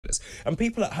And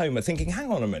people at home are thinking,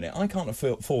 hang on a minute, I can't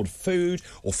afford food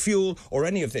or fuel or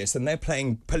any of this, and they're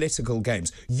playing political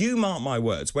games. You mark my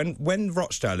words, when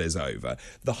Rochdale is over,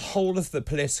 the whole of the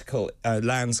political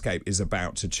landscape is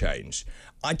about to change.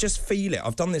 I just feel it.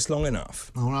 I've done this long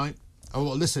enough. All right. Oh,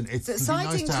 well, listen, it's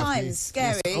exciting nice times,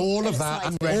 scary. All of that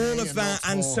and all of that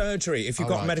and surgery. If you've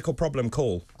got a medical problem,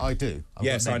 call. I do.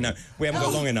 Yes, I know. We haven't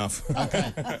got long enough.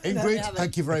 Okay. Ingrid,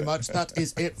 thank you very much. That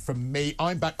is it from me.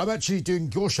 I'm back. I'm actually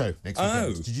doing your show next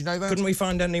weekend. Did you know that? Couldn't we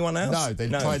find anyone else? No, they've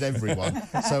tried everyone.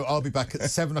 So I'll be back at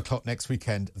 7 o'clock next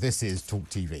weekend. This is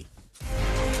talkTV.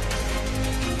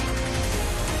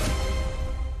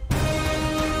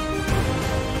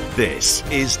 This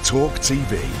is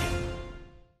talkTV.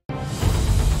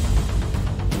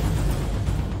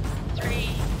 3,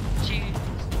 2,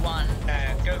 1.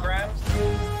 Go round.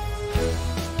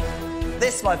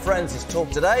 This, my friends, is Talk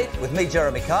Today with me,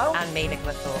 Jeremy Kyle. And me,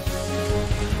 Nicola Thorpe.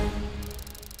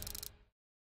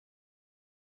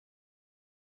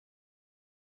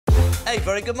 Hey,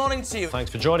 very good morning to you. Thanks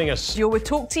for joining us. You're with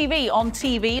talkTV, on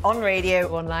TV, On radio,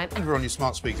 online. And you're on your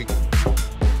smart speaker.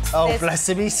 Oh, bless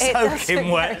him, he's soaking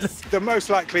wet. The most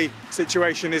likely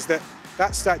situation is that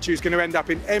statue is going to end up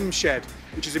in M Shed,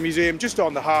 which is a museum just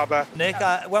on the harbour. Nick,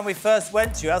 when we first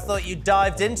went to you, I thought you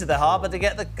dived into the harbour to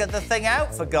get the thing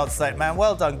out, for God's sake, man.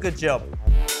 Well done, good job.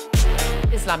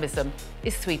 Islamism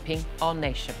is sweeping our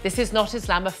nation. This is not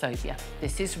Islamophobia.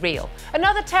 This is real.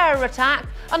 Another terror attack,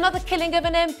 another killing of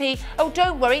an MP. Oh,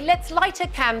 don't worry, let's light a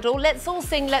candle, let's all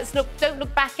sing, don't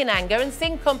look back in anger and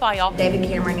sing Kumbaya. David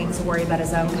Cameron needs to worry about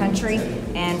his own country,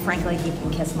 and frankly, he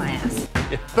can kiss my ass.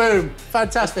 Boom,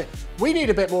 fantastic. We need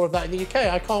a bit more of that in the UK.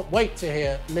 I can't wait to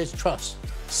hear Liz Truss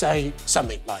say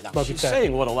something like that. She's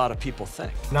saying what a lot of people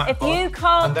think. No, if you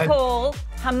can't call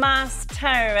Hamas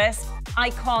terrorists, I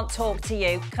can't talk to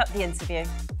you. Cut the interview.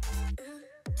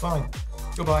 Fine.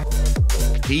 Goodbye.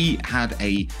 He had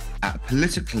a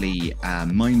politically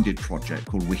minded project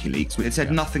called WikiLeaks, which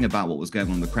said nothing about what was going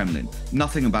on in the Kremlin,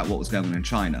 nothing about what was going on in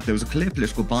China. There was a clear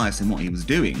political bias in what he was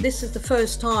doing. This is the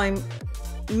first time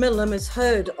Milam has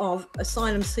heard of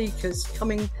asylum seekers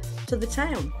coming to the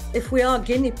town. If we are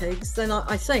guinea pigs, then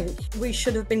I think we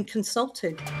should have been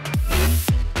consulted.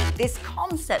 This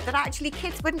concept that actually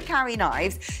kids wouldn't carry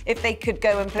knives if they could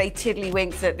go and play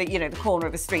tiddlywinks at the corner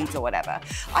of a street or whatever.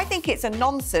 I think it's a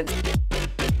nonsense.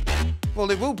 Well,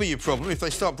 it will be a problem if they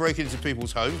start breaking into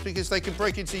people's homes, because they can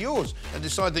break into yours and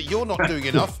decide that you're not doing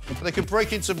enough, and they can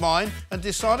break into mine and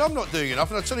decide I'm not doing enough.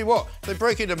 And I'll tell you what, if they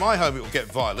break into my home, it will get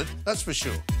violent, that's for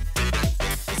sure.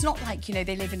 It's not like, they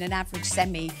live in an average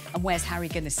semi and where's Harry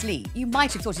going to sleep? You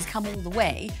might have thought he's come all the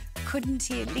way. Couldn't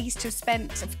he at least have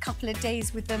spent a couple of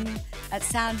days with them at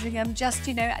Sandringham, just,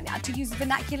 to use the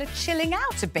vernacular, chilling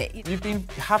out a bit? You've been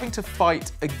having to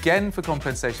fight again for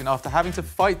compensation after having to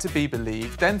fight to be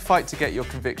believed, then fight to get your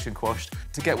conviction quashed,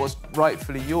 to get what's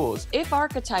rightfully yours. If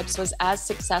Archetypes was as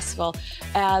successful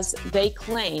as they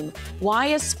claim, why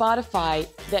is Spotify,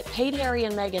 that paid Harry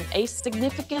and Meghan a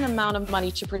significant amount of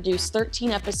money to produce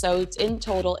 13 episodes in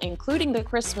total, including the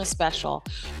Christmas special,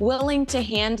 willing to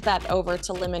hand that over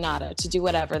to Limonada to do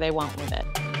whatever they want with it?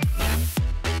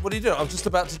 What are you doing? I was just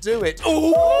about to do it.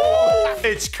 Ooh!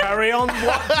 It's Carry On.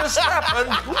 What just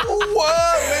happened?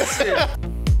 Whoa, listen.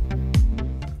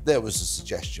 There was a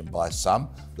suggestion by some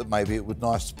that maybe it would be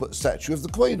nice to put a statue of the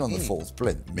Queen on the fourth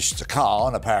plinth. Mr.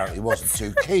 Khan apparently wasn't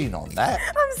too keen on that.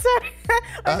 I'm sorry.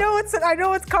 I know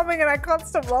what's coming and I can't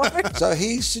stop laughing. So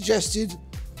he suggested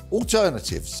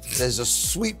alternatives. There's a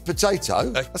sweet potato.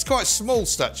 That's quite a small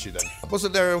statue, then.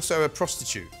 Wasn't there also a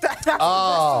prostitute?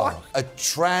 A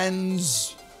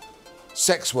trans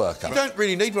sex worker. You don't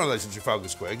really need one of those in Trafalgar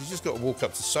Square. You just got to walk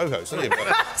up to Soho. It's only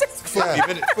about 40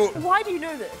 minutes. Why do you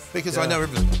know this? Because I know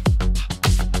everything.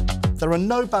 There are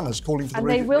no banners calling for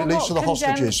the release of the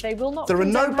hostages. They will not. There are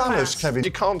no banners, Kevin.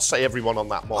 You can't say everyone on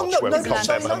that march where we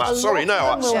condemn Hamas. Sorry,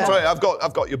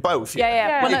 I've got you both.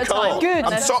 Yeah. You can't. Good.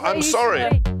 I'm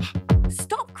sorry.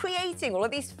 Stop creating all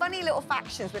of these funny little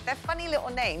factions with their funny little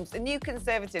names. The New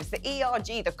Conservatives, the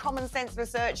ERG, the Common Sense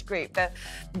Research Group, the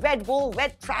Red Wall,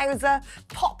 Red Trouser,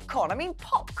 Popcorn. I mean,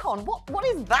 popcorn, what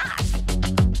is that?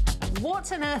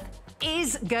 What on earth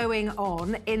is going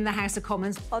on in the House of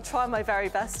Commons? I'll try my very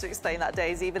best to explain that,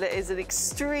 Daisy, but it is an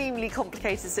extremely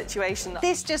complicated situation.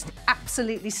 This just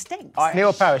absolutely stinks.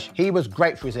 Neil Parish, he was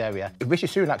great for his area. Rishi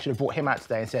Sunak should have brought him out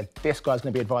today and said, this guy's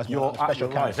going to be advising on a special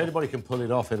counsel. If anybody can pull it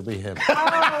off, it'll be him.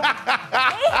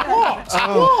 What?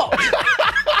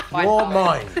 Your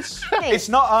minds. It's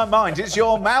not our minds, it's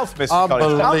your mouth, Mr.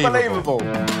 Collins. Unbelievable.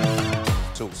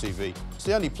 talkTV. It's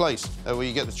the only place where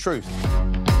you get the truth.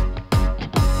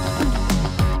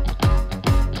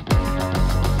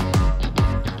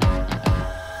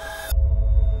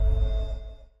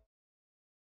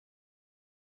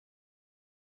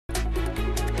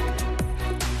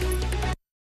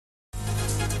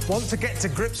 Want to get to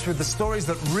grips with the stories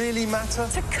that really matter?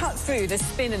 To cut through the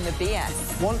spin and the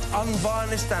BS. Want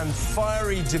unvarnished and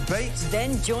fiery debate?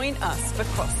 Then join us for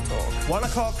Crosstalk. 1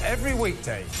 o'clock every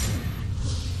weekday.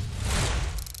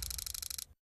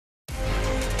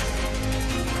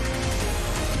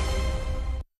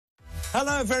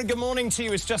 Hello, very good morning to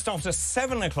you. It's just after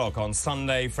 7 o'clock on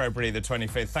Sunday, February the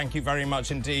 25th. Thank you very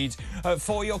much indeed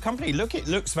for your company. Look, it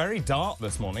looks very dark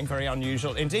this morning, very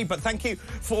unusual indeed. But thank you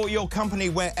for your company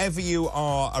wherever you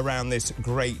are around this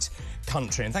great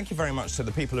country. And thank you very much to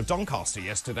the people of Doncaster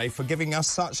yesterday for giving us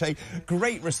such a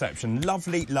great reception.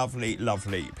 Lovely, lovely,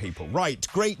 lovely people. Right,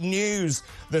 great news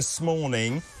this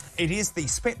morning. It is the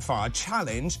Spitfire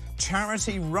Challenge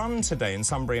charity run today in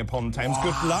Sunbury-upon-Thames. Wow.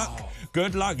 Good luck.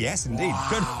 Good luck. Yes, indeed.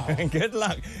 Wow. Good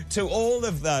luck to all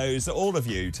of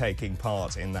you taking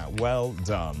part in that. Well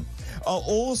done.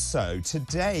 Also,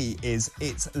 today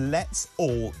it's Let's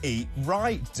All Eat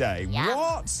Right Day. Yeah.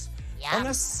 What? Yeah. On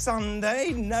a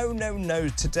Sunday? No, no, no.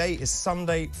 Today is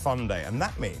Sunday Fun Day, and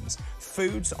that means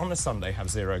foods on a Sunday have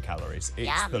 0 calories.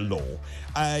 It's the law.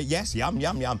 Yes, yum,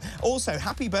 yum, yum. Also,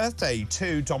 happy birthday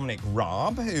to Dominic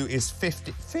Raab, who is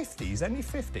 50. He's only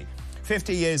 50.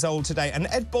 50 years old today. And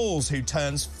Ed Balls, who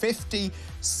turns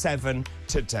 57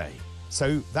 today.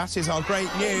 So that is our great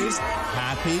news.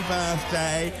 Happy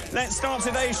birthday. Let's start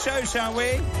today's show, shall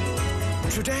we?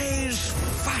 Today's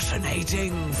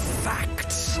fascinating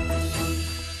facts.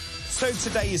 So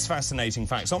today's fascinating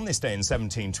facts. On this day in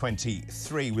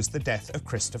 1723 was the death of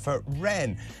Christopher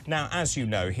Wren. Now, as you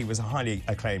know, he was a highly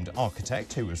acclaimed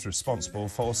architect who was responsible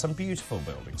for some beautiful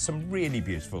buildings, some really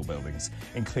beautiful buildings,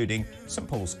 including St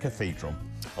Paul's Cathedral.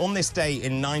 On this day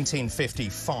in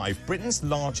 1955, Britain's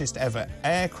largest ever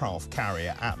aircraft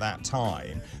carrier at that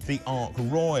time, the Ark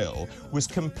Royal, was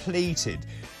completed.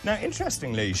 Now,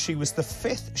 interestingly, she was the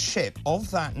 5th ship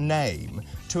of that name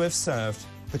to have served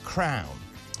the Crown.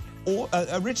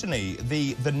 Originally,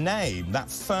 the name, that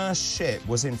first ship,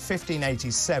 was in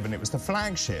 1587. It was the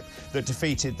flagship that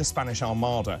defeated the Spanish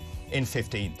Armada in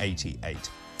 1588.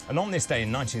 And on this day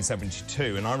in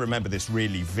 1972, and I remember this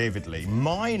really vividly,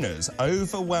 miners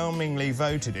overwhelmingly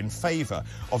voted in favour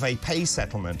of a pay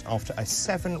settlement after a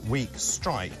 7-week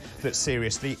strike that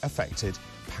seriously affected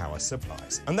power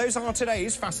supplies. And those are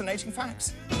today's fascinating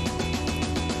facts.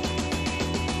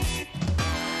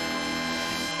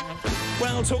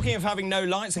 Well, talking of having no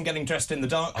lights and getting dressed in the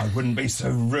dark, I wouldn't be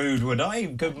so rude, would I?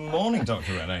 Good morning,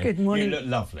 Dr. Renee. Good morning. You look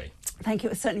lovely. Thank you.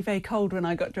 It was certainly very cold when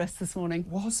I got dressed this morning.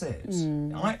 Was it?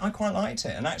 I quite liked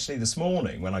it. And actually this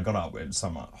morning, when I got up at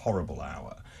some horrible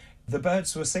hour, the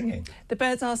birds were singing. The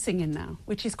birds are singing now,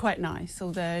 which is quite nice,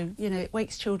 although, you know, it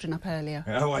wakes children up earlier.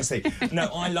 Oh, I see.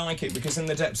 No, I like it because in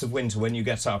the depths of winter, when you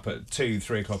get up at 2,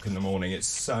 3 o'clock in the morning, it's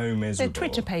so miserable. They're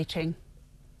twitterpating.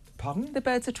 Pardon? The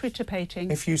birds are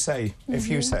twitterpating. If you say, if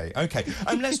you say. OK,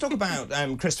 let's talk about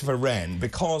Christopher Wren,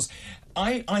 because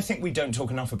I think we don't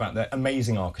talk enough about the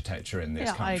amazing architecture in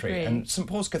this country. I agree. And St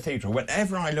Paul's Cathedral,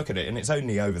 whenever I look at it, and it's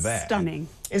only over there... Stunning.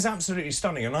 It's absolutely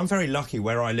stunning. And I'm very lucky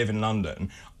where I live in London.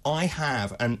 I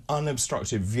have an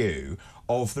unobstructed view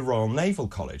of the Royal Naval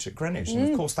College at Greenwich.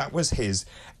 And, of course, that was his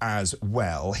as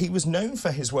well. He was known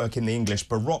for his work in the English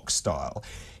Baroque style.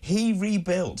 He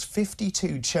rebuilt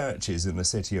 52 churches in the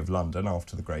City of London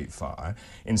after the Great Fire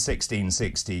in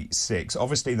 1666.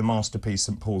 Obviously, the masterpiece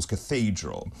St Paul's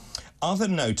Cathedral. Other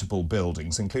notable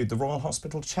buildings include the Royal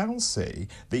Hospital Chelsea,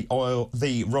 the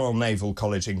Royal Naval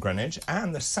College in Greenwich,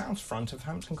 and the south front of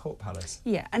Hampton Court Palace.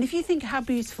 Yeah, and if you think how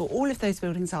beautiful all of those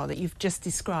buildings are that you've just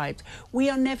described,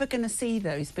 we are never going to see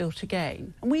those built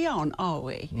again. And we aren't, are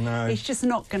we? No. It's just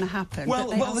not going to happen. Well,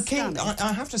 the King,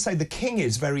 I have to say, the King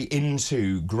is very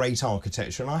into great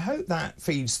architecture, and I hope that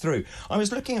feeds through. I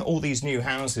was looking at all these new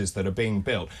houses that are being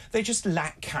built. They just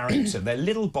lack character. They're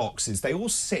little boxes. They all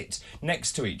sit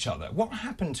next to each other. What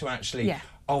happened to actually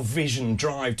our vision,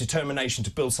 drive, determination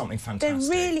to build something fantastic?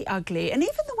 They're really ugly. And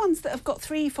even the ones that have got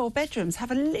 3, 4 bedrooms have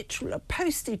a literal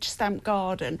postage stamp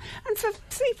garden. And for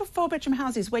 3 or 4 bedroom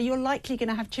houses where you're likely going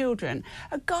to have children,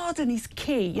 a garden is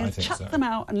key. You know, chuck them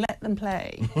out and let them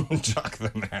play. Chuck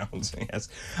them out, yes.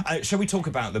 Shall we talk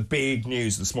about the big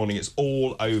news this morning? It's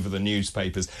all over the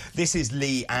newspapers. This is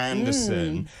Lee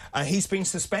Anderson. He's been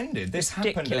suspended. This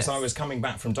happened as I was coming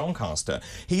back from Doncaster.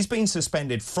 He's been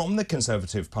suspended from the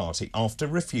Conservative Party after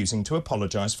refusing to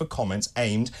apologise for comments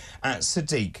aimed at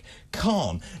Sadiq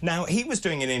Khan. Now, he was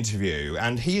doing an interview,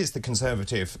 and he is the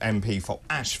Conservative MP for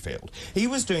Ashfield. He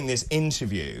was doing this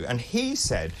interview, and he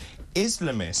said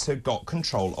Islamists had got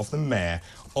control of the mayor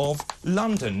of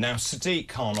London. Now, Sadiq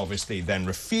Khan obviously then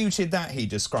refuted that. He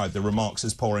described the remarks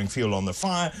as pouring fuel on the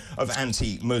fire of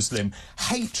anti-Muslim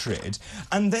hatred.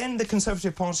 And then the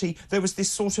Conservative Party, there was this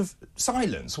sort of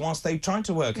silence whilst they tried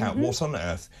to work out what on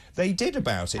earth they did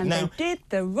about it. And now, they did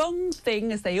the wrong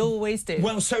thing, as they always do.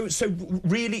 Well, so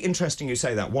really interesting you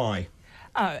say that. Why?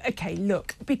 Oh, OK,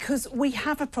 look, because we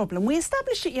have a problem. We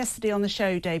established it yesterday on the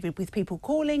show, David, with people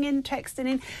calling in, texting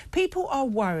in. People are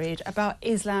worried about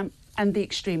Islam and the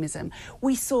extremism.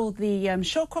 We saw the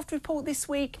Shawcroft report this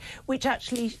week, which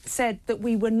actually said that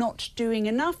we were not doing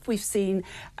enough. We've seen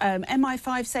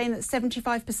MI5 saying that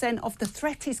 75% of the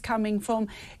threat is coming from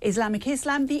Islamic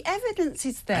Islam. The evidence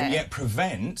is there. And yet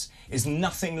prevent is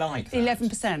nothing like that.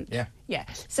 11%. Yeah. Yeah.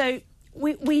 So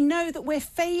we know that we're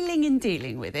failing in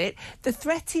dealing with it. The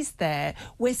threat is there.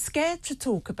 We're scared to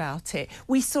talk about it.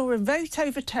 We saw a vote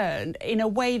overturned in a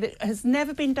way that has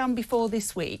never been done before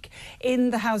this week in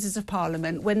the Houses of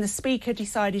Parliament when the Speaker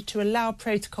decided to allow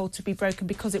protocol to be broken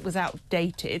because it was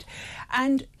outdated.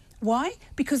 And why?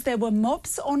 Because there were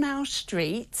mobs on our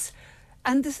streets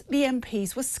and the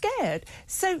MPs were scared.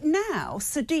 So now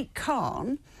Sadiq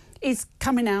Khan is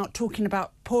coming out talking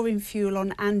about pouring fuel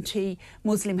on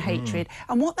anti-Muslim hatred.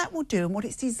 And what that will do and what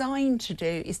it's designed to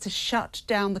do is to shut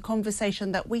down the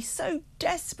conversation that we so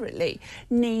desperately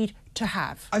need to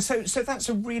have. So that's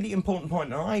a really important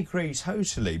point, and I agree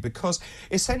totally, because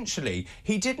essentially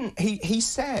he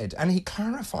said, and he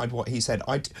clarified what he said,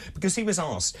 because he was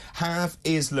asked, have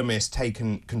Islamists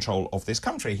taken control of this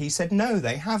country? He said, no,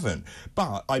 they haven't,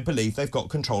 but I believe they've got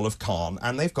control of Khan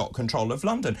and they've got control of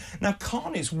London. Now,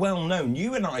 Khan is well known.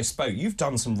 You and I spoke, you've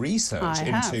done some research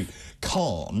into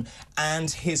Khan and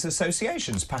his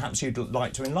associations. Perhaps you'd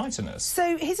like to enlighten us.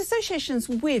 So his associations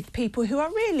with people who are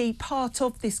really part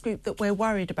of this group that we're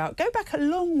worried about go back a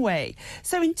long way.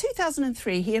 So in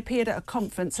 2003, he appeared at a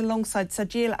conference alongside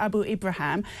Sajil Abu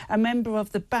Ibrahim, a member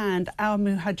of the band Al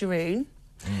Muhajirun.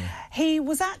 He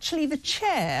was actually the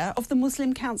chair of the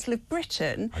Muslim Council of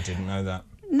Britain. I didn't know that.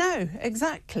 No,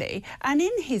 exactly. And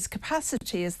in his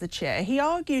capacity as the chair, he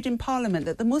argued in Parliament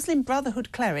that the Muslim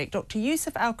Brotherhood cleric, Dr.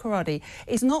 Yusuf al-Qaradi,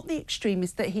 is not the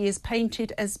extremist that he is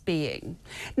painted as being.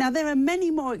 Now, there are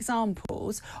many more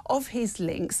examples of his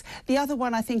links. The other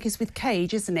one, I think, is with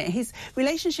Cage, isn't it? His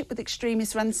relationship with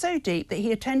extremists ran so deep that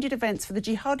he attended events for the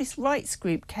jihadist rights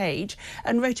group Cage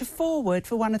and wrote a foreword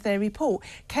for one of their report.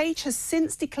 Cage has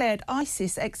since declared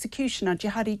ISIS executioner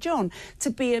Jihadi John to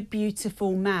be a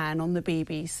beautiful man on the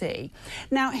BBC.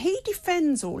 Now, he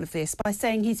defends all of this by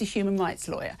saying he's a human rights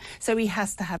lawyer, so he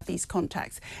has to have these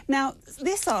contacts. Now,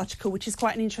 this article, which is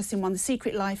quite an interesting one, The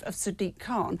Secret Life of Sadiq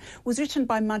Khan, was written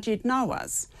by Majid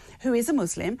Nawaz, who is a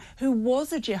Muslim, who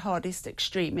was a jihadist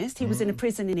extremist. He was in a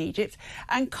prison in Egypt,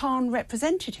 and Khan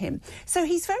represented him. So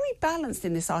he's very balanced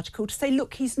in this article to say,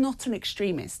 look, he's not an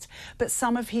extremist, but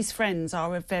some of his friends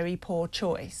are a very poor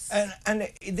choice. And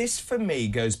this, for me,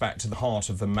 goes back to the heart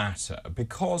of the matter,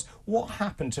 because what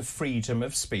happened to freedom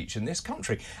of speech in this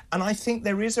country? And I think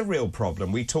there is a real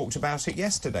problem. We talked about it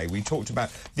yesterday. We talked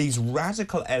about these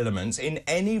radical elements in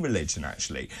any religion,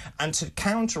 actually. And to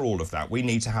counter all of that, we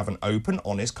need to have an open,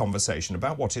 honest conversation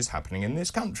about what is happening in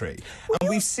this country. And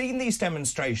we've seen these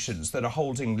demonstrations that are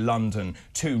holding London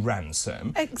to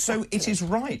ransom. Exactly. So it is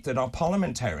right that our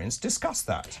parliamentarians discuss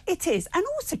that. It is. And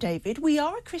also, David, we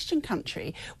are a Christian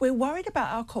country. We're worried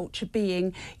about our culture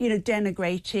being,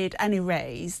 denigrated and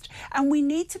erased. And we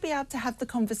need to be able to have the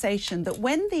conversation that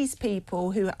when these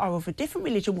people who are of a different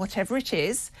religion, whatever it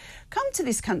is, come to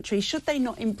this country, should they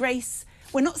not embrace...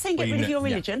 We're not saying get rid of your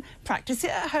religion, practice it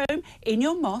at home, in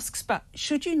your mosques, but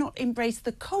should you not embrace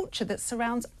the culture that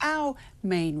surrounds our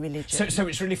main religion? So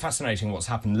it's really fascinating what's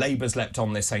happened. Labour's leapt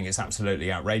on this, saying it's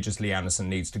absolutely outrageous. Lee Anderson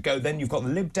needs to go. Then you've got the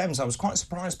Lib Dems. I was quite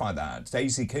surprised by that.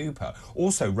 Daisy Cooper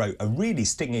also wrote a really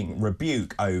stinging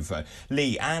rebuke over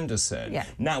Lee Anderson. Yeah.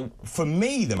 Now, for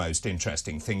me, the most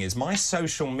interesting thing is my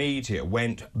social media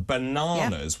went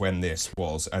bananas when this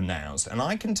was announced. And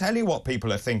I can tell you what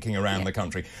people are thinking around the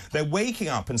country. They're waking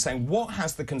up and saying, what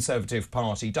has the Conservative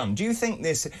Party done? Do you think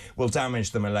this will damage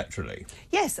them electorally?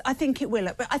 Yes, I think it will.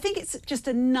 But I think it's just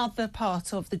another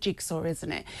part of the jigsaw,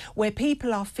 isn't it? Where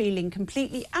people are feeling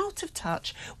completely out of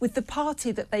touch with the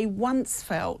party that they once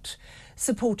felt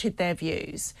supported their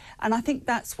views. And I think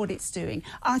that's what it's doing.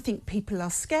 I think people are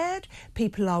scared,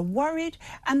 people are worried,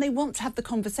 and they want to have the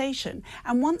conversation.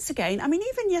 And once again, I mean,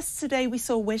 even yesterday we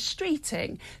saw Wes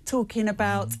Streeting talking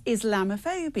about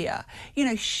Islamophobia,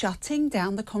 shutting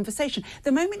down the conversation.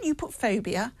 The moment you put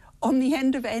phobia on the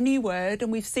end of any word,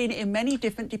 and we've seen it in many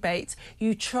different debates,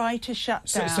 you try to shut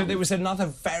down. So there was another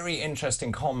very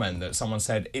interesting comment that someone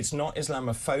said, it's not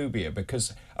Islamophobia,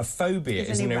 because a phobia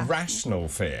is an irrational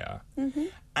fear.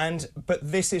 But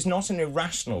this is not an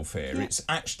irrational fear. Yeah. It's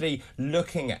actually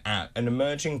looking at an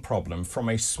emerging problem from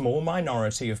a small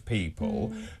minority of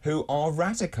people who are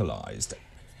radicalised.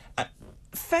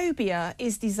 Phobia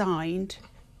is designed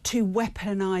to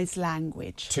weaponise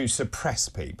language. To suppress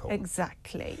people.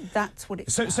 Exactly. That's what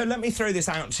it's So let me throw this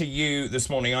out to you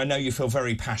this morning. I know you feel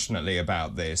very passionately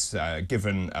about this,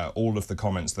 given all of the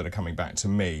comments that are coming back to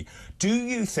me. Do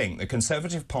you think the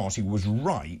Conservative Party was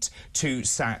right to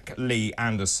sack Lee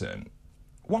Anderson?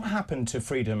 What happened to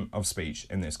freedom of speech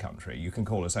in this country? You can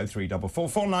call us 0344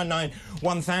 499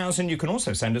 1000. You can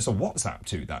also send us a WhatsApp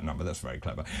to that number. That's very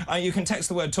clever. You can text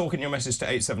the word talk in your message to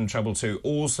 87222.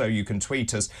 Also, you can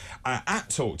tweet us at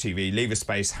talkTV. Leave a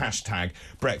space, hashtag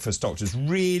Breakfast Doctors.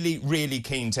 Really, really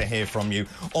keen to hear from you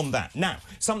on that. Now,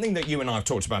 something that you and I have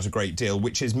talked about a great deal,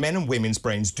 which is men and women's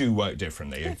brains do work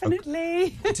differently.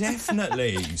 Definitely.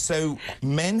 Definitely. So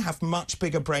men have much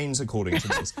bigger brains, according to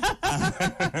this.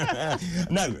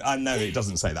 No, it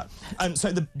doesn't say that.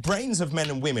 So the brains of men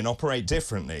and women operate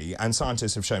differently, and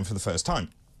scientists have shown for the first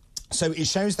time. So it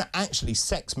shows that actually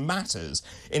sex matters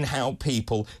in how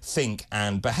people think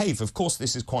and behave. Of course,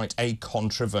 this is quite a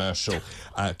controversial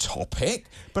topic,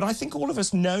 but I think all of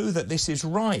us know that this is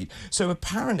right. So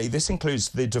apparently this includes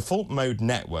the default mode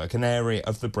network, an area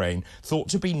of the brain thought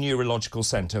to be neurological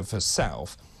centre for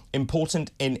self,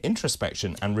 important in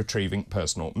introspection and retrieving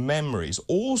personal memories.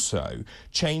 Also,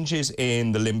 changes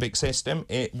in the limbic system,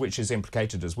 which is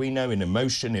implicated, as we know, in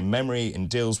emotion, in memory, and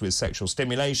deals with sexual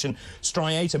stimulation.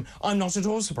 Striatum. I'm not at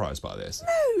all surprised by this.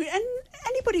 No, and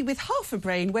anybody with half a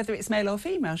brain, whether it's male or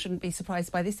female, shouldn't be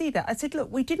surprised by this either. I said, look,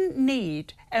 we didn't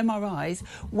need MRIs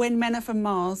when Men Are From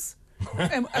Mars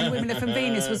and Women Are From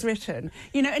Venus was written.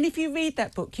 You know, and if you read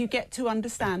that book, you get to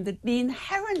understand the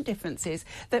inherent differences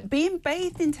that being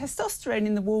bathed in testosterone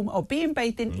in the womb or being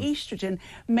bathed in oestrogen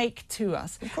make to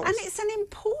us. And it's an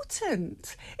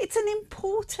important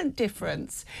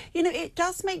difference. You know, it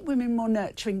does make women more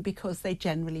nurturing because they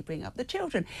generally bring up the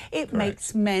children. It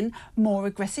makes men more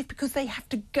aggressive because they have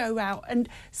to go out and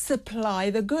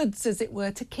supply the goods, as it were,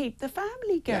 to keep the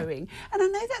family going. And I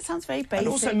know that sounds very basic. And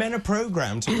also men are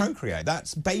programmed to procreate.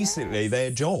 That's basically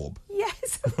their job.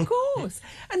 Yes, of course.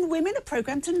 And women are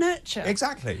programmed to nurture.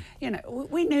 Exactly. You know,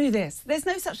 we knew this. There's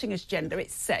no such thing as gender,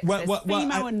 it's sex. There's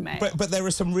female and male. But there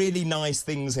are some really nice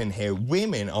things in here.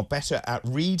 Women are better at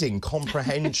reading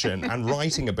comprehension and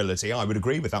writing ability. I would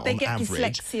agree with that on average. They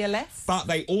get dyslexia less. But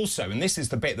they also, and this is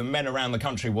the bit that men around the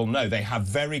country will know, they have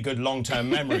very good long-term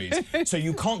memories. So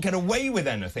you can't get away with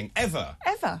anything, ever.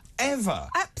 Ever. Ever.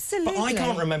 Absolutely. But I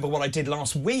can't remember what I did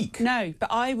last week. No,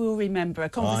 but I will remember a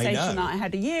conversation that I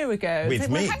had a year ago. With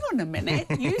me. Well, hang on a minute,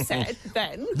 you said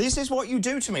then. This is what you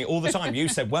do to me all the time. You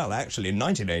said, well, actually, in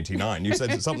 1989, you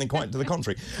said something quite to the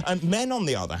contrary. Men, on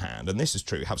the other hand, and this is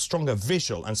true, have stronger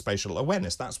visual and spatial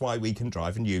awareness. That's why we can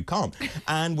drive and you can't.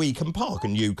 And we can park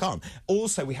and you can't.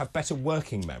 Also, we have better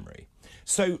working memory.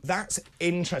 So that's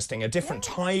interesting, a different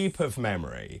type of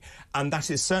memory. And that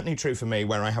is certainly true for me,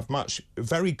 where I have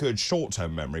very good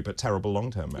short-term memory, but terrible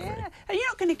long-term memory. Yeah, and you're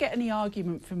not going to get any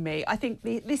argument from me. I think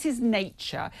this is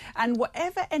nature, and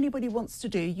whatever anybody wants to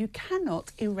do, you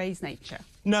cannot erase nature.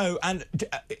 No, and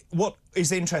what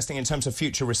is interesting in terms of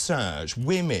future research,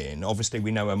 women, obviously, we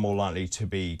know are more likely to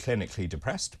be clinically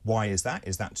depressed. Why is that?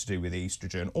 Is that to do with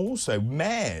estrogen? Also,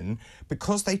 men,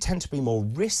 because they tend to be more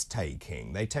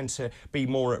risk-taking, they tend to be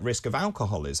more at risk of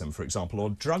alcoholism, for example,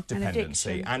 or drug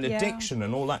dependency and addiction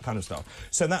and all that kind of stuff.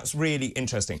 So that's really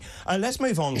interesting. Let's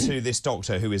move on to this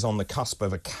doctor who is on the cusp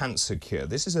of a cancer cure.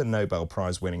 This is a Nobel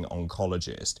Prize-winning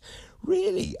oncologist.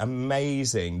 Really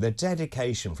amazing, the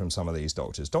dedication from some of these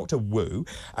doctors. Dr. Wu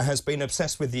has been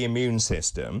obsessed with the immune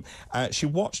system. She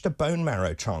watched a bone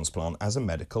marrow transplant as a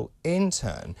medical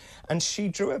intern, and she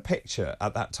drew a picture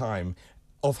at that time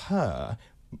of her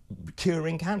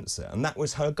curing cancer, and that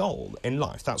was her goal in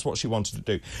life. That's what she wanted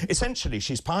to do. Essentially,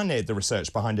 she's pioneered the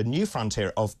research behind a new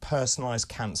frontier of personalised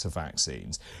cancer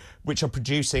vaccines, which are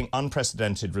producing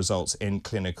unprecedented results in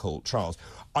clinical trials.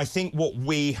 I think what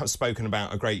we have spoken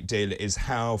about a great deal is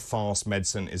how fast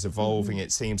medicine is evolving.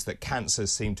 It seems that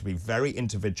cancers seem to be very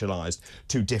individualised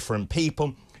to different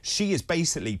people. she is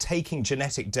basically taking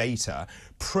genetic data,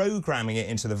 programming it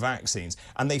into the vaccines,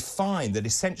 and they find that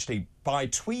essentially by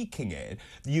tweaking it,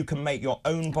 you can make your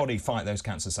own body fight those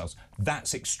cancer cells.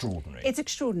 That's extraordinary. It's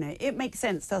extraordinary. It makes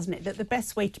sense, doesn't it, that the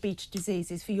best way to beat a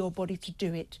disease is for your body to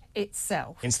do it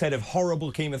itself. Instead of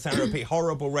horrible chemotherapy,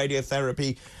 horrible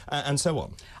radiotherapy, and so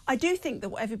on. I do think that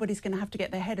what everybody's going to have to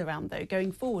get their head around, though,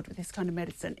 going forward with this kind of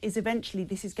medicine, is eventually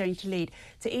this is going to lead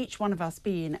to each one of us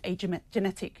being a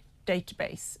genetic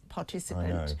database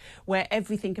participant where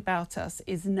everything about us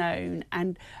is known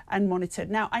and monitored.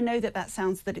 Now, I know that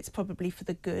sounds that it's probably for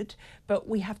the good, but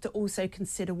we have to also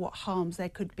consider what harms there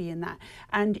could be in that.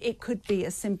 And it could be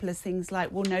as simple as things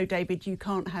like, well, no, David, you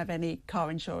can't have any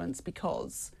car insurance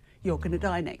because you're going to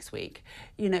die next week,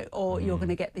 you know, or you're going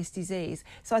to get this disease.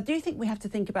 So I do think we have to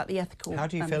think about the ethical. How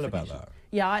do you feel about that?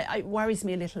 Yeah, it worries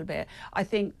me a little bit. I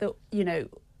think that, you know,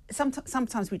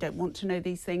 sometimes we don't want to know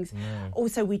these things. No.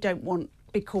 Also, we don't want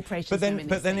big corporations doing these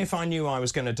But then things. if I knew I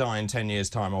was going to die in 10 years'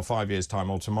 time or 5 years'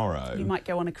 time or tomorrow... You might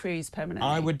go on a cruise permanently.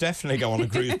 I would definitely go on a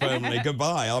cruise permanently.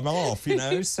 Goodbye, I'm off, you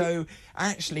know? So,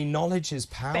 actually, knowledge is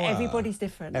power. But everybody's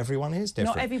different. Everyone is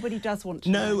different. Not everybody does want to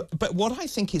know. No, but what I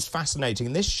think is fascinating,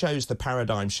 and this shows the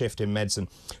paradigm shift in medicine,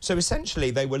 so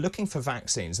essentially they were looking for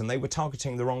vaccines and they were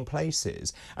targeting the wrong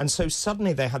places. And so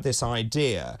suddenly they had this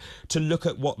idea to look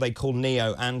at what they call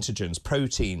neoantigens,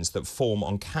 proteins that form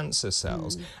on cancer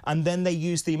cells. And then they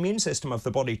use the immune system of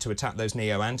the body to attack those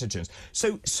neoantigens.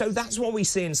 So that's what we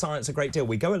see in science a great deal.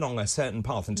 We go along a certain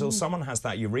path until someone has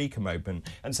that eureka moment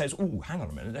and says, oh, hang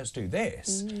on a minute, let's do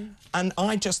this. And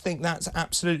I just think that's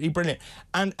absolutely brilliant.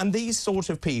 And these sort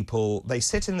of people, they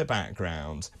sit in the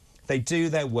background, they do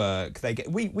their work, they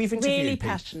get... We've interviewed really people,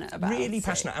 passionate about really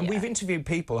passionate. And we've interviewed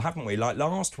people, haven't we, like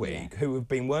last week, who have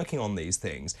been working on these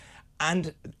things.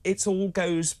 And it all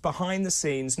goes behind the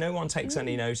scenes, no one takes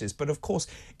any notice, but of course,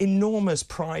 enormous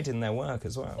pride in their work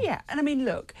as well. Yeah, and I mean,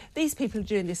 look, these people are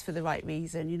doing this for the right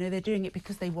reason. You know, they're doing it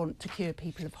because they want to cure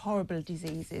people of horrible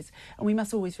diseases, and we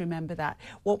must always remember that.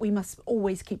 What we must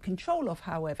always keep control of,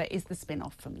 however, is the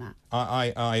spin-off from that.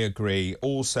 I agree.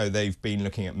 Also, they've been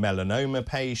looking at melanoma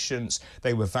patients.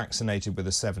 They were vaccinated with a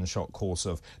 7-shot course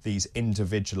of these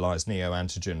individualised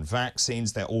neoantigen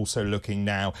vaccines. They're also looking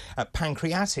now at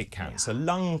pancreatic cancer.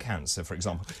 Lung cancer, for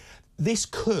example. This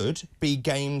could be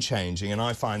game-changing, and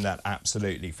I find that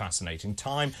absolutely fascinating.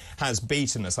 Time has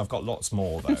beaten us. I've got lots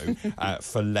more, though,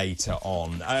 for later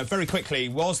on. Very quickly,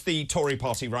 was the Tory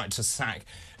party right to sack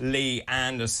Lee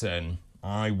Anderson?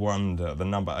 I wonder. The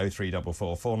number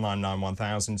 0344 499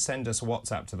 1000. Send us a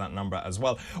WhatsApp to that number as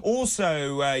well.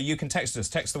 Also, you can text us.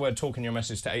 Text the word talk in your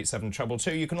message to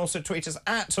 87222. You can also tweet us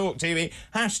at talkTV,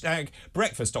 hashtag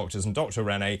Breakfast Doctors, and Dr.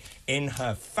 Renee in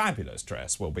her fabulous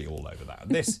dress will be all over that.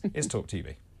 This is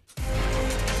talkTV.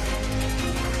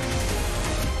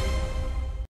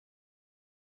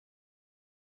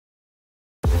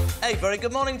 Hey, very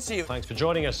good morning to you. Thanks for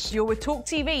joining us. You're with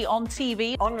talkTV, on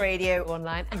TV, on radio,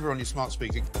 online. And we're on your smart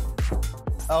speaker.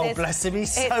 Oh, bless him,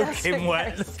 he's soaking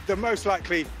wet. The most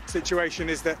likely situation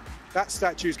is that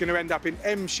statue is going to end up in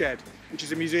M Shed, which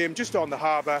is a museum just on the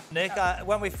harbour. Nick,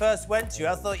 when we first went to you,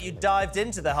 I thought you dived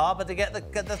into the harbour to get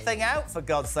the thing out, for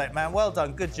God's sake, man. Well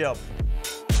done, good job.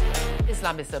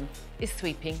 Islamism is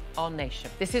sweeping our nation.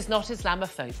 This is not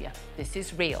Islamophobia. This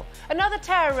is real. Another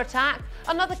terror attack,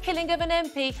 another killing of an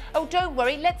MP. Oh, don't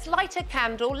worry, let's light a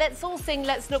candle, let's all sing,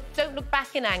 don't look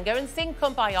back in anger and sing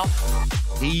Kumbaya.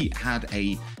 He had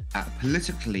a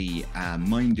politically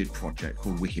minded project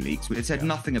called WikiLeaks, which said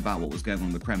nothing about what was going on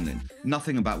in the Kremlin,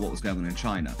 nothing about what was going on in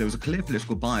China. There was a clear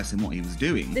political bias in what he was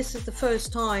doing. This is the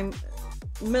first time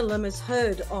Millam has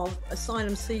heard of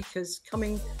asylum seekers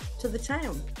coming to the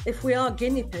town. If we are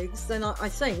guinea pigs, then I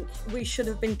think we should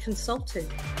have been consulted.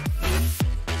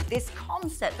 This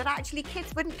concept that actually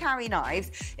kids wouldn't carry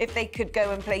knives if they could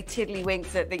go and play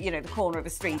tiddlywinks at the corner of a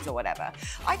street or whatever.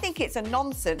 I think it's a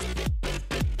nonsense.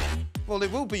 Well,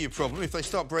 it will be a problem if they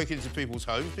start breaking into people's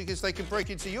homes, because they can break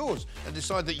into yours and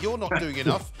decide that you're not doing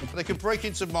enough. And they can break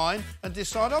into mine and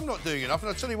decide I'm not doing enough. And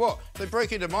I tell you what, if they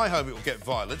break into my home, it will get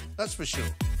violent. That's for sure.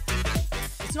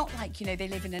 It's not like, they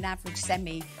live in an average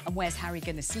semi and where's Harry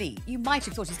going to sleep? You might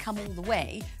have thought he's come all the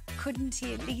way. Couldn't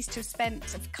he at least have spent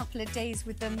a couple of days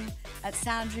with them at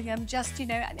Sandringham, just, to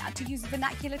use the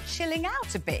vernacular, chilling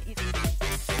out a bit?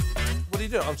 What are you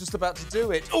doing? I'm just about to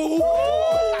do it. Ooh!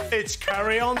 It's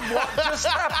Carry On. What just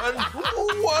happened?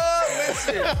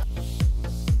 Listen.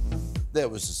 There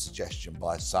was a suggestion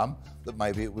by some that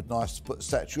maybe it would be nice to put a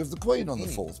statue of the Queen on the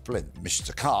fourth plinth.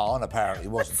 Mr. Khan apparently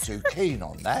wasn't too keen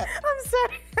on that. I'm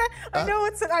sorry. I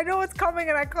know what's coming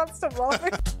and I can't stop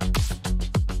laughing.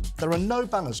 There are no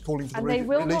banners calling for the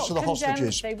release of the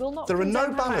hostages. They will not There are no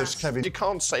condemn banners, Hamas. Kevin. You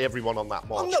can't say everyone on that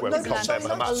march not- will no, condemn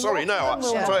no, Hamas. Sorry, no,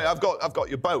 sorry, I've got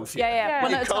you both. Yeah,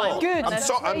 one You at a time. can't. Good.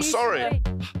 I'm sorry.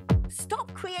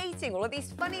 Stop creating all of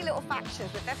these funny little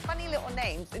factions with their funny little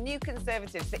names. The New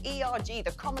Conservatives, the ERG,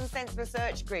 the Common Sense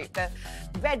Research Group, the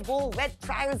Red Wall, Red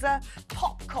Trouser,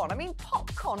 Popcorn. I mean,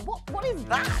 popcorn, what is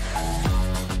that?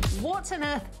 What on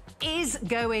earth is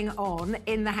going on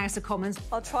in the House of Commons?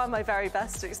 I'll try my very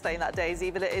best to explain that,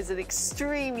 Daisy, but it is an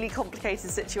extremely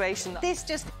complicated situation. This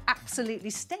just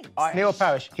absolutely stinks. Neil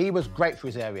Parish, he was great for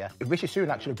his area. Rishi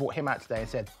Sunak should have brought him out today and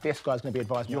said, this guy's going to be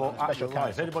advised on a special case.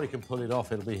 If anybody can pull it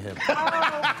off, it'll be him.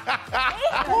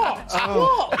 What?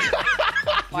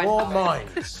 What? Your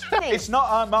minds. It's not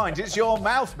our minds, it's your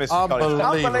mouth, Mr.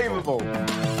 Collins. Unbelievable.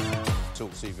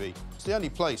 talkTV. It's the only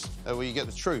place where you get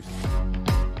the truth.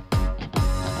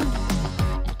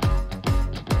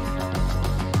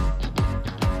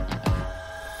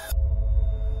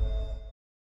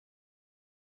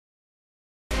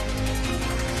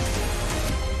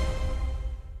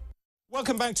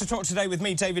 Welcome back to Talk Today with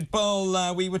me, David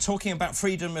Bull. We were talking about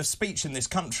freedom of speech in this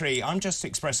country. I'm just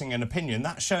expressing an opinion.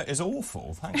 That shirt is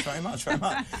awful. Thanks very much.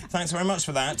 Thanks very much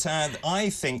for that. I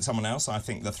think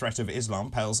the threat of Islam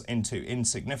pales into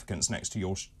insignificance next to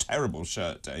your terrible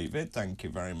shirt, David. Thank you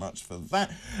very much for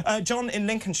that. John in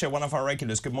Lincolnshire, one of our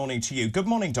regulars, good morning to you. Good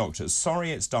morning, doctors.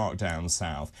 Sorry it's dark down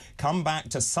south. Come back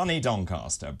to sunny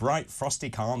Doncaster. Bright,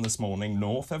 frosty calm this morning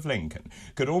north of Lincoln.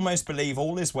 Could almost believe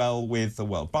all is well with the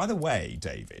world. By the way,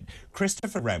 David,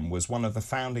 Christopher Wren was one of the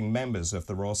founding members of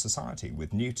the Royal Society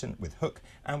with Newton, with Hooke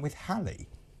and with Halley.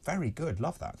 Very good,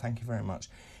 love that, thank you very much.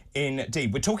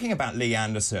 Indeed, we're talking about Lee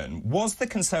Anderson. Was the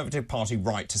Conservative Party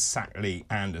right to sack Lee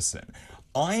Anderson?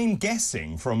 I'm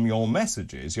guessing from your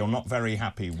messages you're not very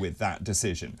happy with that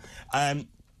decision.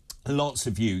 Lots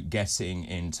of you getting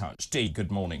in touch. Dee, good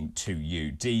morning to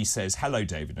you. Dee says, hello,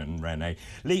 David and Renee.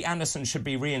 Lee Anderson should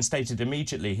be reinstated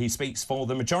immediately. He speaks for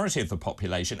the majority of the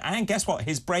population. And guess what?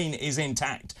 His brain is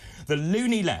intact. The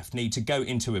loony left need to go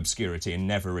into obscurity and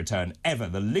never return, ever.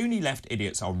 The loony left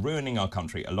idiots are ruining our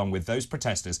country, along with those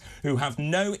protesters who have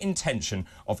no intention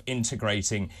of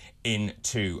integrating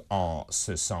into our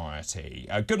society.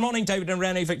 Good morning, David and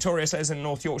Renee. Victoria says in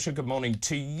North Yorkshire, good morning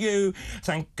to you.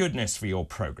 Thank goodness for your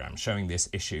programme showing this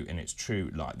issue in its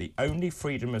true light. The only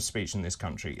freedom of speech in this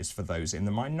country is for those in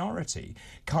the minority.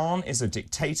 Khan is a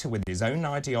dictator with his own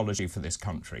ideology for this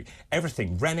country.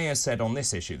 Everything Renee has said on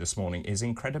this issue this morning is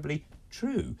incredibly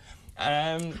true.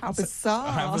 How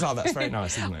bizarre. How bizarre. That's very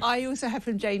nice, isn't it? I also have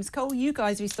from James Cole, you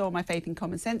guys restore my faith in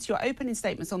common sense. Your opening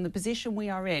statements on the position we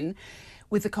are in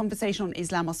with the conversation on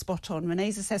Islam are spot on.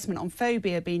 Renee's assessment on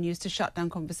phobia being used to shut down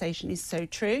conversation is so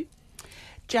true.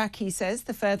 Jackie says,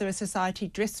 the further a society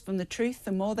drifts from the truth,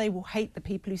 the more they will hate the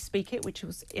people who speak it, which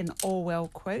was an Orwell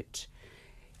quote.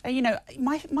 You know,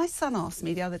 my son asked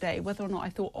me the other day whether or not I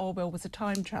thought Orwell was a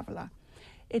time traveller.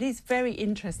 It is very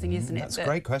interesting, isn't it? That's a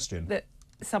great question. That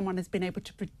someone has been able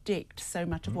to predict so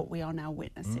much of what we are now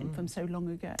witnessing from so long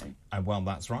ago. Well,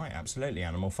 that's right, absolutely.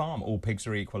 Animal Farm. All pigs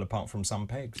are equal apart from some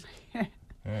pigs.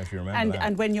 Yeah, if you remember that.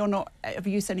 And when you're not of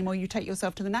use anymore, you take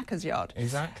yourself to the knacker's yard.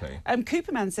 Exactly.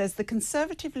 Cooperman says the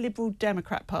Conservative Liberal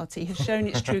Democrat Party has shown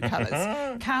its true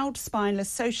colours. Cowed,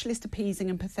 spineless, socialist, appeasing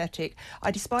and pathetic.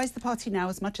 I despise the party now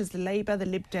as much as the Labour, the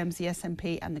Lib Dems, the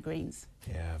SNP and the Greens.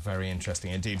 Yeah, very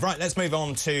interesting indeed. Right, let's move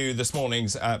on to this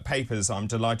morning's papers. I'm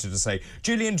delighted to say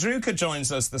Julian Drucker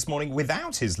joins us this morning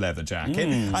without his leather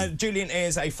jacket. Julian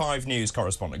is a 5 News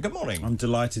correspondent. Good morning. I'm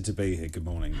delighted to be here. Good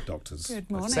morning, doctors.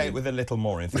 Good morning. Say it with a little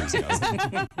more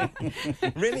enthusiasm.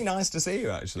 Really nice to see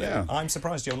you, actually. Yeah. I'm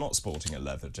surprised you're not sporting a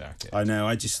leather jacket. I know,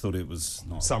 I just thought it was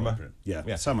not Summer. appropriate.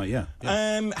 Yeah, summer, yeah.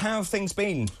 How have things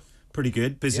been? Pretty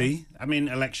good, busy. I mean,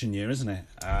 election year, isn't it?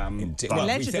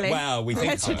 Allegedly. We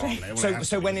think so. Allegedly.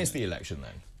 So when is the election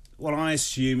then? Well, I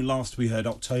assume last we heard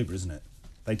October, isn't it?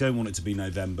 They don't want it to be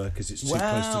November because it's too close to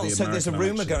the American so there's a rumour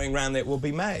election. going round that it will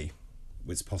be May.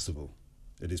 It's possible.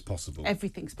 It is possible.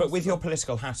 Everything's possible. But with your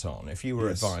political hat on, if you were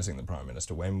advising the Prime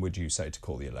Minister, when would you say to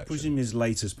call the election? Presumably as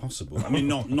late as possible. I mean,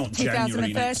 not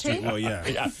January next year. Well,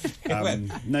 yeah.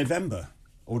 November.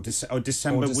 Or December.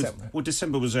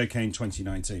 December was okay in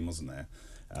 2019, wasn't there?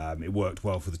 It worked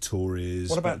well for the Tories.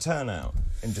 What about turnout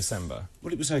in December?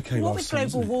 Well, it was okay What last with time,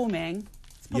 global warming,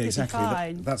 probably exactly.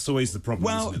 fine. That's always the problem.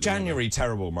 Well, isn't it? January,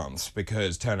 terrible month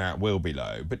because turnout will be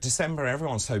low. But December,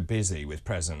 everyone's so busy with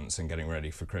presents and getting ready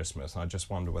for Christmas. I just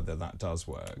wonder whether that does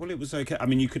work. Well, it was okay. I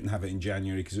mean, you couldn't have it in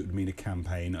January because it would mean a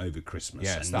campaign over Christmas.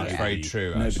 Yes, that's very true,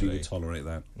 Nobody actually. would tolerate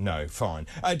that. No, fine.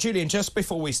 Julian, just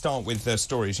before we start with the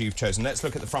stories you've chosen, let's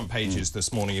look at the front pages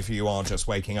this morning if you are just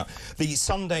waking up. The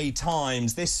Sunday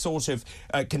Times, this sort of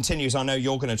continues. I know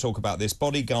you're going to talk about this.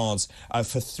 Bodyguards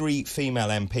for 3 female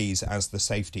MPs as the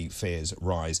safety fears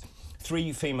rise.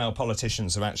 3 female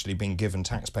politicians have actually been given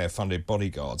taxpayer-funded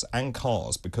bodyguards and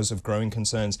cars because of growing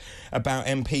concerns about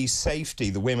MP safety.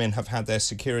 The women have had their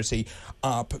security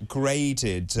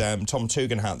upgraded. Tom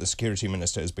Tugendhat, the security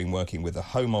minister, has been working with the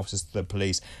Home Office, the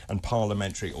police and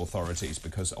parliamentary authorities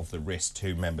because of the risk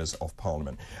to members of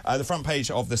Parliament. The front page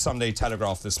of the Sunday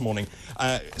Telegraph this morning,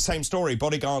 same story,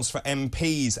 bodyguards for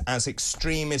MPs as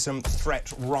extremism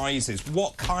threat rises.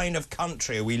 What kind of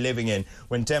country are we living in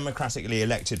when democratically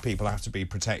elected people have to be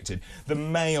protected? The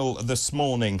Mail this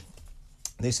morning.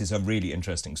 This is a really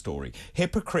interesting story.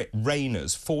 Hypocrite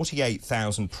Rayner's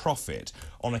 48,000 profit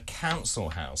on a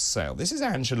council house sale. This is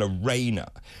Angela Rayner.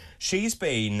 She's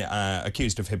been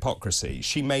accused of hypocrisy.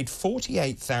 She made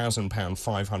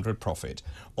 £48,500 profit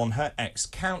on her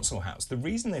ex-council house. The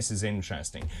reason this is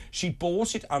interesting, she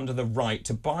bought it under the right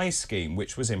to buy scheme,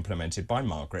 which was implemented by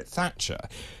Margaret Thatcher.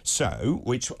 So,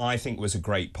 which I think was a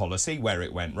great policy. Where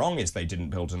it went wrong is they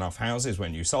didn't build enough houses.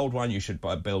 When you sold one, you should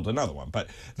build another one. But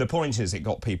the point is it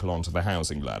got people onto the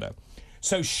housing ladder.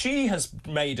 So she has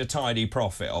made a tidy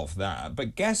profit off that,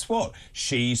 but guess what?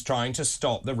 She's trying to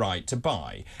stop the right to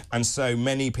buy. And so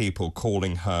many people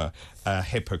calling her a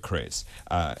hypocrite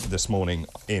this morning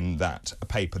in that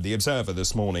paper. The Observer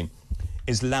this morning,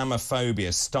 Islamophobia.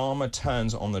 Starmer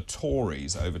turns on the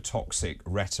Tories over toxic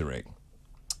rhetoric.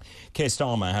 Keir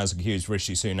Starmer has accused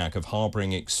Rishi Sunak of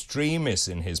harbouring extremists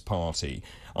in his party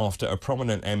after a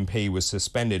prominent MP was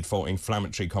suspended for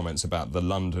inflammatory comments about the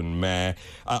London mayor.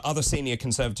 Other senior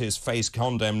Conservatives face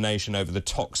condemnation over the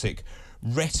toxic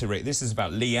rhetoric. This is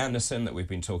about Lee Anderson that we've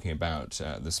been talking about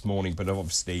this morning, but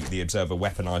obviously the Observer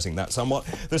weaponising that somewhat.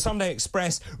 The Sunday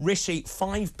Express, Rishi,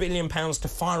 £5 billion to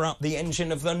fire up the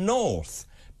engine of the North.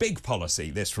 Big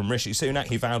policy, this from Rishi Sunak.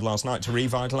 He vowed last night to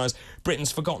revitalise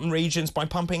Britain's forgotten regions by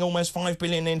pumping almost £5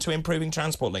 billion into improving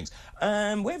transport links.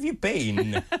 Where have you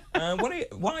been?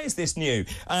 Why is this new?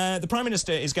 The Prime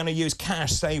Minister is going to use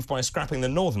cash saved by scrapping the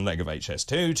northern leg of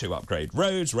HS2 to upgrade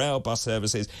roads, rail, bus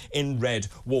services in red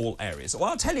wall areas.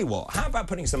 Well, I'll tell you what, how about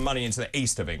putting some money into the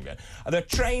east of England? The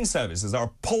train services are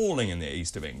appalling in the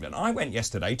east of England. I went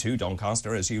yesterday to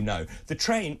Doncaster, as you know. The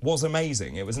train was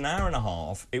amazing. It was an hour and a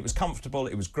half. It was comfortable.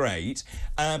 It was great,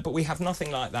 but we have nothing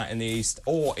like that in the east,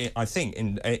 or I think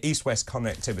in east-west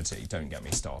connectivity. Don't get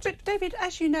me started. But David,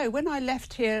 as you know, when I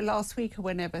left here last week or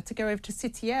whenever to go over to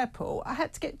City Airport, I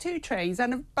had to get 2 trains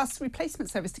and a bus replacement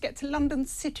service to get to London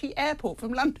City Airport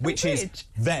from London Which Bridge. is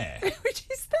there. Which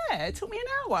is there. It took me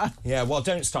an hour. Yeah, well,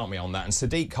 don't start me on that. And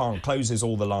Sadiq Khan closes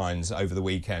all the lines over the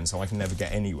weekend, so I can never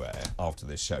get anywhere after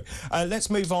this show. Let's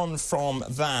move on from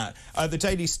that. The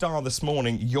Daily Star this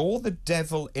morning, you're the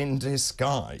devil in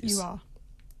disguise. You are.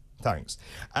 Thanks.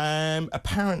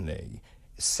 Apparently,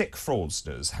 sick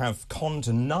fraudsters have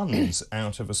conned nuns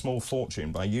out of a small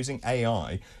fortune by using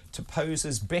AI to pose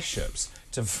as bishops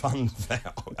to fund their...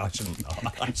 I shouldn't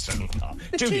laugh.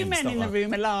 The Julian, 2 men in the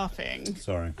room are laughing.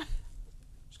 Sorry.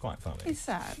 It's quite funny. It's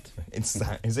sad. It's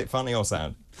sad. Is it funny or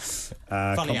sad?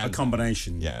 Funny a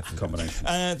combination. Yeah, a combination.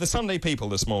 The Sunday People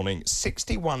this morning,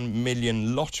 61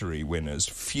 million lottery winners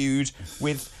feud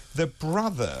with the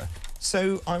brother.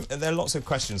 So there are lots of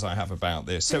questions I have about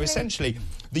this. So essentially,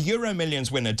 the Euro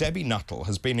Millions winner Debbie Nuttall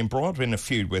has been embroiled in a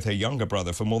feud with her younger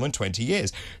brother for more than 20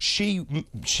 years. She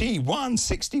won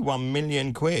 61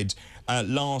 million quid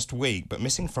last week, but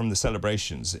missing from the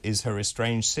celebrations is her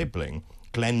estranged sibling,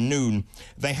 Glenn Noon.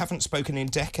 They haven't spoken in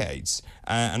decades,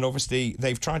 and obviously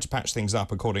they've tried to patch things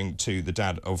up, according to the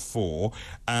dad of 4,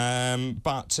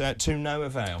 but to no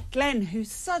avail. Glenn, who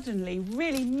suddenly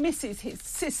really misses his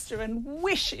sister and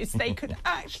wishes they could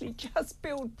actually just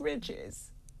build bridges.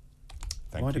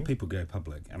 Why do people go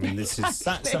public? I mean, this is...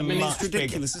 That's it's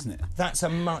ridiculous, isn't it? That's a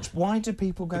much... Why do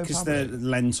people go because public? Because they're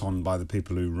lent on by the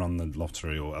people who run the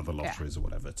lottery or other lotteries or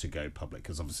whatever to go public,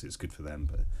 because obviously it's good for them,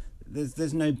 but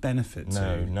there's no benefit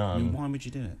to it. No. I mean, why would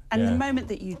you do it? And the moment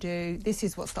that you do, this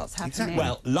is what starts happening. Exactly.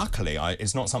 Well, luckily,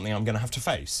 it's not something I'm going to have to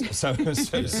face. So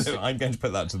I'm going to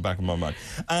put that to the back of my mind.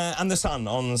 And The Sun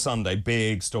on Sunday,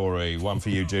 big story, one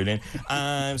for you, Julian.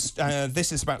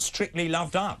 This is about Strictly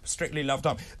Loved Up. Strictly Loved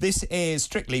Up. This is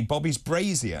Strictly. Bobby's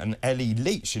Brazier and Ellie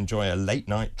Leach enjoy a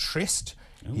late-night tryst.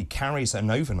 He carries an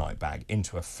overnight bag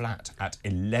into a flat at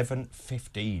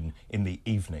 11:15 in the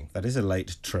evening. That is a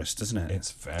late tryst, isn't it?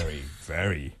 It's very,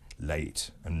 very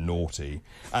late and naughty.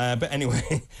 But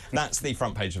anyway, that's the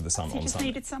front page of the Sun He on just Sunday.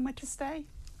 needed somewhere to stay.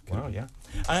 Well, yeah.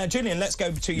 Julian, let's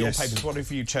go to your papers. What have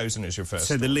you chosen as your first?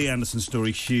 So the Lee Anderson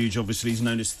story, huge. Obviously, he's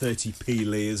known as 30p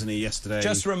Lee, isn't he, yesterday?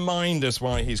 Just remind us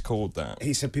why he's called that.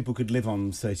 He said people could live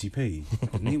on 30p,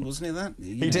 didn't he? Wasn't it that?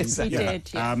 He did say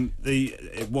that. Yeah.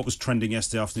 What was trending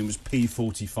yesterday afternoon was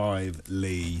P45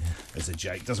 Lee as a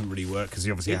joke. Doesn't really work because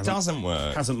he obviously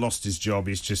hasn't lost his job.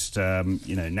 He's just,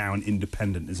 now an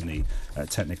independent, isn't he,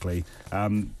 technically?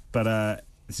 But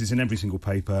this is in every single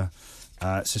paper.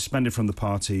 Suspended from the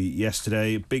party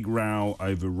yesterday. Big row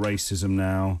over racism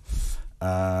now.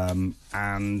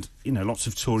 And, lots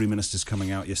of Tory ministers coming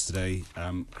out yesterday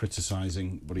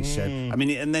criticising what he said. I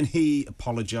mean, and then he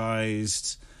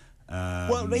apologised.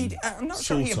 Well, I'm not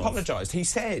sure he apologised. He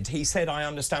said, I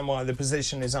understand why the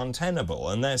position is untenable,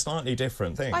 and they're slightly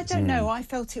different things. I don't know. I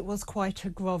felt it was quite a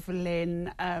grovelling,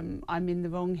 I'm in the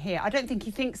wrong here. I don't think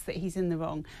he thinks that he's in the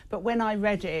wrong, but when I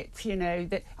read it,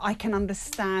 that I can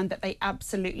understand that they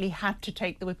absolutely had to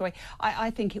take the whip away. I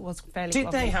think it was fairly Did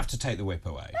grovelling. they have to take the whip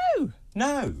away? No.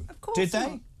 No. Of course Did not.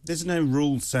 they? There's no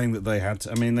rule saying that they had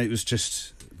to. I mean, it was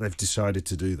just... They've decided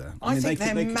to do that. I think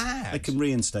they're mad. They can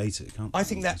reinstate it, can't they? I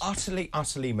think they're utterly,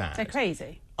 utterly mad. They're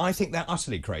crazy. I think they're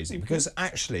utterly crazy because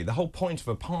actually the whole point of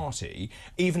a party,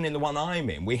 even in the one I'm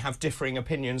in, we have differing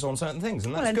opinions on certain things,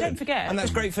 and that's and good. don't forget, and that's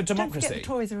great for democracy. Don't forget the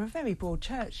Tories are a very broad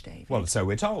church, David. Well, so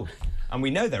we're told. And we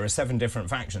know there are 7 different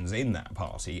factions in that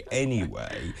party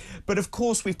anyway. But of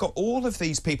course, we've got all of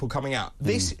these people coming out.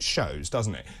 This shows,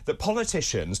 doesn't it, that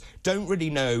politicians don't really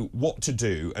know what to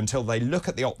do until they look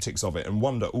at the optics of it and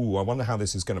wonder, ooh, I wonder how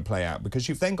this is going to play out. Because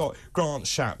you've then got Grant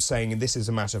Shapps saying this is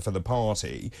a matter for the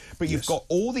party, but you've got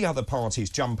all the other parties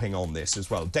jumping on this as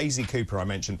well. Daisy Cooper, I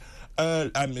mentioned.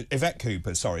 Yvette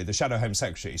Cooper, the Shadow Home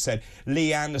Secretary, said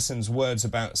Lee Anderson's words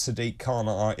about Sadiq Khan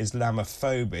are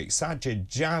Islamophobic. Sajid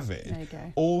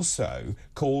Javid also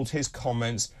called his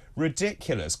comments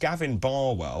ridiculous. Gavin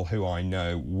Barwell, who I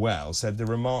know well, said the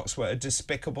remarks were a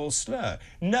despicable slur.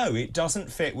 No, it doesn't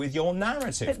fit with your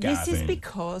narrative, But Gavin. this is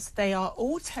because they are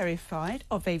all terrified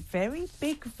of a very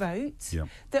big vote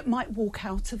that might walk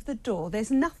out of the door. There's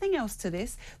nothing else to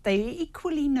this. They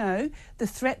equally know the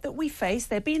threat that we face.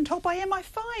 They're being told by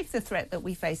MI5 the threat that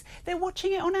we face. They're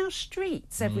watching it on our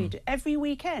streets every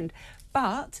weekend.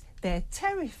 But they're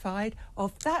terrified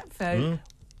of that vote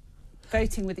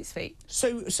voting with its feet.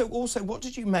 So also, what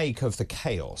did you make of the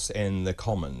chaos in the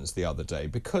Commons the other day?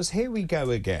 Because here we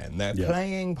go again. They're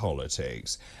playing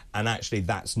politics, and actually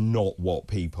that's not what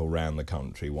people around the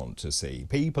country want to see.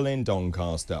 People in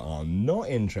Doncaster are not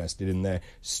interested in their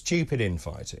stupid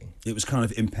infighting. It was kind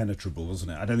of impenetrable,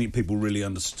 wasn't it? I don't think people really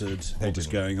understood what was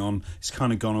going on. It's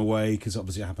kind of gone away because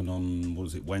obviously it happened on,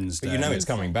 Wednesday. But you know it's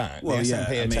coming back. Well, the yeah,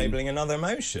 SNP are tabling another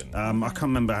motion. I can't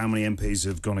remember how many MPs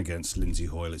have gone against Lindsay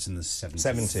Hoyle. It's in the 70s.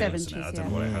 70s, I don't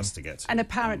know what it has to get to. And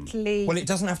apparently... Well, it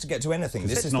doesn't have to get to anything.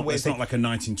 This is not, the weird it's not like a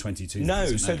 1922 No,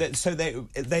 thing,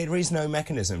 there is no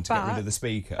mechanism to get rid of the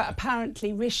Speaker. But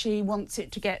apparently Rishi wants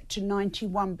it to get to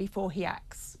 91 before he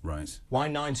acts. Right. Why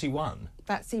 91?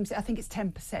 That seems... I think it's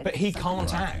 10%. But he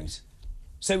can't act.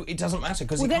 So it doesn't matter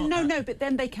because he can't No, but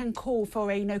then they can call for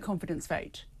a no-confidence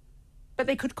vote. But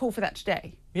they could call for that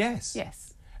today. Yes.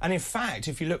 Yes. And in fact,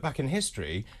 if you look back in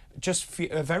history, just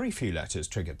very few letters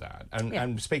triggered that,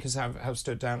 and speakers have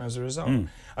stood down as a result.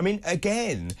 I mean,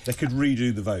 again... They could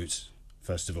redo the vote,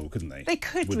 first of all, couldn't they? They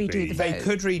could redo the vote. They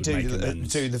could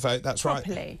redo the vote, that's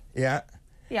properly. Right. Yeah.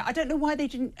 Yeah, I don't know why they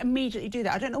didn't immediately do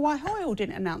that. I don't know why Hoyle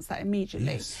didn't announce that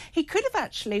immediately. Yes. He could have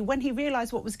actually, when he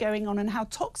realised what was going on and how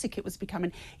toxic it was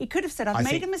becoming, he could have said, I've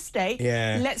made a mistake,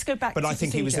 let's go back to But I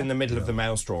think procedure. he was in the middle of the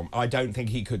maelstrom. I don't think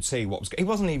he could see what was... He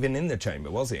wasn't even in the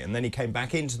chamber, was he? And then he came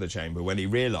back into the chamber when he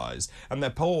realised. And the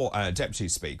poor Deputy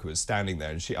Speaker was standing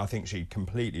there, and I think she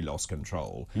completely lost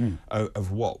control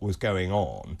of what was going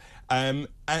on.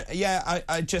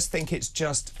 I just think it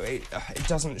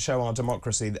doesn't show our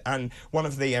democracy. And one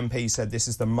of the MPs said this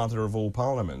is the mother of all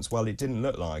parliaments. Well, it didn't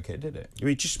look like it, did it?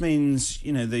 It just means,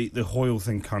 the Hoyle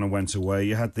thing kind of went away.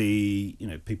 You had the,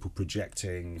 people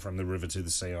projecting from the river to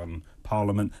the sea on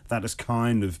Parliament. That has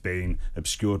kind of been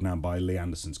obscured now by Lee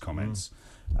Anderson's comments.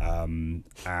 And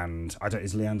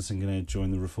is Lee Anderson going to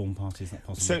join the Reform Party? Is that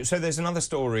possible? So there's another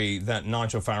story that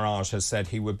Nigel Farage has said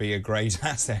he would be a great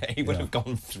asset. He would have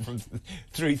gone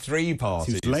through 3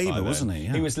 parties. He was Labour, wasn't he?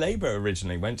 Yeah. He was Labour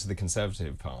originally, went to the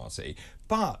Conservative Party.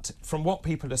 But from what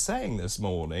people are saying this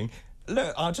morning,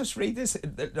 look, I'll just read this.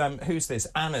 Who's this?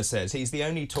 Anna says he's the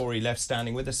only Tory left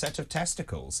standing with a set of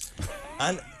testicles.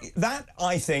 And that,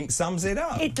 I think, sums it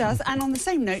up. It does. And on the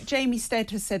same note, Jamie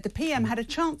Stead has said the PM had a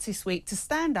chance this week to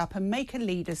stand up and make a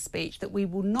leader's speech that we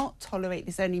will not tolerate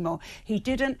this anymore. He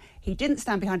didn't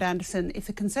stand behind Anderson. If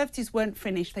the Conservatives weren't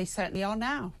finished, they certainly are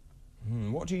now.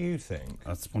 What do you think? I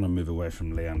just want to move away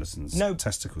from Lee Anderson's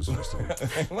testicles, first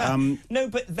of all. Well, no,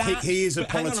 but that... He is a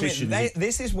politician.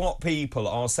 This is what people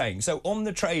are saying. So on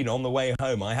the train on the way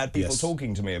home, I had people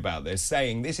talking to me about this,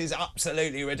 saying this is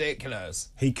absolutely ridiculous.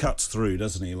 He cuts through,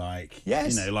 doesn't he? Like,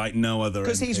 yes. You know, like no other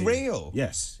Because MP. he's real.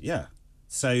 Yes, yeah.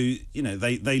 So, you know,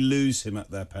 they lose him at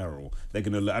their peril. They're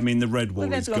going to... I mean, the red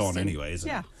wall is gone anyway, isn't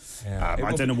it? Yeah.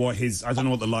 I don't know what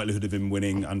the likelihood of him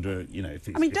winning under, you know, if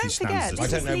he, I mean, if he don't stands forget, I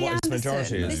don't know what his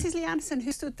majority is. This is Lee Anderson,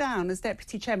 who stood down as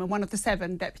deputy chairman, one of the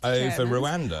 7 deputy chairmen. Over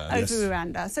Rwanda. Over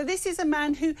Rwanda. So this is a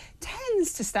man who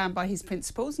tends to stand by his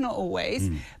principles, not always,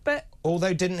 but...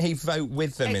 Although, didn't he vote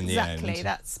with them in the end? Exactly.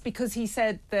 That's because he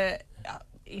said that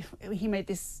he made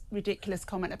this ridiculous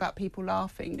comment about people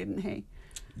laughing, didn't he?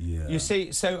 Yeah. You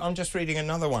see, so I'm just reading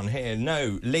another one here.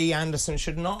 No, Lee Anderson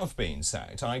should not have been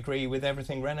sacked. I agree with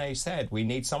everything Renee said. We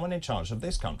need someone in charge of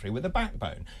this country with a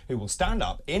backbone who will stand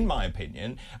up, in my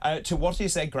opinion, to what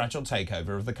is a gradual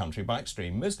takeover of the country by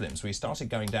extreme Muslims. We started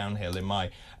going downhill, in my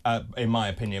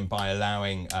opinion, by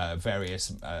allowing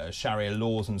various Sharia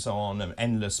laws and so on, and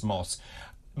endless mosques.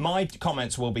 My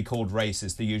comments will be called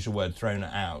racist, the usual word thrown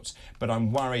out, but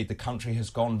I'm worried the country has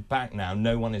gone back now.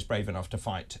 No one is brave enough to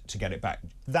fight to get it back.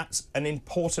 That's an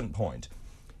important point.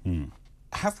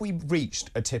 Have we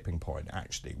reached a tipping point,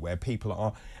 actually, where people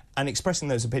are and expressing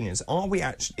those opinions? Are we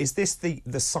actually... Is this the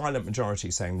silent majority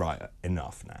saying, right,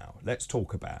 enough now? Let's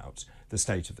talk about the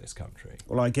state of this country.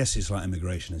 Well, I guess it's like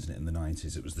immigration, isn't it? In the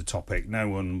 90s, it was the topic no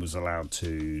one was allowed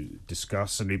to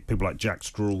discuss. I mean, people like Jack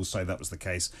Straw say that was the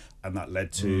case, and that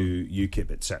led to UKIP,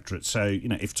 etc. So, you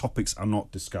know, if topics are not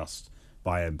discussed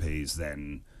by MPs,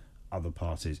 then other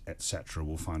parties, etc.,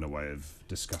 will find a way of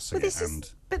discussing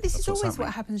it. But this is always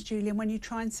what happens, Julian, when you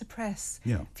try and suppress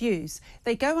views.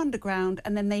 They go underground,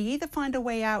 and then they either find a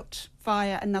way out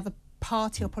via another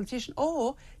party or politician,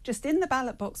 or just in the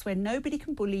ballot box where nobody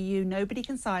can bully you, nobody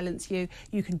can silence you,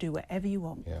 you can do whatever you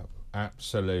want. Yeah,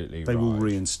 absolutely. They will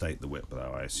reinstate the whip,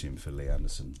 though, I assume, for Lee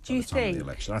Anderson by the time of the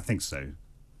election. I think so.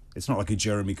 It's not like a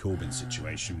Jeremy Corbyn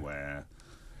situation where...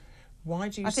 Why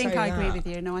do you say that? I think I agree with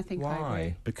you. No, I think I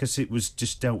agree. Because it was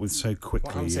just dealt with so quickly.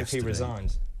 What happens if he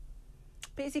resigns?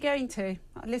 But is he going to?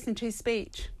 Listen to his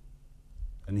speech.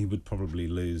 And he would probably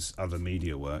lose other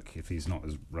media work if he's not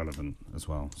as relevant as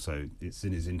well. So it's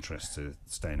in his interest to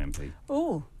stay an MP.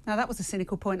 Oh, now that was a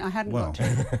cynical point I hadn't got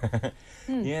to.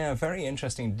 Yeah, very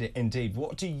interesting indeed.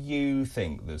 What do you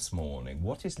think this morning?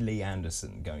 What is Lee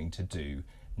Anderson going to do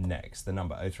next? The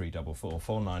number 0344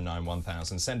 499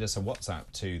 1000. Send us a WhatsApp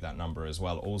to that number as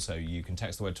well. Also, you can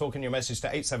text the word talk in your message to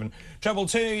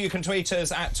 87222. You can tweet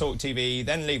us at talkTV,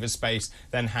 then leave a space,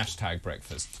 then hashtag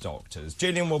Breakfast Doctors.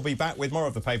 Julian will be back with more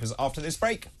of the papers after this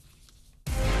break.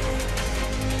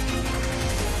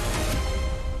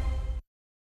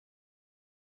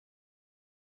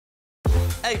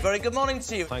 Hey, very good morning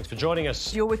to you. Thanks for joining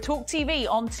us. You're with talkTV,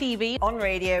 on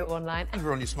radio, online. And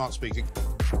we're on your smart speaking.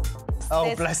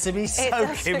 Oh, bless him, he's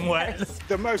soaking wet.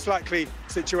 The most likely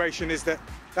situation is that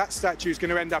that statue is going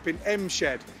to end up in M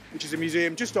Shed, which is a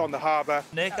museum just on the harbour.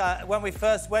 Nick, when we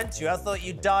first went to you, I thought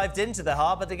you dived into the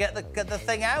harbour to get the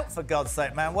thing out, for God's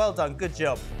sake, man. Well done, good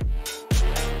job.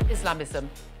 Islamism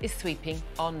is sweeping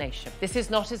our nation. This is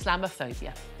not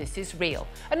Islamophobia. This is real.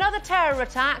 Another terror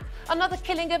attack, another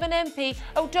killing of an MP.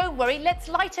 Oh, don't worry, let's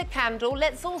light a candle,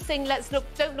 let's all sing,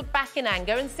 don't look back in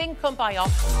anger and sing Kumbaya.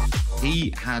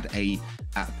 He had a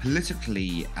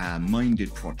politically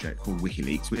minded project called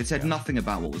WikiLeaks. It said nothing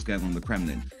about what was going on in the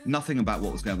Kremlin, nothing about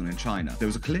what was going on in China. There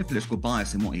was a clear political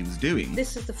bias in what he was doing.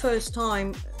 This is the first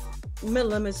time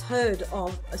Millam has heard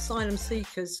of asylum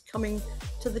seekers coming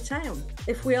to the town.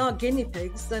 If we are guinea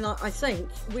pigs, then I think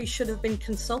we should have been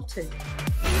consulted.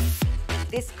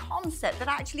 This concept that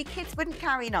actually kids wouldn't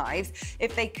carry knives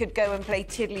if they could go and play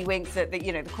tiddlywinks at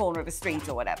the corner of a street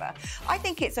or whatever. I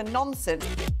think it's a nonsense.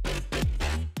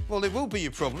 Well, it will be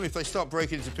your problem if they start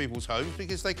breaking into people's homes,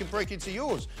 because they can break into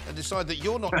yours and decide that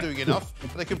you're not doing enough.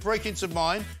 And they can break into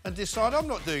mine and decide I'm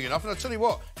not doing enough. And I tell you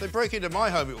what, if they break into my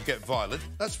home, it will get violent.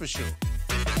 That's for sure.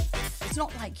 It's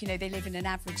not like, they live in an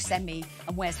average semi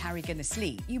and where's Harry going to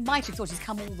sleep? You might have thought he's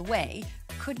come all the way.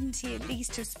 Couldn't he at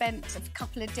least have spent a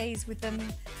couple of days with them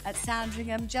at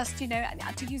Sandringham, just, to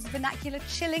use the vernacular,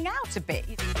 chilling out a bit?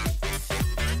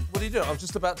 What are you doing? I was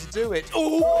just about to do it.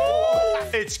 Oh!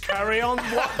 It's carry on.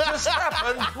 What just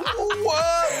happened?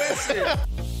 Whoa, listen.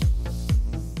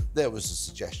 There was a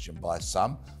suggestion by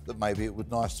some that maybe it would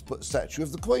be nice to put a statue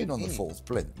of the Queen on the fourth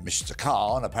plinth. Mr.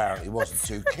 Khan apparently wasn't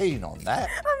too keen on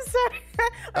that. I'm sorry.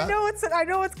 I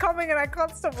know what's coming and I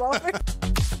can't stop laughing.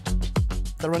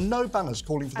 There are no banners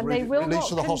calling for the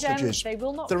release of the hostages. They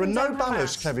will not. There are no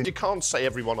banners, Kevin. You can't say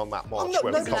everyone on that march not-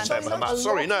 where no, we condemn no, Hamas.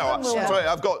 Sorry, no, sorry,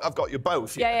 I've got you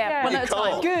both. Yeah. You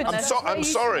can't. Good. I'm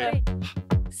sorry.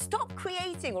 Stop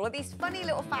creating all of these funny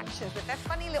little factions with their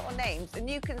funny little names. The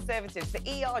New Conservatives, the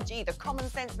ERG, the Common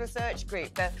Sense Research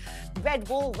Group, the Red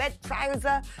Wall, Red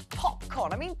Trouser,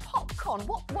 Popcorn. I mean, Popcorn,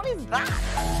 what is that?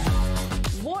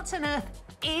 What on earth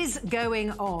is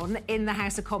going on in the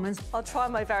House of Commons? I'll try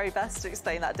my very best to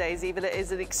explain that, Daisy, but it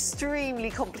is an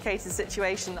extremely complicated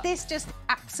situation. This just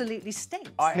absolutely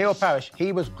stinks. Neil Parish,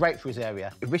 he was great for his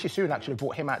area. Rishi Sunak should have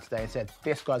brought him out today and said,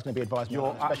 this guy's going to be advised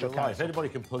on special Right. If anybody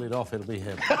can pull it off, it'll be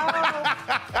him.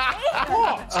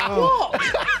 What?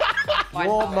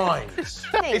 Your minds.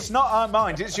 It's not our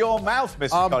minds, it's your mouth,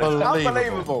 Mr. Collins.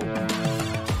 Unbelievable.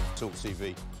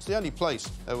 talkTV. It's the only place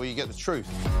where you get the truth.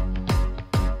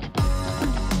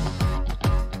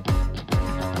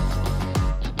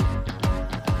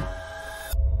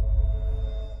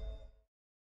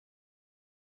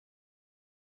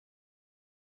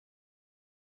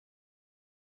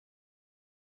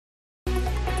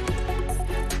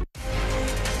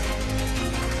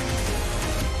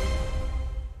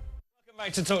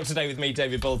 Back to Talk Today with me,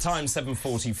 David Bull. Time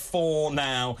 7:44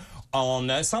 now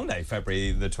on Sunday,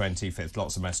 February the 25th.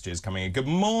 Lots of messages coming in. Good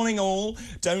morning, all.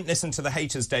 Don't listen to the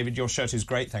haters, David. Your shirt is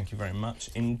great. Thank you very much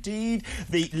indeed.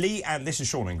 This is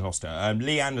Sean in Gloucester.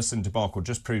 Lee Anderson debacle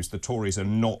just proves the Tories are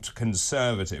not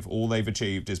Conservative. All they've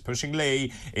achieved is pushing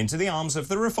Lee into the arms of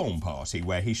the Reform Party,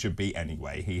 where he should be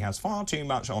anyway. He has far too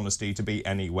much honesty to be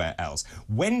anywhere else.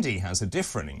 Wendy has a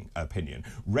differing opinion.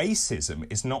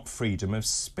 Racism is not freedom of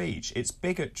speech. It's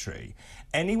bigotry.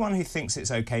 Anyone who thinks it's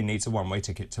OK needs a one-way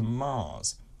ticket to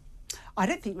Mars. I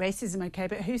don't think racism okay,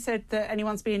 but who said that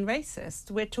anyone's being racist?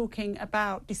 We're talking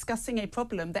about discussing a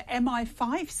problem that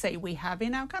MI5 say we have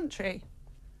in our country.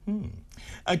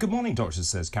 Good morning, Doctor,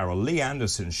 says Carol. Lee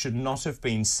Anderson should not have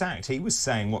been sacked. He was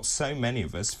saying what so many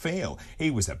of us feel. He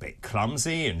was a bit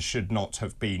clumsy and should not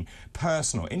have been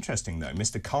personal. Interesting, though,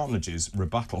 Mr. Carnage's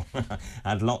rebuttal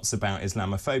had lots about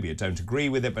Islamophobia. Don't agree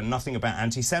with it, but nothing about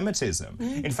anti-Semitism.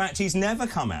 In fact, he's never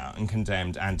come out and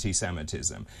condemned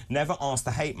anti-Semitism, never asked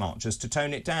the hate marchers to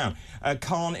tone it down.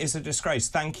 Khan is a disgrace.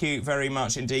 Thank you very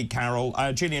much indeed, Carol.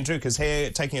 Gillian Drucker's here,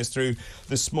 taking us through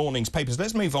this morning's papers.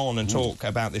 Let's move on and talk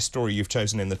about this story you've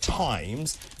chosen in the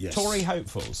Times. Yes. Tory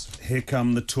hopefuls. Here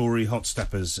come the Tory hot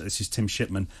steppers. This is Tim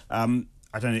Shipman.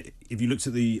 I don't know if you looked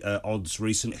at the odds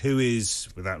recently. Who is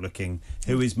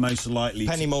most likely?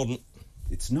 Penny Mordaunt.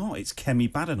 It's not. It's Kemi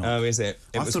Badenoch. Oh, is it?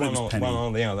 I thought it was Penny. One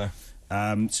or the other.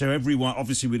 So everyone,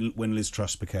 obviously, when Liz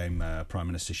Truss became Prime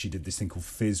Minister, she did this thing called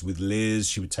Fizz with Liz.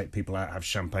 She would take people out, have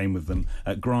champagne with them.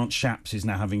 Grant Shapps is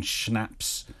now having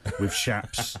schnapps with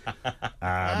Shapps,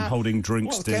 holding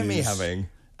drinks. What's Kemi having?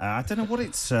 I don't know what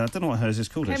it's. I don't know what hers is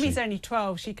called. Kemi's only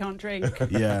 12. She can't drink.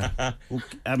 Yeah. Well,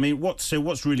 I mean, what's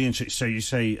really interesting? So you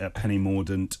say Penny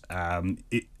Mordaunt.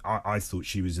 I thought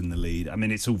she was in the lead. I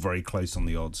mean, it's all very close on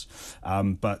the odds.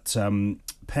 But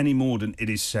Penny Mordaunt,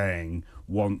 it is saying,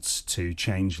 wants to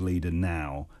change leader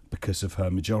now because of her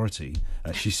majority.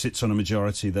 She sits on a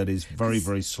majority that is very,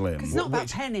 very slim. It's not about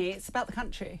Penny, it's about the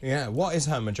country. Yeah, what is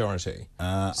her majority?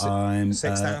 I'm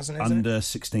 6,000, under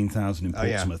 16,000 in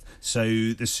Portsmouth. Oh, yeah. So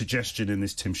the suggestion in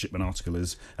this Tim Shipman article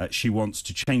is she wants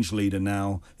to change leader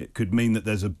now. It could mean that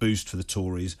there's a boost for the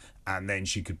Tories, and then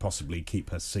she could possibly keep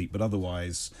her seat. But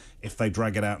otherwise, if they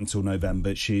drag it out until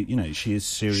November, she is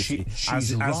seriously...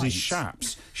 As is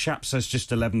Shapps. Shapps has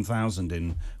just 11,000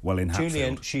 in Hatfield.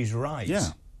 Julian, she's right.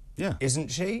 Yeah. Isn't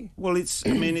she? Well,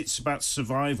 it's about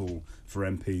survival for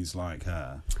MPs like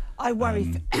her. I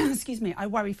worry, I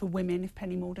worry for women if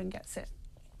Penny Mordaunt gets it.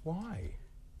 Why?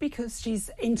 Because she's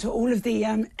into all of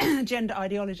the gender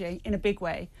ideology in a big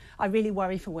way. I really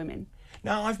worry for women.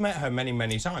 No, I've met her many,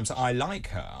 many times. I like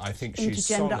her. I think she's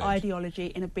solid. Into gender ideology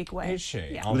in a big way. Is she?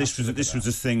 Yeah. Well, this was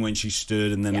a thing when she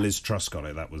stood, and then Liz Truss got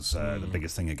it. That was the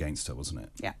biggest thing against her, wasn't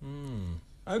it? Yeah.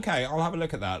 OK, I'll have a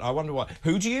look at that. I wonder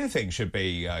who do you think should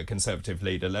be Conservative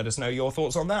leader? Let us know your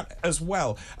thoughts on that as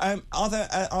well. Are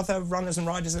there runners and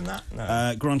riders in that?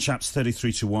 No. Grant Shapps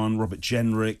 33-1, Robert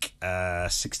Jenrick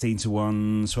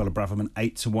 16-1, Suella Braverman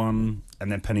 8-1,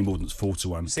 and then Penny Mordaunt's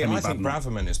 4-1. See, I think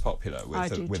Braverman is popular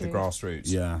with the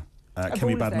grassroots. Yeah.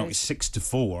 Kemi Badenoch is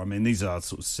 6-4. I mean, these are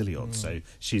sort of silly odds, so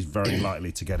she's very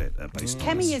likely to get it based on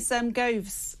Kemi is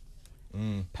Gove's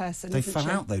person. They fell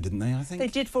out, though, didn't they, I think? They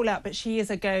did fall out, but she is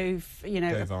a Gove, you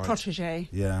know, protege.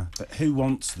 Yeah, but who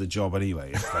wants the job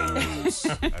anyway if they lose?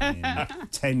 I mean,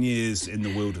 10 years in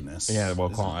the wilderness. Yeah, well,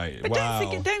 quite. But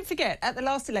don't forget, at the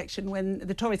last election, when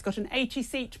the Tories got an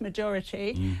 80-seat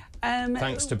majority...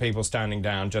 thanks to people standing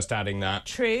down, just adding that.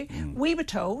 True. We were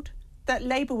told that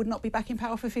Labour would not be back in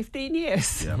power for 15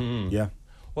 years. Yeah. Yeah.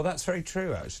 Well, that's very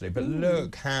true, actually. But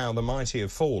look how the mighty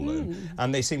have fallen,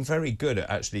 and they seem very good at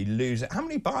actually losing. How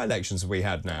many by-elections have we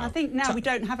had now? I think now we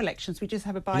don't have elections, we just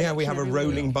have a by-election. Yeah, we have a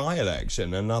rolling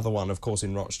by-election. Another one, of course,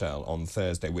 in Rochdale on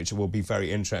Thursday, which will be very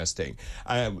interesting.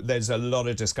 There's a lot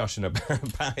of discussion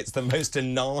about it's the most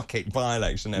anarchic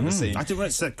by-election ever seen. I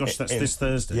didn't say, gosh, that's this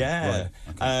Thursday. Yeah, right.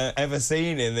 Okay. Ever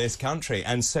seen in this country.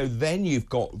 And so then you've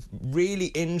got really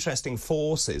interesting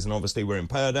forces, and obviously we're in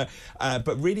Purda,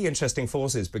 but really interesting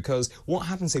forces. Because what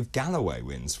happens if Galloway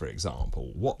wins, for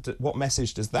example? What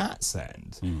message does that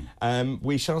send?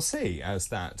 We shall see as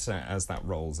that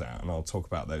rolls out, and I'll talk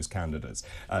about those candidates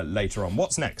later on.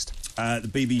 What's next? The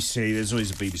BBC. There's always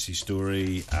a BBC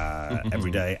story every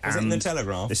day. Is it in the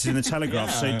Telegraph? This is in the Telegraph.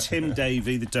 Yeah. So Tim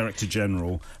Davie, the Director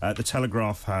General, the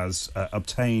Telegraph has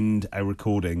obtained a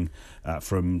recording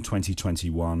from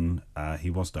 2021. He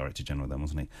was Director General then,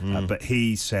 wasn't he? But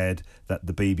he said that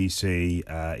the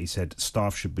BBC, he said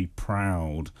staff should be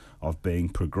proud of being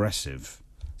progressive.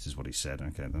 This is what he said.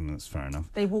 OK, then that's fair enough.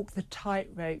 They walk the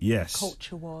tightrope. Yes. The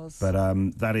culture was. But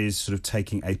that is sort of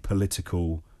taking a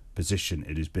political position,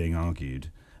 it is being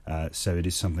argued. So it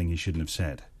is something he shouldn't have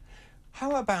said.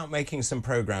 How about making some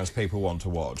programmes people want to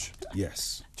watch?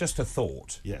 Yes. Just a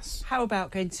thought. Yes. How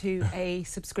about going to a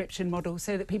subscription model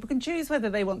so that people can choose whether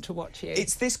they want to watch you?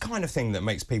 It's this kind of thing that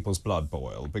makes people's blood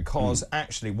boil, because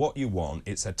actually what you want,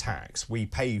 it's a tax. We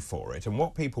pay for it, and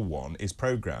what people want is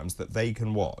programmes that they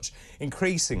can watch.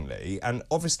 Increasingly, and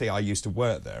obviously I used to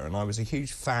work there, and I was a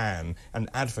huge fan and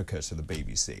advocate of the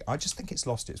BBC. I just think it's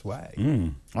lost its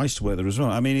way. I used to work there as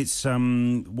well. I mean, it's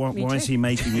why is he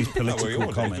making these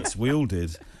political comments? We all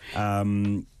did.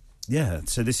 Yeah,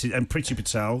 so this is... And Priti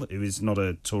Patel, who is not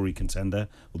a Tory contender,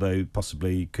 although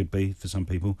possibly could be for some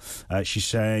people, she's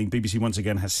saying BBC once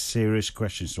again has serious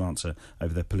questions to answer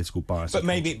over their political bias. But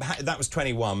maybe that was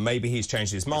 21. Maybe he's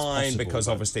changed his mind because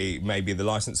obviously maybe the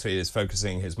licence fee is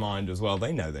focusing his mind as well.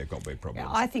 They know they've got big problems.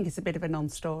 Yeah, I think it's a bit of a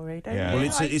non-story, don't you?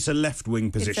 Well, it's a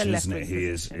left-wing position, isn't it? He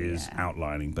is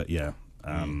outlining, but yeah...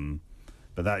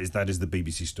 But that is the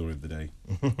BBC story of the day.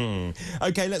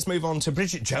 OK, let's move on to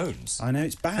Bridget Jones. I know,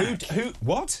 it's back. Who?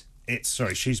 What?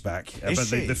 Sorry, she's back. Is but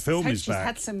she? The film is She's back.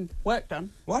 had some work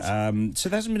done. What? So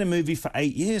there hasn't been a movie for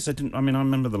 8 years. I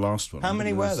remember the last one. How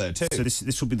many were there? 2? So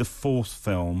this will be the 4th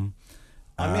film.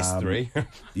 I missed 3.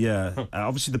 Yeah.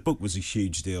 Obviously, the book was a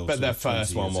huge deal. But their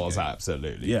first one was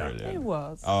absolutely brilliant. It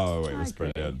was. Oh, it was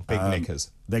brilliant. Big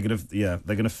knickers. They're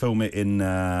gonna film it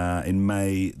in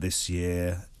May this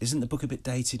year. Isn't the book a bit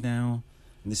dated now?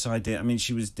 And this idea. I mean,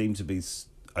 she was deemed to be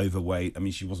overweight. I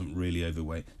mean, she wasn't really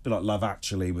overweight. A bit like Love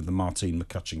Actually with the Martine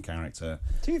McCutcheon character.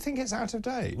 Do you think it's out of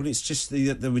date? Well, it's just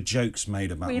there were jokes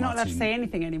made about. Well, you're not allowed to Martine. say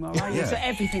anything anymore, are you? So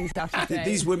everything's out of date.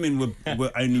 These women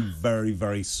were only very,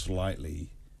 very slightly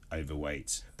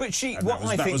overweight. But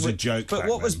that was a joke. But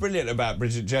what was brilliant about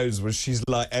Bridget Jones was she's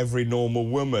like every normal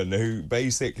woman who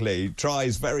basically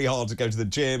tries very hard to go to the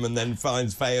gym and then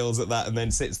fails at that, and then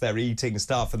sits there eating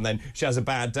stuff, and then she has a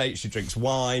bad date, she drinks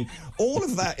wine. All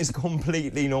of that is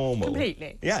completely normal.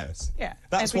 Completely. Yes. Yeah.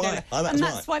 That's why.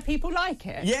 That's why people like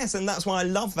it. Yes, and that's why I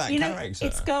love that character.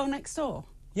 It's Girl Next Door.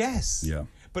 Yes. Yeah.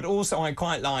 But also, I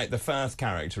quite like the Firth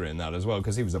character in that as well,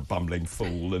 because he was a bumbling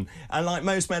fool, and like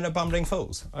most men are bumbling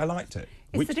fools. I liked it.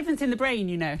 It's the difference in the brain,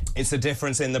 you know. It's the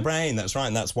difference in the brain, that's right,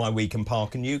 and that's why we can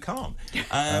park and you can't.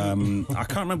 I can't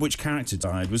remember which character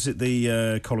died. Was it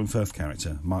the Colin Firth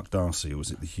character, Mark Darcy, or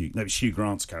was it the Hugh... No, it's Hugh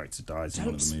Grant's character died in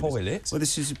one of the movies. Don't spoil it. Well,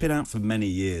 this has been out for many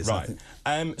years. Right.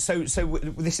 So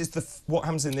this is what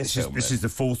happens in this film? This is the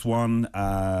 4th one,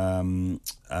 and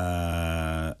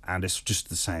it's just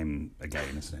the same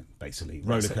again, isn't it, basically?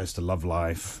 Rollercoaster Love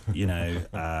Life, you know,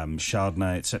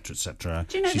 Chardonnay, etc., etc.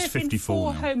 Do you know She's there've been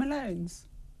 4 now. Home Alones?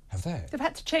 Have they? They've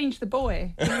had to change the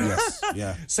boy. Yes,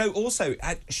 yeah. So also,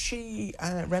 Renée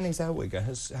Zellweger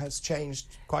has changed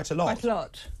quite a lot. Quite a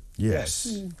lot. Yes.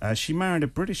 She married a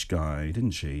British guy,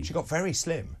 didn't she? She got very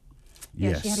slim.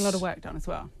 Yeah, Yes. she had a lot of work done as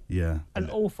well. Yeah. An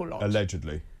awful lot.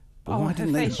 Allegedly. But why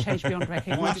didn't her face changed beyond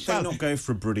recognition. Why did they not go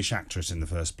for a British actress in the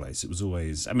first place? It was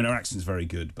always... I mean, her accent's very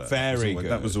good, but...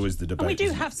 That was always the debate. And we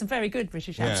do have some very good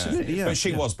British actors. But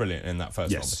she was brilliant in that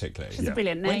first one, particularly. She's a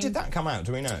brilliant name. When did that come out?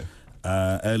 Do we know?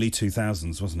 Early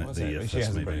 2000s, wasn't it? Was the it? first She has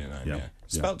a movie. brilliant name, yeah.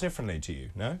 Spelt differently to you,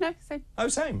 no? No, same. Oh,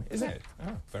 same, is it?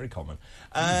 Oh, very common.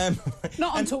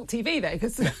 Not on Talk TV, though,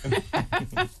 because...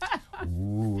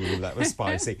 Ooh, that was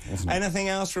spicy. Anything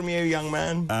else from you, young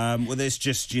man? Well, there's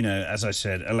just, you know, as I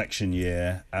said, election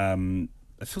year.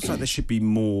 It feels like there should be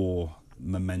more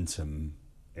momentum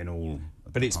in all...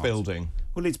 But it's building.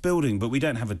 Well, it's building, but we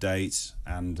don't have a date,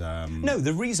 and... No,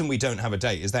 the reason we don't have a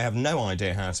date is they have no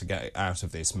idea how to get out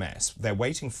of this mess. They're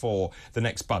waiting for the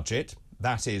next budget.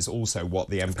 That is also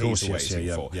what the MPs are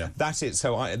waiting for. Yeah. That is,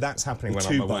 so that's happening when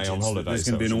Two I'm away budgets. on holiday. There's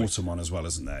going to be an autumn one as well,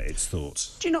 isn't there? It's thought.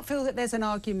 Do you not feel that there's an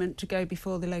argument to go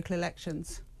before the local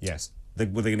elections? Yes. They're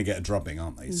going to get a drubbing,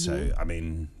 aren't they? So, I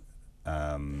mean...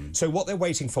 So what they're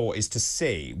waiting for is to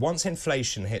see, once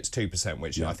inflation hits 2%,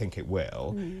 which I think it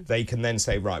will, they can then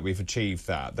say, right, we've achieved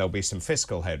that. There'll be some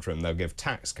fiscal headroom, they'll give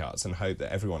tax cuts and hope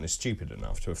that everyone is stupid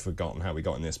enough to have forgotten how we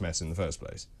got in this mess in the first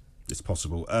place. It's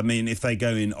possible. I mean, if they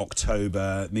go in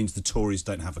October, it means the Tories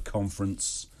don't have a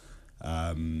conference,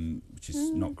 which is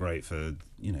not great for,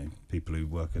 you know, people who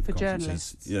work at the conferences.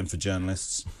 Journalists. Yeah, and for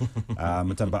journalists. I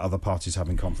don't know about other parties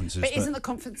having conferences. But isn't the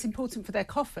conference important for their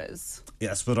coffers?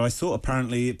 Yes, but I thought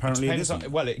apparently it isn't.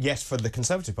 Well, yes, for the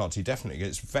Conservative Party, definitely.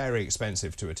 It's very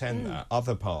expensive to attend that.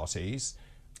 Other parties...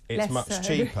 It's Less much so.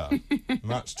 cheaper,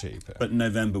 much cheaper. But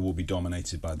November will be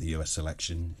dominated by the US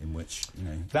election, in which, you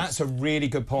know... That's a really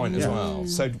good point as well.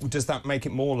 So does that make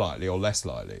it more likely or less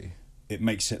likely? It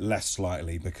makes it less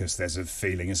likely because there's a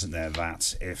feeling, isn't there,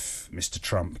 that if Mr.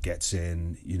 Trump gets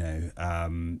in, you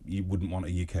know, you wouldn't want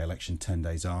a UK election 10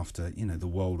 days after, you know, the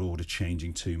world order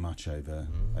changing too much over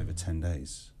 10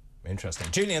 days. Interesting.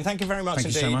 Julian, thank you very much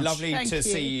indeed. You so much. Lovely to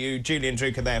see you. Julian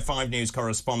Druker there, 5 News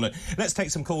correspondent. Let's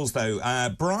take some calls, though.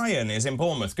 Brian is in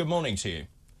Bournemouth. Good morning to you.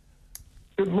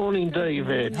 Good morning,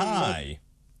 David. Hi.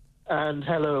 And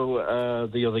hello,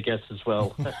 the other guest as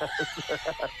well.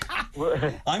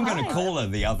 I'm going to call her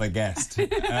the other guest.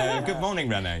 Good morning,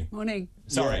 Renee. Morning.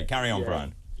 Sorry, carry on,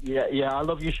 Brian. Yeah, I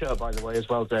love your show, by the way, as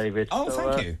well, David. Oh,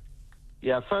 thank you.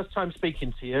 Yeah, first time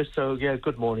speaking to you, so yeah,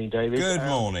 good morning, David. Good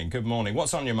morning.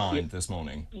 What's on your mind this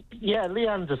morning? Yeah, Lee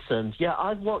Anderson. Yeah,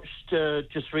 I've watched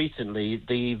just recently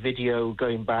the video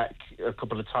going back a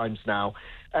couple of times now,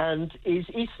 and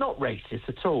it's not racist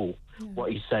at all,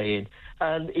 what he's saying.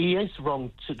 And he is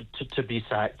wrong to be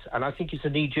sacked, and I think it's a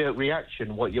knee-jerk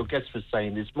reaction, what your guest was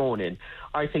saying this morning.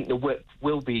 I think the whip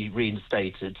will be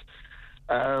reinstated.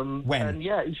 When?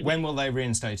 When will they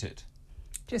reinstate it?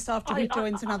 Just after he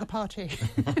joins another party.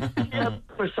 Yeah,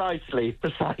 precisely.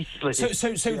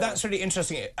 So that's really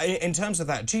interesting. In terms of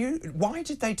that, why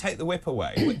did they take the whip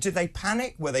away? Did they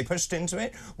panic? Were they pushed into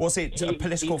it? Was it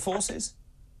political forces?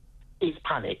 It's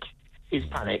panic.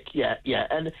 Yeah.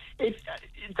 And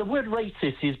the word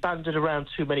racist is banded around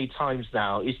too many times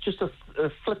now. It's just a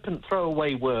flippant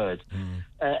throwaway word.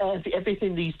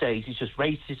 Everything these days is just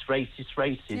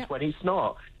racist, when it's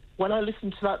not. When I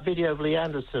listened to that video of Lee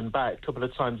Anderson back a couple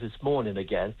of times this morning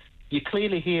again, you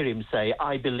clearly hear him say,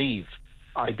 I believe.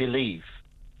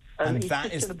 And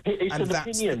that is an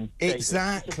opinion.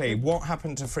 Exactly. What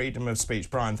happened to freedom of speech?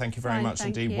 Brian, thank you very much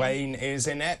indeed. Wayne is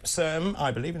in Epsom,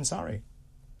 I believe in Surrey.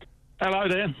 Hello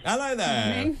there. Hello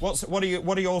there. What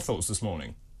are your thoughts this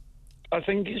morning? I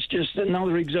think it's just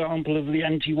another example of the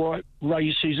anti-white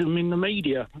racism in the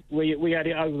media. We had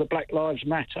it over the Black Lives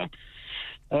Matter.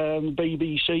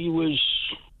 BBC was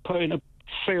putting a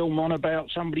film on about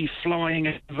somebody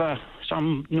flying over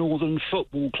some northern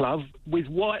football club with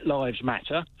White Lives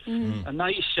Matter, and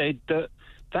they said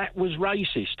that was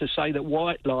racist to say that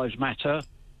White Lives Matter,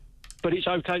 but it's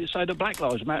okay to say that Black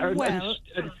Lives Matter. Well,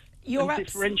 and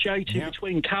differentiating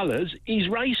between colours is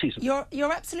racism.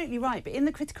 You're absolutely right, but in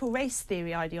the critical race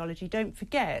theory ideology, don't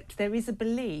forget, there is a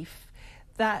belief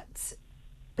that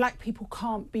black people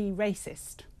can't be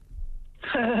racist.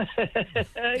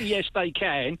 Yes, they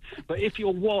can, but if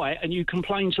you're white and you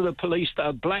complain to the police that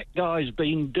a black guy's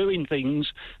been doing things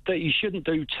that he shouldn't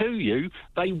do to you,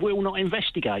 they will not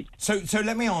investigate. So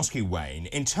let me ask you, Wayne,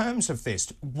 in terms of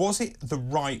this, was it the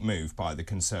right move by the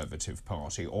Conservative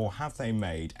Party, or have they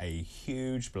made a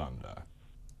huge blunder?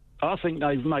 I think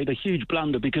they've made a huge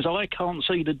blunder because I can't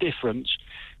see the difference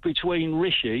between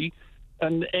Rishi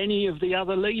and any of the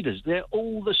other leaders. They're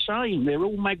all the same. They're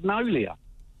all Magnolia.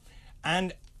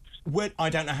 And I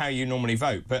don't know how you normally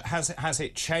vote, but has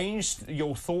it changed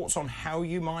your thoughts on how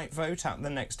you might vote at the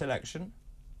next election?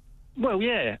 Well,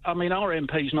 yeah. I mean, our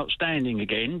MP's not standing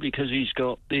again because he's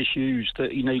got issues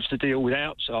that he needs to deal with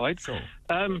outside. Sure.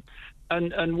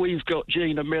 And we've got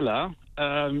Gina Miller,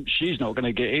 she's not going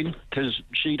to get in because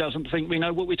she doesn't think we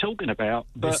know what we're talking about.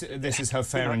 But this is her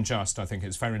Fair and Just, I think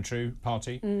it's Fair and True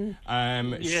party.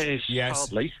 Yes,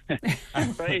 hardly.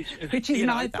 Which is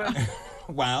neither.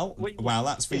 Well,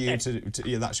 that's for you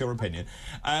to that's your opinion,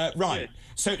 right?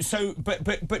 So,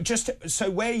 but just so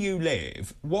where you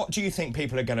live, what do you think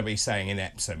people are going to be saying in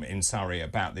Epsom, in Surrey,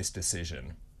 about this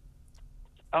decision?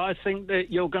 I think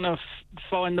that you're going to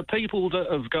find the people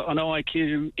that have got an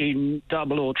IQ in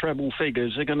double or treble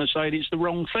figures are going to say it's the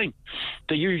wrong thing.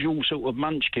 The usual sort of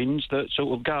munchkins that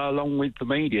sort of go along with the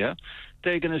media,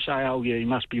 they're going to say, oh, yeah, he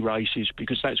must be racist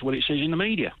because that's what it says in the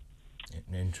media.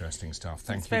 Interesting stuff.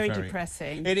 Thank you. It's very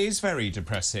depressing. It is very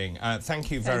depressing. Thank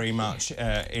you very much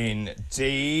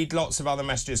indeed. Lots of other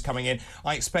messages coming in.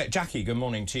 I expect... Jackie, good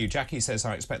morning to you. Jackie says,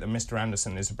 I expect that Mr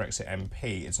Anderson is a Brexit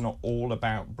MP. It's not all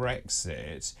about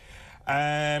Brexit.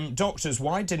 Doctors,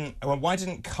 why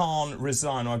didn't Khan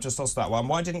resign? I've just lost that one.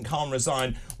 Why didn't Khan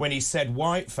resign when he said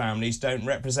white families don't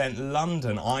represent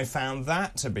London? I found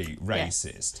that to be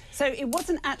racist. Yes. So it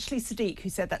wasn't actually Sadiq who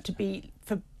said that.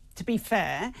 To be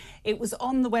fair, it was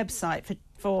on the website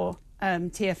for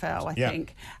TfL, I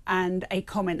think, and a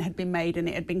comment had been made and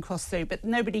it had been crossed through, but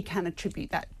nobody can attribute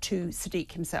that to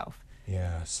Sadiq himself.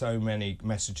 Yeah, so many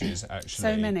messages, actually.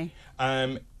 So many.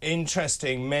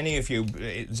 Interesting. Many of you,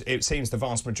 it seems the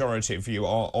vast majority of you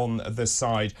are on the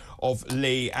side of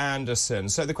Lee Anderson.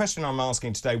 So the question I'm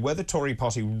asking today, were the Tory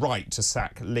party right to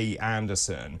sack Lee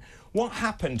Anderson? What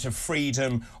happened to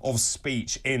freedom of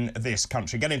speech in this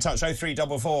country? Get in touch,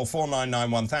 0344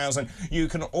 499 1000. You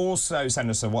can also send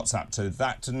us a WhatsApp to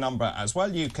that number as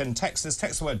well. You can text us,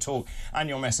 text the word talk and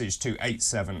your message to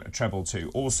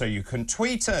 87222. Also, you can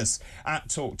tweet us at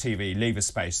talkTV, leave a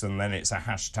space, and then it's a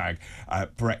hashtag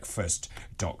Breakfast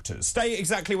Doctors. Stay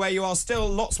exactly where you are, still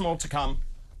lots more to come.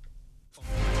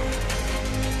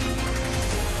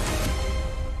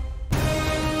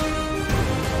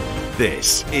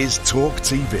 This is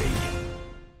talkTV.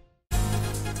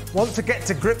 Want to get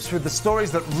to grips with the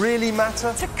stories that really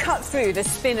matter? To cut through the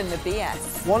spin and the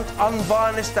BS. Want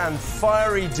unvarnished and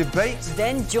fiery debate?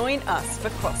 Then join us for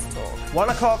Crosstalk. 1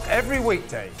 o'clock every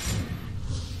weekday.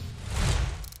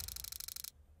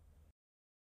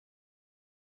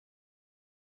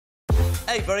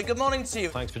 Hey, very good morning to you.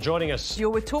 Thanks for joining us. You're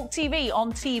with talkTV,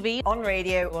 on TV, on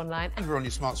radio, online. And we're on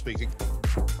your smart speaker.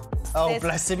 Oh,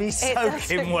 bless him, he's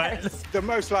soaking wet. The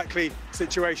most likely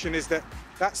situation is that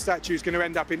statue is going to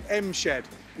end up in M Shed,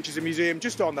 which is a museum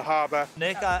just on the harbour.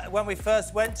 Nick, when we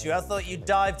first went to you, I thought you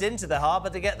dived into the harbour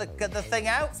to get the thing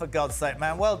out, for God's sake,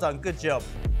 man. Well done, good job.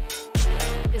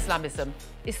 Islamism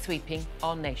is sweeping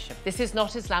our nation. This is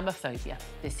not Islamophobia.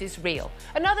 This is real.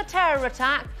 Another terror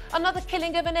attack, another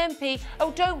killing of an MP.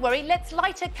 Oh, don't worry, let's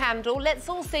light a candle, let's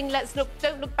all sing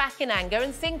Don't Look Back in Anger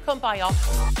and sing Kumbaya.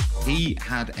 He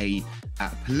had a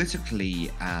politically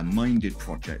minded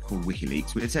project called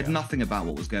WikiLeaks. It said nothing about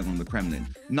what was going on in the Kremlin,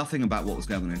 nothing about what was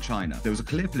going on in China. There was a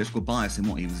clear political bias in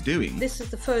what he was doing. This is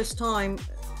the first time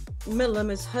Milam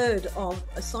has heard of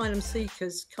asylum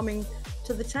seekers coming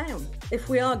to the town. If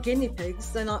we are guinea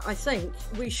pigs, then I think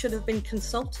we should have been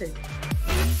consulted.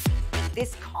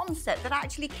 This concept that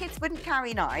actually kids wouldn't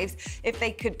carry knives if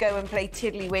they could go and play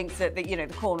tiddlywinks at the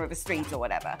corner of a street or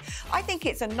whatever. I think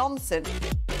it's a nonsense.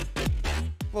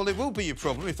 Well, it will be your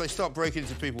problem if they start breaking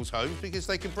into people's homes because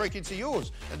they can break into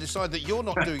yours and decide that you're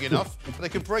not doing enough. They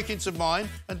can break into mine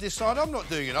and decide I'm not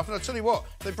doing enough. And I'll tell you what,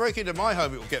 if they break into my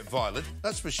home, it will get violent,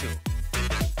 that's for sure.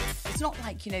 It's not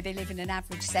like, they live in an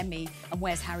average semi and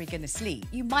where's Harry going to sleep?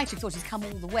 You might have thought he's come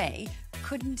all the way.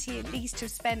 Couldn't he at least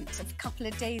have spent a couple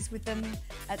of days with them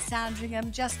at Sandringham,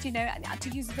 just, to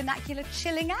use the vernacular,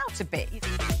 chilling out a bit?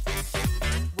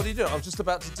 What are you doing? I was just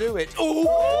about to do it. Ooh!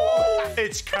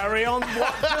 It's Carry On.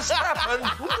 What just happened?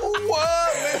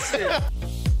 Whoa, missing.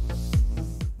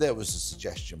 There was a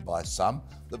suggestion by some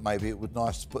that maybe it would be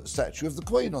nice to put a statue of the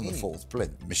Queen on the fourth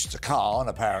plinth. Mr. Khan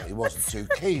apparently wasn't too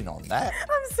keen on that.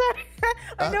 I'm sorry.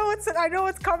 I know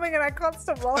it's coming and I can't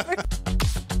stop laughing.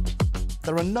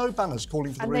 There are no banners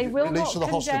calling for the release of the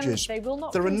hostages.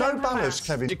 There are no banners,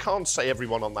 Kevin. You can't say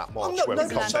everyone on that march where we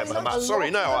condemn Hamas.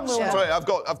 Sorry, no, sorry, I've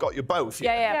got you both.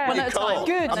 Yeah. Well, you can't.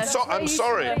 Good. I'm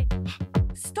sorry.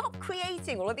 Stop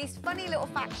creating all of these funny little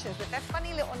factions with their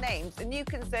funny little names. The New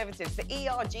Conservatives, the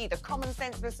ERG, the Common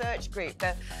Sense Research Group,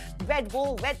 the Red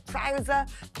Wall, Red Trouser,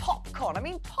 Popcorn. I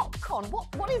mean, popcorn,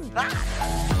 what is that?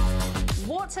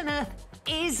 What on earth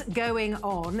is going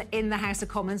on in the House of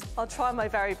Commons? I'll try my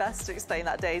very best to explain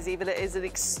that, Daisy, but it is an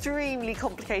extremely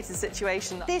complicated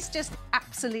situation. This just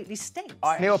absolutely stinks.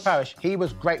 Neil Parish, he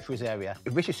was great for his area.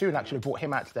 Rishi Sunak should have brought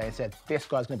him out today and said, this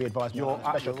guy's going to be advised by a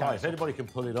special counsel. If anybody can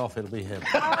pull it off, it'll be him.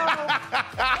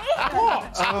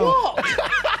 What?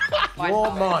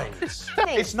 Your mind.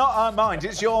 It's not our mind,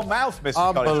 it's your mouth,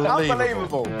 Mr. Collins.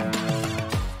 Unbelievable.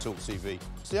 talkTV.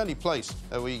 It's the only place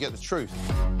where you get the truth.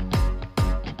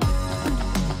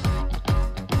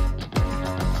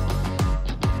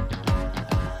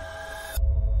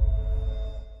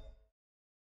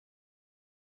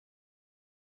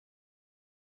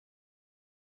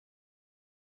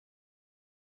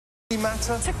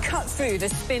 Matter? To cut through the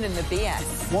spin and the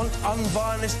BS. Want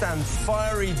unbiased and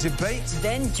fiery debate?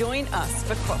 Then join us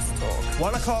for Crosstalk.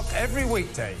 1 o'clock every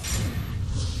weekday.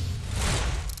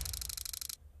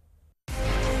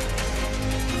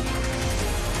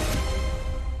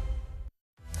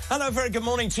 Hello, very good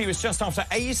morning to you. It's just after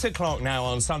 8 o'clock now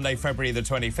on Sunday, February the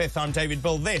 25th. I'm David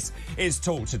Bull. This is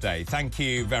Talk Today. Thank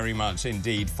you very much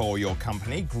indeed for your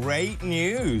company. Great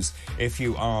news if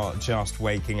you are just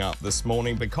waking up this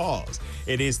morning, because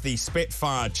it is the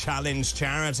Spitfire Challenge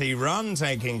charity run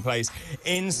taking place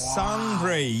in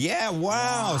Sunbury. Yeah,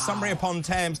 wow. Sunbury upon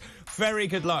Thames. Very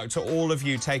good luck to all of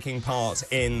you taking part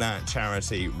in that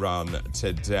charity run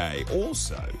today.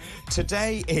 Also,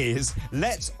 today is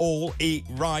Let's All Eat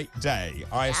Right Day.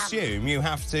 I assume you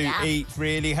have to eat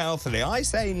really healthily. I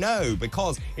say no,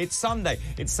 because it's Sunday.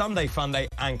 It's Sunday fun day,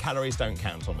 and calories don't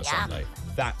count on a Sunday.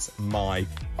 That's my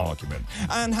argument.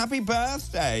 And happy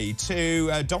birthday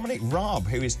to Dominic Raab,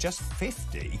 who is just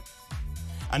 50.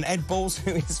 And Ed Balls,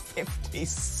 who is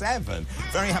 57.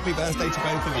 Very happy birthday to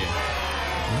both of you.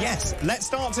 Yes, let's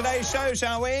start today's show,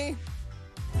 shall we?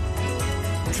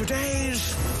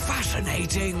 Today's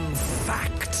fascinating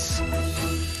facts.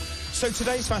 So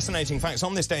today's fascinating facts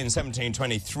on this day in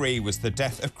 1723 was the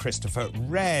death of Christopher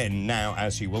Wren. Now,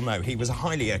 as you will know, he was a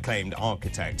highly acclaimed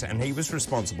architect, and he was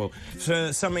responsible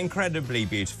for some incredibly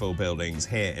beautiful buildings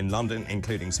here in London,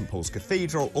 including St Paul's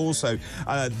Cathedral, also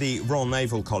the Royal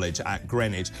Naval College at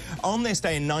Greenwich. On this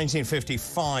day in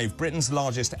 1955, Britain's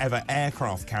largest ever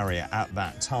aircraft carrier at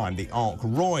that time, the Ark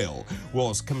Royal,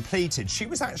 was completed. She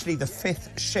was actually the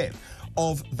 5th ship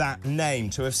of that name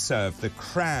to have served the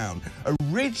Crown.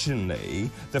 Originally,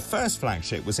 the first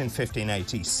flagship was in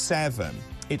 1587.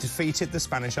 It defeated the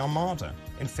Spanish Armada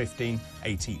in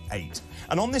 1588.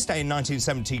 And on this day in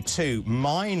 1972,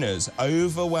 miners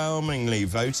overwhelmingly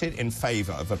voted in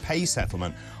favour of a pay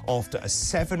settlement after a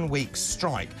 7-week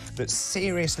strike that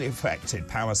seriously affected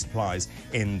power supplies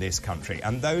in this country.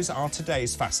 And those are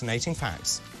today's fascinating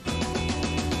facts.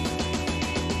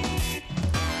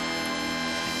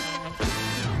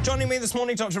 Joining me this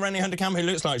morning, Dr. Rennie Hunterkamp, who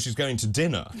looks like she's going to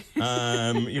dinner.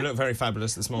 You look very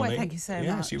fabulous this morning. Well, thank you so much.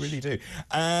 Yes, you really do.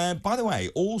 By the way,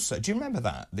 also, do you remember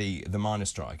that, the miners'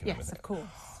 strike and Yes, everything? of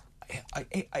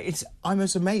course. I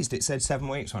was amazed it said 7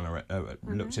 weeks when I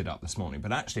looked it up this morning,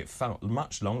 but actually it felt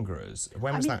much longer as...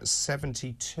 When was that?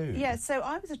 72? Yeah, so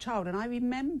I was a child and I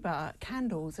remember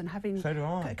candles and having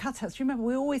cutouts. Do you remember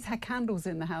we always had candles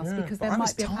in the house because there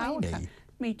might be a power cut.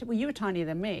 Well, you were tinier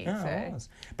than me. Yeah, so. I was.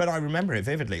 But I remember it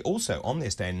vividly. Also, on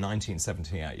this day in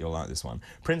 1978, you'll like this one,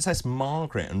 Princess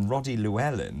Margaret and Roddy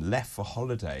Llewellyn left for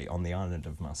holiday on the island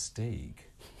of Mustique.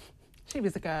 She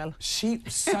was a girl.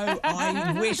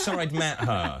 I wish I'd met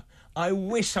her. I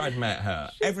wish I'd met her.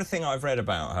 Everything I've read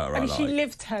about her, I mean, she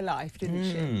lived her life, didn't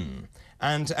she?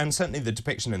 And certainly the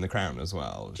depiction in The Crown as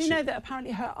well. Do you know that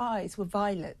apparently her eyes were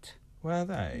violet? Were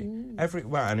they?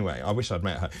 Well, anyway, I wish I'd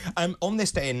met her. On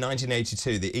this day in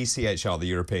 1982, the ECHR, the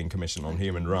European Commission on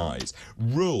Human Rights,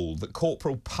 ruled that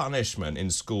corporal punishment in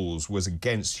schools was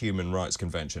against Human Rights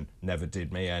Convention. Never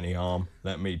did me any harm,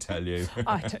 let me tell you.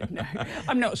 I don't know.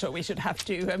 I'm not sure we should have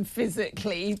to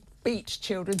physically beat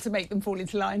children to make them fall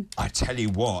into line. I tell you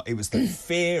what, it was the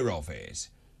fear of it.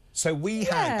 So we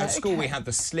had, at school, we had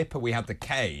the slipper, we had the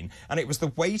cane, and it was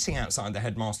the waiting outside the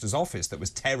headmaster's office that was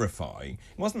terrifying.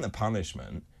 It wasn't the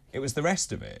punishment, it was the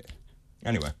rest of it.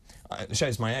 Anyway, it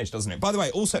shows my age, doesn't it? By the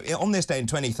way, also, on this day in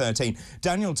 2013,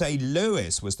 Daniel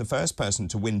Day-Lewis was the first person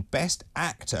to win Best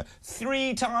Actor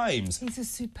 3 times. He's a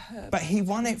superb. But he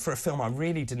won it for a film I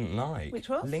really didn't like. Which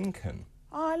was? Lincoln.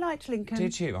 Oh, I liked Lincoln.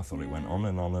 Did you? I thought it went on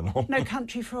and on and on. No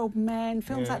Country for Old Men,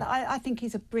 films like that. I think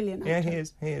he's a brilliant actor. Yeah,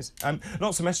 he is.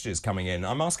 Lots of messages coming in.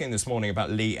 I'm asking this morning about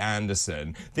Lee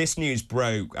Anderson. This news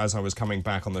broke as I was coming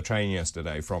back on the train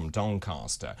yesterday from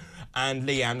Doncaster. and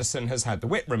Lee Anderson has had the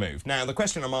whip removed. Now, the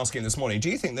question I'm asking this morning, do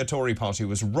you think the Tory party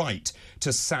was right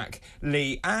to sack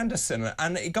Lee Anderson?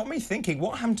 And it got me thinking,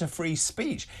 what happened to free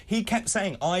speech? He kept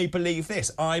saying, I believe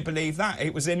this, I believe that.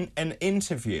 It was in an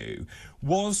interview.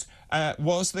 Was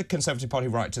the Conservative Party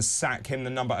right to sack him?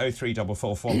 The number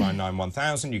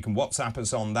 03444991000. You can WhatsApp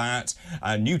us on that.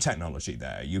 New technology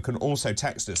there. You can also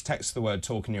text us. Text the word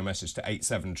talk in your message to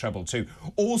 87222.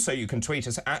 Also, you can tweet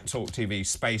us at talkTV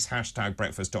space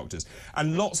 #BreakfastDoctors.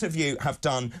 And lots of you have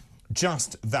done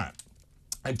just that.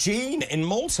 Jean in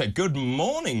Malta. Good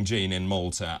morning, Jean in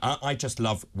Malta. I just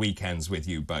love weekends with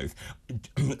you both.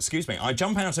 Excuse me. I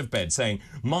jump out of bed saying,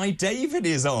 my David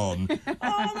is on.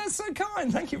 Oh, that's so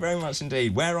kind. Thank you very much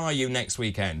indeed. Where are you next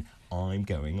weekend? I'm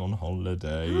going on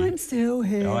holiday. I'm still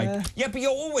here. Yeah, but you're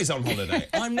always on holiday.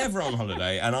 I'm never on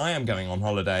holiday, and I am going on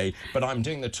holiday, but I'm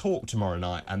doing the talk tomorrow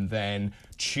night, and then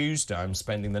Tuesday I'm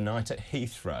spending the night at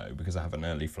Heathrow because I have an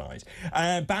early flight.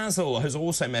 Basil has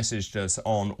also messaged us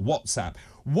on WhatsApp.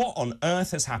 What on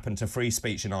earth has happened to free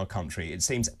speech in our country? It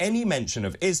seems any mention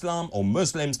of Islam or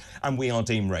Muslims and we are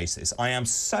deemed racist. I am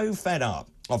so fed up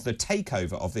of the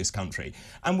takeover of this country,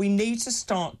 and we need to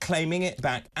start claiming it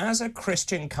back as a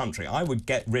Christian country. I would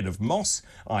get rid of Moss,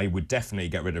 I would definitely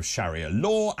get rid of Sharia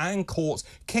law and courts,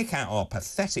 kick out our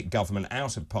pathetic government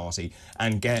out of party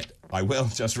and get, I will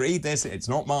just read this, it's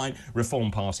not mine,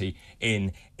 Reform Party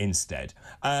in instead.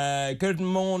 Good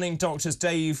morning, Doctors.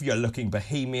 Dave, you're looking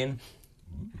bohemian.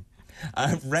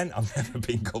 Ren, I've never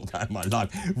been called that in my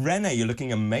life. Rene, you're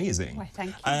looking amazing. Why,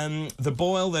 thank you. The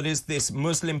boil that is this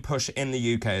Muslim push in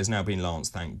the UK has now been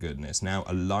lanced, thank goodness. Now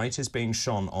a light is being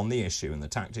shone on the issue and the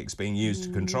tactics being used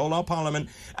to control our parliament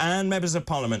and members of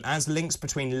parliament as links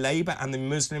between Labour and the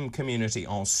Muslim community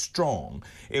are strong.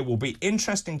 It will be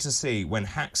interesting to see when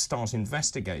hacks start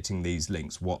investigating these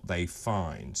links what they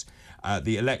find.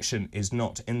 The election is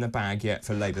not in the bag yet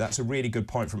for Labour. That's a really good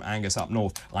point from Angus up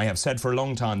north. I have said for a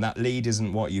long time that lead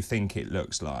isn't what you think it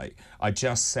looks like. I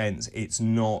just sense it's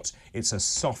not. It's a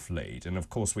soft lead. And of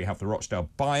course we have the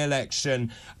Rochdale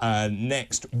by-election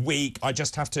next week. I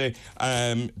just have to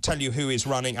tell you who is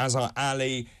running. Azhar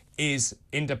Ali is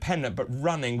independent but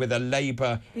running with a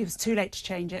Labour... It was too late to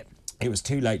change it. It was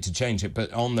too late to change it,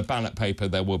 but on the ballot paper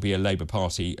there will be a Labour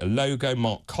Party logo.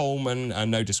 Mark Coleman,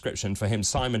 no description for him.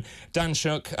 Simon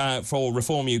Danshuk for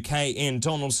Reform UK. Ian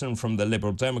Donaldson from the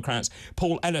Liberal Democrats.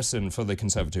 Paul Ellison for the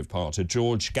Conservative Party.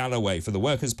 George Galloway for the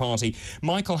Workers' Party.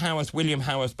 Michael Howarth, William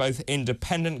Howarth, both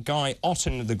independent. Guy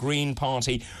Otten, the Green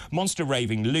Party. Monster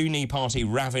Raving, Looney Party.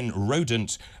 Ravin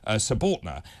Rodent,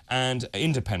 Subordinate. And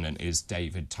independent is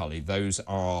David Tully. Those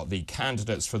are the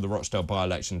candidates for the Rochdale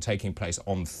by-election taking place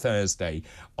on Thursday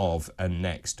of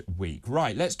next week.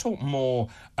 Right, let's talk more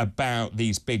about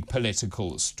these big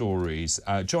political stories.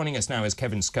 Joining us now is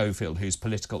Kevin Schofield, who's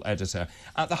political editor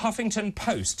at the Huffington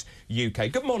Post UK.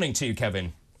 Good morning to you,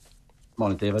 Kevin.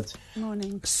 Morning, David.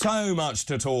 Morning. So much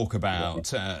to talk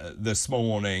about this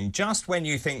morning. Just when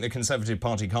you think the Conservative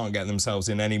Party can't get themselves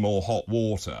in any more hot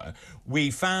water,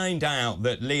 we find out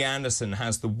that Lee Anderson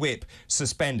has the whip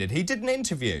suspended. He did an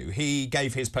interview. He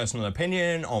gave his personal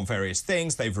opinion on various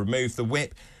things. They've removed the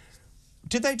whip.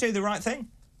 Did they do the right thing?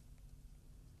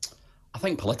 I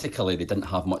think politically they didn't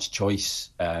have much choice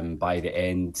by the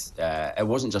end. It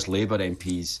wasn't just Labour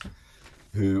MPs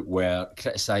who were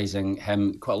criticising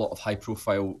him. Quite a lot of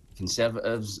high-profile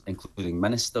Conservatives, including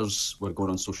ministers, were going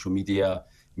on social media,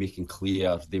 making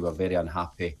clear they were very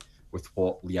unhappy with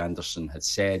what Lee Anderson had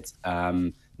said.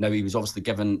 Now, he was obviously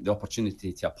given the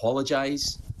opportunity to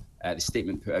apologise. The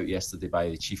statement put out yesterday by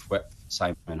the Chief Whip,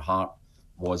 Simon Hart,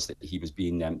 was that he was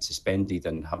being suspended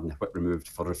and having the whip removed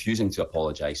for refusing to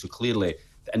apologise. So clearly,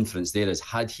 the inference there is,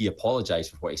 had he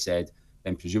apologised for what he said,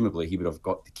 then presumably he would have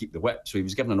got to keep the whip. So he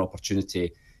was given an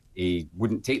opportunity, he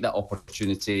wouldn't take that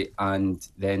opportunity, and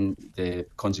then the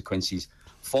consequences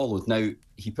followed. Now,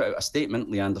 he put out a statement,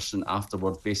 Lee Anderson,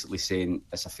 afterward, basically saying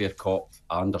it's a fair cop.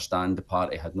 I understand the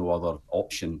party had no other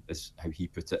option, is how he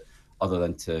put it, other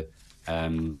than to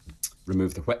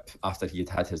remove the whip after he had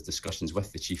had his discussions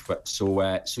with the Chief Whip. So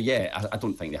yeah, I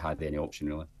don't think they had any option,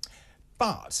 really.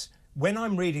 But when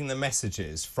I'm reading the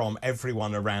messages from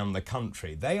everyone around the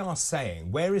country, they are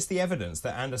saying, where is the evidence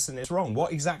that Anderson is wrong?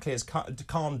 What exactly has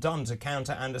Khan done to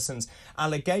counter Anderson's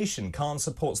allegation? Khan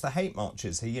supports the hate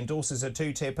marches. He endorses a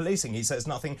two-tier policing. He says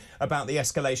nothing about the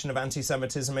escalation of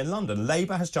anti-Semitism in London.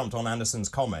 Labour has jumped on Anderson's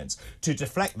comments to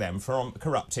deflect them from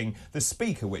corrupting the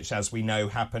Speaker, which, as we know,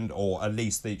 happened, or at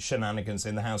least the shenanigans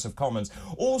in the House of Commons.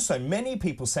 Also, many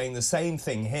people saying the same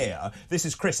thing here. This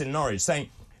is Chris in Norwich saying,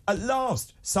 At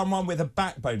last, someone with a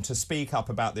backbone to speak up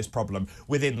about this problem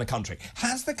within the country.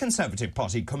 Has the Conservative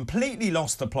Party completely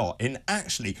lost the plot in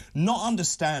actually not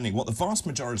understanding what the vast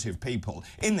majority of people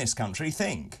in this country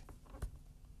think?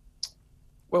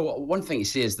 Well, one thing to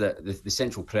say is that the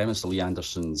central premise of Lee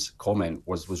Anderson's comment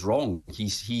was wrong. He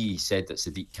said that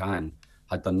Sadiq Khan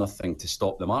had done nothing to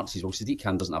stop the marches. Well, Sadiq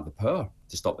Khan doesn't have the power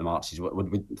to stop the marches.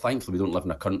 Thankfully, we don't live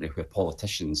in a country where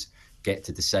politicians get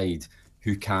to decide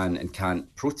who can and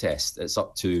can't protest. It's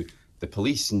up to the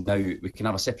police. Now, we can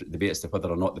have a separate debate as to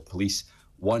whether or not the police,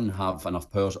 one, have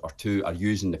enough powers, or two, are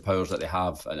using the powers that they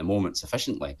have at the moment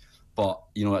sufficiently. But,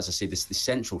 you know, as I say, the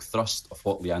central thrust of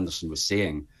what Lee Anderson was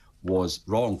saying was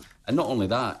wrong. And not only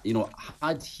that, you know,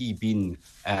 had he been,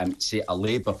 say, a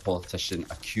Labour politician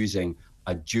accusing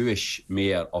a Jewish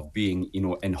mayor of being, you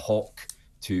know, in hock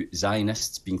to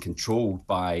Zionists, being controlled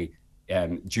by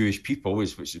Jewish people,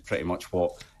 which is pretty much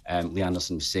what Lee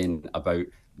Anderson was saying about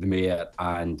the mayor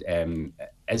and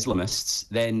Islamists,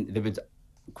 then there would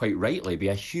quite rightly be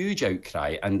a huge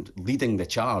outcry, and leading the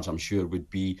charge, I'm sure, would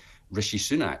be Rishi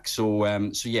Sunak. So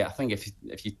yeah, I think if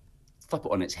you flip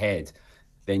it on its head,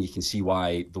 then you can see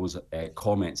why those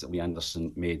comments that Lee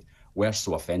Anderson made were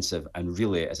so offensive. And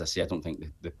really, as I say, I don't think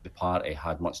the party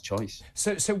had much choice.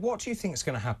 So what do you think is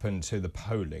going to happen to the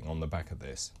polling on the back of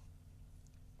this?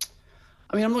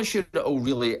 I mean, I'm not sure it will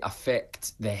really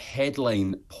affect the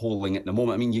headline polling at the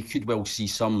moment. I mean, you could well see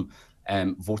some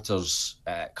voters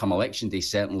come election day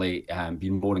certainly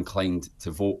being more inclined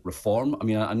to vote Reform. I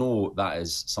mean, I know that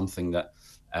is something that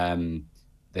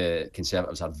the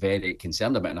Conservatives are very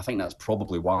concerned about, and I think that's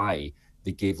probably why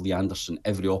they gave Lee Anderson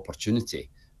every opportunity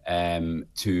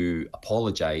to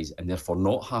apologise and therefore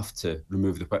not have to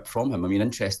remove the whip from him. I mean,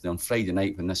 interestingly, on Friday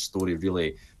night when this story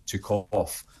really took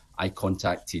off, I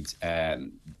contacted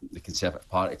the Conservative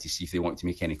Party to see if they wanted to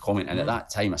make any comment. And at that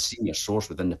time, a senior source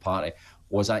within the party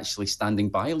was actually standing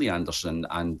by Lee Anderson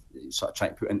and sort of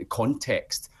trying to put into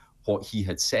context what he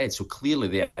had said. So clearly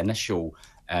the initial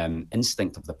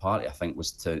instinct of the party, I think,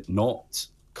 was to not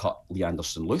cut Lee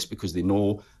Anderson loose, because they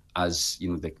know, as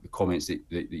you know, the comments that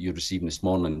you're receiving this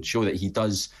morning show, that he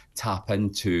does tap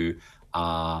into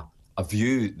a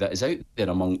view that is out there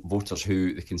among voters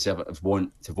who the Conservatives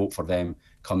want to vote for them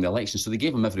come the election. So they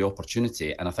gave him every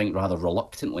opportunity, and I think rather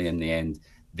reluctantly in the end,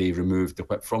 they removed the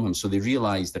whip from him. So they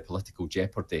realised the political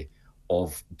jeopardy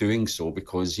of doing so,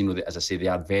 because, you know, as I say, they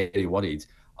are very worried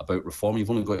about Reform.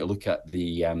 You've only got to look at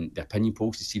the opinion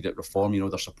polls to see that Reform, you know,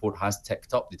 their support has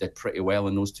ticked up. They did pretty well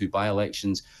in those two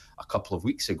by-elections a couple of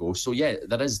weeks ago. So yeah,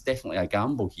 there is definitely a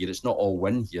gamble here. It's not all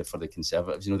win here for the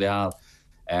Conservatives. You know, they are,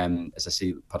 as I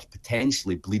say,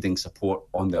 potentially bleeding support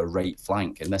on their right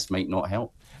flank, and this might not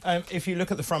help. If you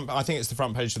look at the front, I think it's the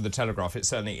front page of the Telegraph, it's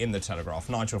certainly in the Telegraph,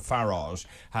 Nigel Farage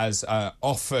has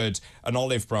offered an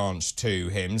olive branch to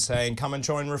him, saying, come and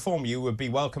join Reform, you would be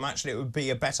welcome, actually it would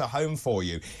be a better home for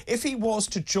you. If he was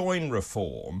to join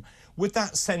Reform, would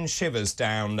that send shivers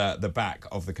down the back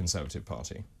of the Conservative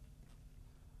Party?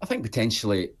 I think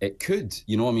potentially it could.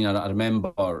 You know, I mean, I remember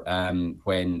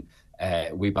when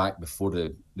way back before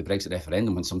the Brexit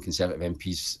referendum, when some Conservative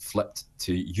MPs flipped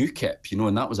to UKIP, you know,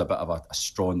 and that was a bit of a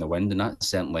straw in the wind, and that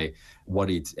certainly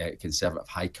worried Conservative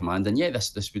high command. And yeah,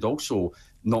 this would also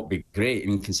not be great. I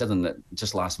mean, considering that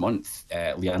just last month,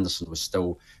 Lee Anderson was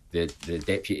still the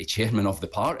deputy chairman of the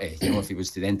party. You know, if he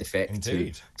was to then defect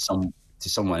to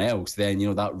someone else, then, you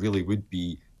know, that really would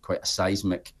be quite a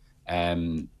seismic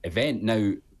event.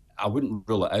 Now, I wouldn't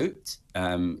rule it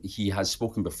out. He has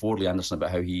spoken before, Lee Anderson,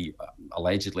 about how he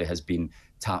allegedly has been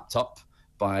tapped up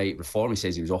by Reform. He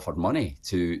says he was offered money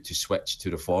to switch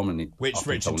to Reform, and which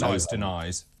Richard Tice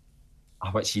denies.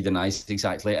 Which he denies,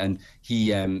 exactly, and he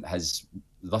has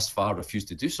thus far refused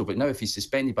to do so. But now, if he's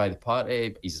suspended by the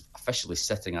party, he's officially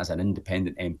sitting as an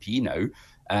independent MP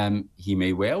now. He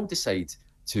may well decide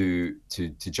to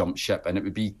jump ship, and it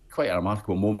would be quite a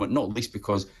remarkable moment, not least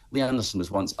because Lee Anderson was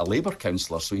once a Labour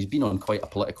councillor, so he's been on quite a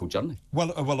political journey.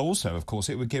 Well, also, of course,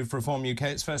 it would give Reform UK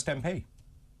its first MP.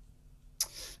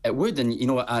 It would, and, you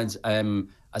know, as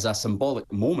a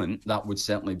symbolic moment, that would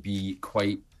certainly be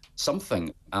quite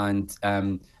something. And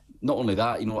not only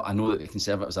that, you know, I know that the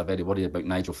Conservatives are very worried about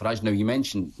Nigel Farage. Now, you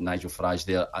mentioned Nigel Farage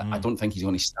there. I don't think he's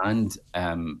going to stand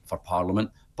for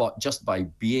Parliament, but just by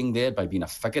being there, by being a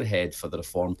figurehead for the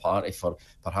Reform Party, for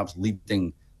perhaps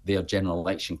leading their general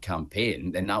election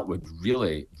campaign, then that would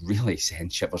really, really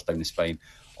send shivers down the spine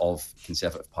of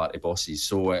Conservative Party bosses.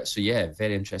 So yeah,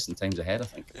 very interesting times ahead, I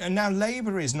think. And now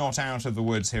Labour is not out of the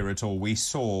woods here at all. We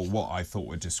saw what I thought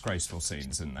were disgraceful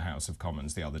scenes in the House of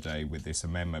Commons the other day with this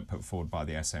amendment put forward by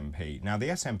the SNP. Now, the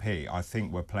SNP, I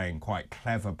think, were playing quite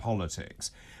clever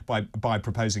politics by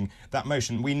proposing that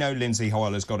motion. We know Lindsay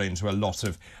Hoyle has got into a lot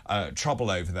of trouble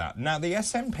over that. Now, the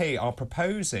SNP are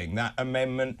proposing that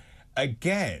amendment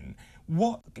again.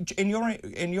 What, in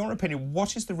your opinion,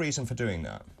 what is the reason for doing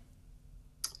that?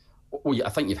 Well, yeah, I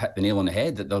think you've hit the nail on the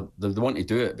head, that they want to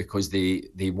do it because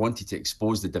they wanted to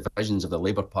expose the divisions of the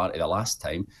Labour Party the last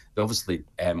time. They obviously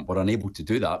were unable to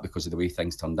do that because of the way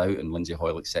things turned out and Lindsay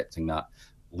Hoyle accepting that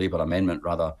Labour amendment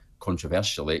rather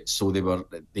controversially. So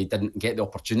they didn't get the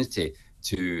opportunity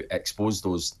to expose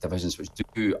those divisions which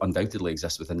do undoubtedly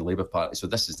exist within the Labour Party. So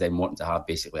this is them wanting to have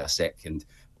basically a second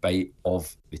bite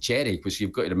of the cherry, because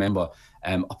you've got to remember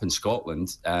up in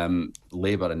Scotland,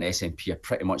 Labour and SNP are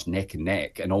pretty much neck and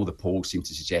neck, and all the polls seem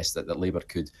to suggest that Labour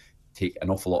could take an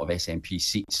awful lot of SNP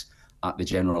seats at the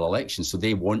general election. So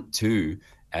they want to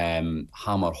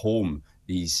hammer home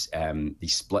these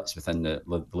splits within the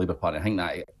Labour Party. I think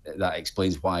that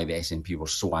explains why the SNP were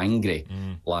so angry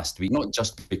last week, not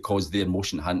just because their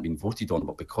motion hadn't been voted on,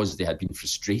 but because they had been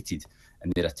frustrated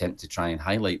in their attempt to try and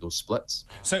highlight those splits.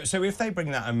 So if they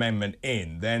bring that amendment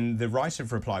in, then the right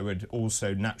of reply would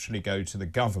also naturally go to the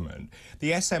government.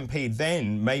 The SNP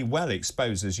then may well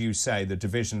expose, as you say, the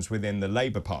divisions within the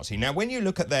Labour Party. Now, when you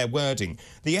look at their wording,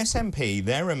 the SNP,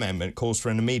 their amendment calls for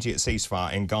an immediate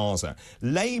ceasefire in Gaza.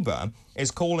 Labour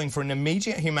is calling for an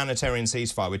immediate humanitarian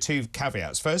ceasefire with two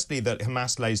caveats. Firstly, that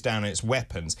Hamas lays down its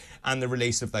weapons and the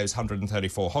release of those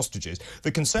 134 hostages.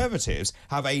 The Conservatives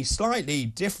have a slightly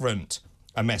different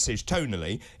message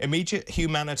tonally: immediate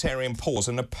humanitarian pause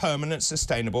and a permanent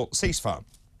sustainable ceasefire.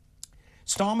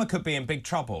 Starmer could be in big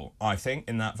trouble, I think,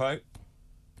 in that vote.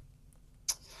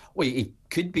 Well, he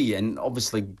could be, and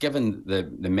obviously given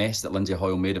the mess that Lindsay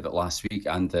Hoyle made of it last week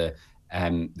and the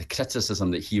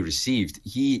criticism that he received,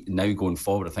 he now going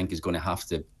forward, I think, is going to have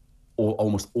to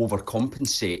almost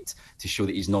overcompensate to show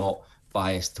that he's not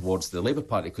biased towards the Labour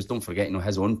Party, because don't forget,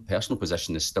 his own personal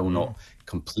position is still not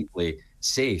completely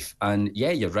safe. And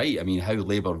yeah, you're right. I mean, how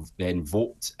Labour then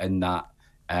vote in that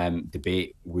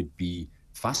debate would be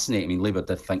fascinating. I mean, Labour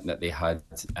did think that they had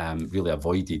really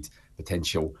avoided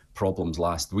potential problems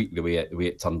last week, the way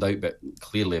it turned out, but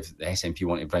clearly if the SNP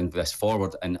want to bring this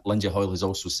forward, and Lindsay Hoyle has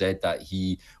also said that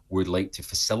he would like to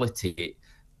facilitate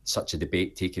such a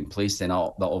debate taking place, then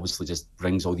that obviously just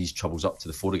brings all these troubles up to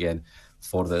the fore again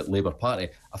for the Labour Party.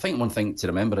 I think one thing to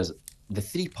remember is the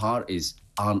three parties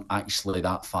aren't actually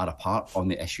that far apart on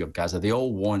the issue of Gaza. They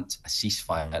all want a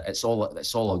ceasefire. It's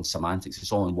all on semantics.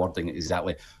 It's all on wording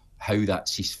exactly how that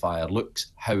ceasefire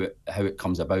looks, how it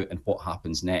comes about, and what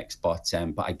happens next. But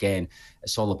again,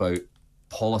 it's all about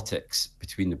politics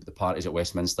between the parties at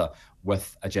Westminster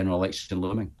with a general election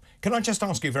looming. Can I just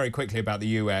ask you very quickly about the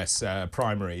US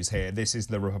primaries here? This is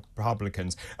the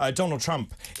Republicans. Donald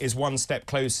Trump is one step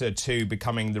closer to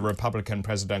becoming the Republican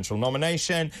presidential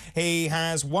nomination. He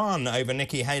has won over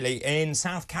Nikki Haley in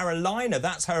South Carolina.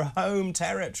 That's her home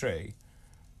territory.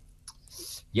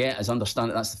 Yeah, as I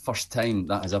understand it, that's the first time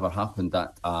that has ever happened,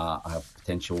 that a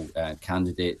potential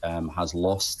candidate has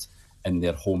lost in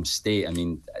their home state. I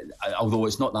mean, although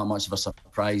it's not that much of a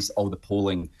surprise, all the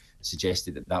polling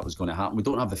suggested that was going to happen. We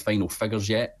don't have the final figures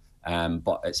yet,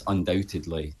 but it's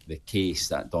undoubtedly the case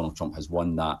that Donald Trump has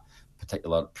won that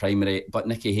particular primary. But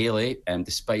Nikki Haley,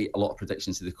 despite a lot of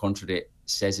predictions to the contrary,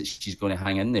 says that she's going to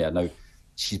hang in there. Now,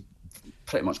 she's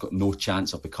pretty much got no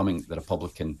chance of becoming the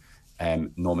Republican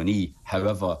nominee.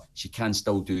 However, she can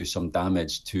still do some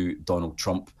damage to Donald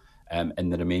Trump in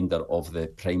the remainder of the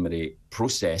primary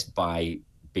process by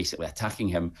basically attacking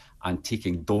him and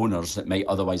taking donors that might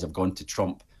otherwise have gone to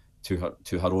Trump to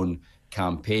her own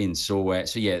campaign. So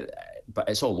yeah, but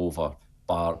it's all over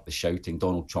bar the shouting.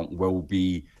 Donald Trump will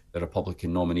be the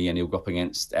Republican nominee, and he'll go up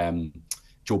against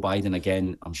Joe Biden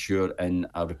again, I'm sure, in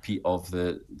a repeat of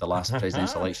the last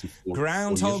presidential election.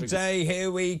 Groundhog Day,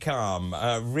 here we come.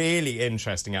 Really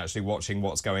interesting, actually, watching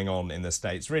what's going on in the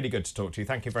States. Really good to talk to you.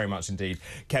 Thank you very much indeed,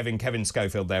 Kevin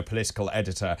Schofield, their political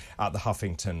editor at the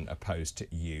Huffington Post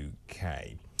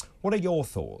UK. What are your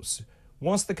thoughts?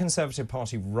 Was the Conservative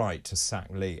Party right to sack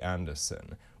Lee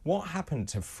Anderson? What happened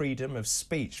to freedom of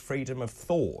speech, freedom of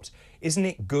thought? Isn't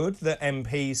it good that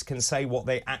MPs can say what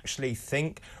they actually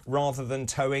think rather than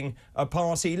towing a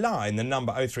party line? The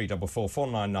number 0344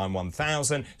 499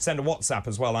 1000. Send a WhatsApp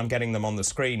as well. I'm getting them on the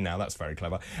screen now. That's very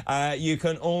clever. You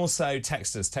can also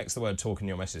text us. Text the word talk in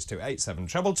your message to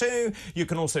 87222. You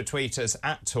can also tweet us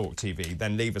at talkTV.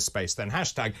 Then leave a space. Then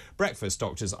hashtag breakfast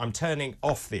doctors. I'm turning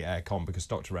off the aircon because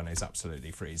Dr. Renee is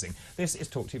absolutely freezing. This is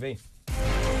talkTV.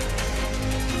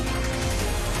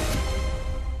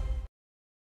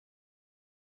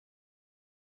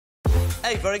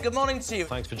 Hey, very good morning to you.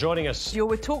 Thanks for joining us. You're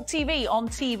with talkTV, on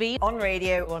TV, on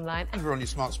radio, online. And we're on your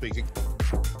smart speaking.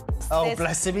 Oh,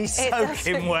 bless him, he's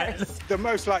soaking wet. The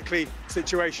most likely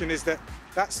situation is that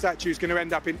that statue is going to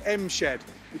end up in M Shed,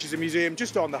 which is a museum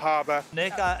just on the harbour.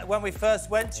 Nick, when we first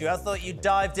went to you, I thought you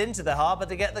dived into the harbour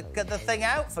to get the thing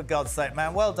out, for God's sake,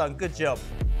 man. Well done, good job.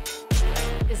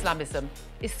 Islamism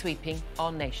is sweeping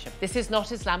our nation. This is not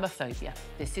Islamophobia.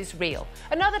 This is real.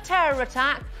 Another terror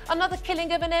attack, another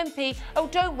killing of an MP. Oh,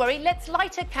 don't worry, let's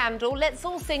light a candle, let's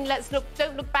all sing,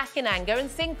 don't look back in anger and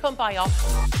sing Kumbaya.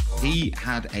 He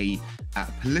had a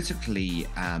politically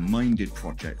minded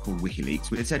project called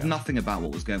WikiLeaks. It said nothing about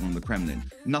what was going on in the Kremlin,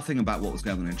 nothing about what was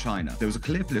going on in China. There was a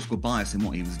clear political bias in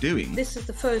what he was doing. This is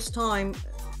the first time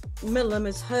Millam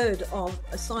has heard of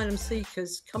asylum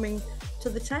seekers coming to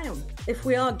the town. If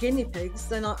we are guinea pigs,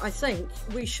 then I think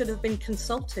we should have been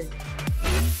consulted.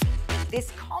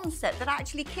 This concept that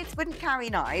actually kids wouldn't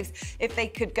carry knives if they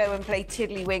could go and play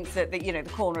tiddlywinks at the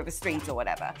corner of a street or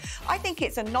whatever. I think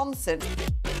it's a nonsense.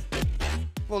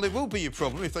 Well, it will be your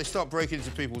problem if they start breaking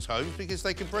into people's homes because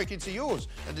they can break into yours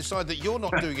and decide that you're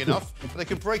not doing enough. And they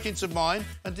can break into mine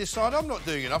and decide I'm not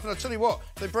doing enough. And I'll tell you what,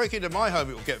 if they break into my home,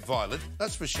 it will get violent.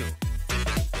 That's for sure.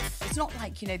 It's not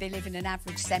like, they live in an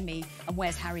average semi and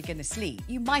where's Harry going to sleep?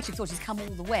 You might have thought he's come all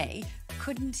the way.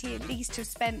 Couldn't he at least have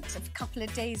spent a couple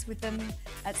of days with them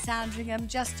at Sandringham,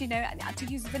 just, to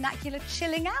use the vernacular,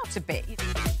 chilling out a bit?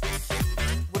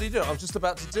 What are you doing? I was just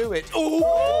about to do it. Ooh!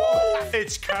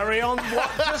 It's carry on. What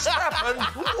just happened?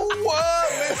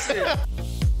 Whoa, listen.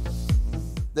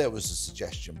 There was a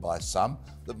suggestion by some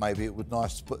that maybe it would be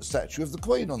nice to put a statue of the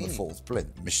Queen on the fourth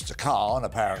plinth. Mr. Khan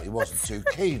apparently wasn't too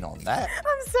keen on that.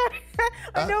 I'm sorry.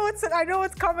 I know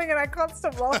it's coming and I can't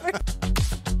stop laughing.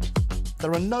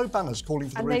 There are no banners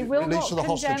calling for the release of the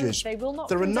hostages.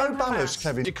 There are no banners,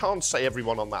 Kevin. You can't say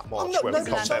everyone on that march where we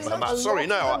condemn Hamas. Sorry,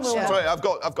 no, sorry, I've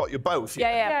got you both.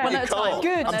 Yeah. You can't.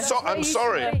 Good. I'm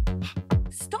sorry.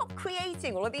 Stop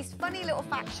creating all of these funny little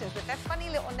factions with their funny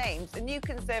little names. The New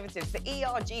Conservatives, the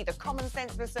ERG, the Common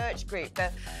Sense Research Group,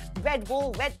 the Red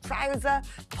Wall, Red Trouser,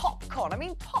 Popcorn. I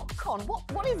mean, popcorn,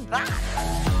 what is that?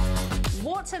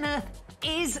 What on earth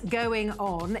is going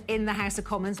on in the House of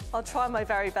Commons? I'll try my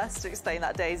very best to explain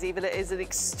that, Daisy, but it is an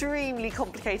extremely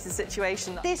complicated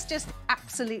situation. This just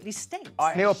absolutely stinks.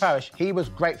 Neil Parish, he was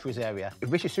great for his area.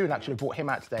 Rishi Sunak should have brought him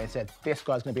out today and said, this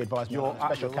guy's going to be advised on a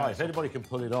special case. If anybody can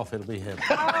pull it off, it'll be him.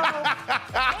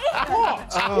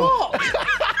 What?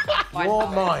 Your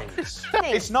minds.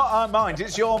 It's not our minds,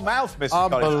 it's your mouth, Mr.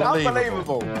 Collins.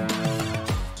 Unbelievable.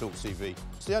 talkTV.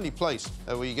 It's the only place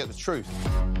where you get the truth.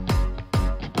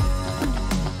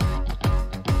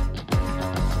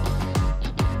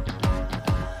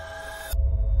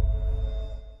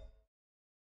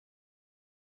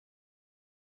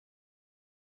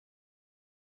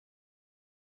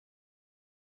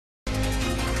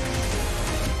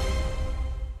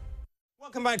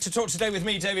 Welcome back to Talk Today with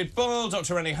me, David Boyle,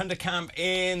 Dr. Rennie Hunderkamp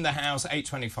in the house,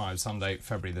 8:25, Sunday,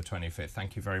 February the 25th.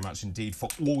 Thank you very much indeed for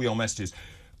all your messages.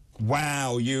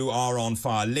 Wow, you are on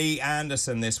fire. Lee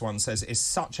Anderson, this one says, is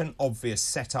such an obvious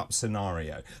set-up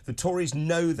scenario. The Tories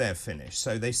know they're finished,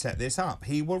 so they set this up.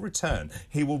 He will return,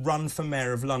 he will run for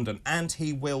Mayor of London, and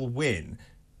he will win.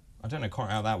 I don't know quite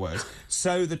how that works.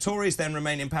 So the Tories then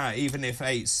remain in power, even if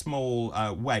a small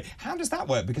way. How does that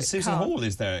work? Because Susan Hall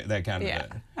is their candidate.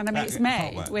 Yeah, and I mean, it's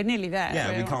May. We're nearly there.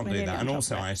 Yeah, we can't do that. And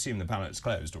also, I assume the ballot's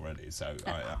closed already, so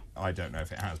I don't know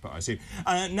if it has, but I assume.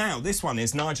 Now, this one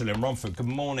is Nigel in Romford. Good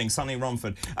morning, sunny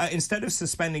Romford. Instead of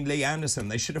suspending Lee Anderson,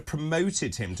 they should have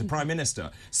promoted him to Prime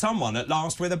Minister. Someone, at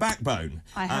last, with a backbone.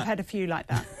 I have had a few like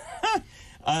that.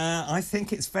 I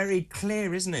think it's very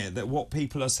clear, isn't it, that what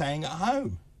people are saying at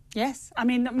home. Yes, I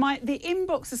mean, the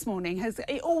inbox this morning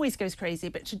it always goes crazy,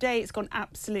 but today it's gone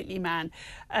absolutely mad.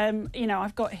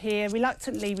 I've got here,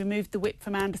 reluctantly removed the whip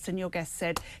from Anderson, your guest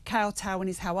said. Kowtowing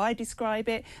is how I describe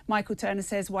it. Michael Turner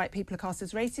says white people are cast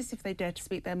as racist if they dare to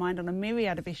speak their mind on a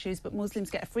myriad of issues, but Muslims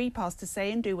get a free pass to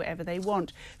say and do whatever they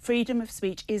want. Freedom of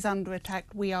speech is under attack.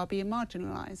 We are being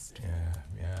marginalised.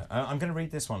 Yeah, I'm going to read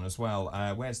this one as well.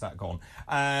 Where's that gone?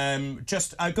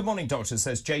 Good morning, Doctor,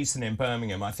 says Jason in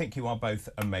Birmingham. I think you are both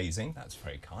amazing. That's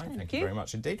very kind. Thank you very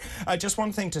much indeed. Just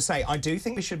one thing to say. I do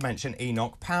think we should mention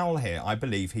Enoch Powell here. I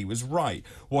believe he was right.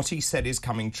 What he said is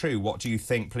coming true. What do you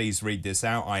think? Please read this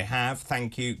out. I have.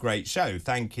 Thank you. Great show.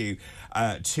 Thank you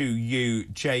to you,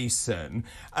 Jason.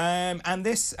 And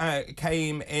this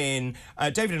came in...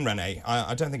 David and Renee,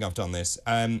 I don't think I've done this.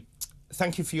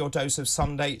 Thank you for your dose of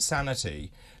Sunday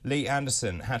sanity. Lee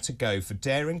Anderson had to go for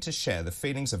daring to share the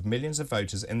feelings of millions of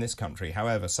voters in this country.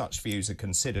 However, such views are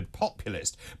considered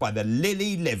populist by the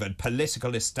lily-livered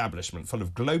political establishment full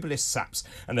of globalist saps,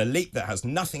 an elite that has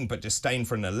nothing but disdain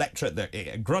for an electorate that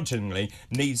it grudgingly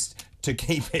needs to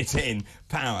keep it in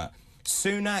power.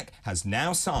 Sunak has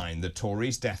now signed the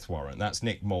Tories' death warrant. That's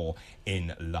Nick Moore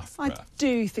in Loughborough. I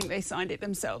do think they signed it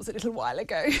themselves a little while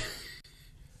ago.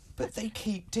 But they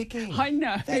keep digging. I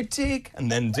know. They dig and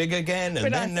then dig again,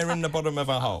 and then they're in the bottom of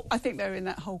a hole. I think they were in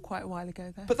that hole quite a while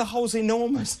ago, though. But the hole's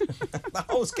enormous. The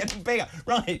hole's getting bigger.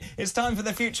 Right, it's time for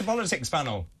the Future Politics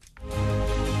panel.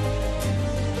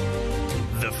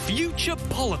 The Future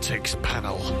Politics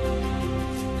panel.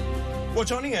 Well,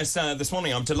 joining us this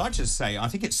morning, I'm delighted to say, I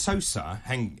think it's Sosa,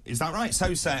 is that right?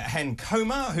 Sosa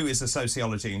Henkoma, who is a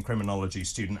sociology and criminology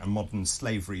student and modern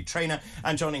slavery trainer,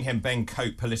 and joining him, Ben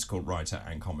Cope, political writer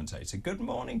and commentator. Good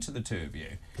morning to the two of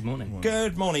you. Good morning.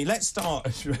 Good morning. Let's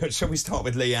start, shall we start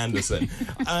with Lee Anderson?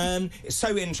 It's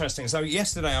so interesting. So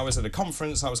yesterday I was at a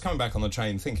conference, I was coming back on the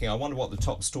train thinking, I wonder what the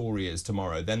top story is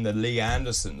tomorrow. Then the Lee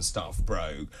Anderson stuff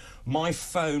broke. My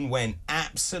phone went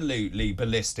absolutely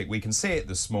ballistic. We can see it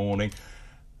this morning.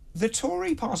 The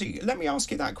Tory party, let me ask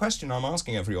you that question I'm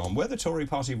asking everyone. Were the Tory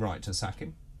party right to sack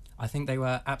him? I think they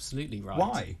were absolutely right.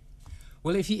 Why?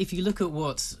 Well, if you look at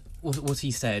what he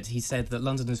said that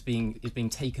London is being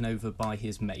taken over by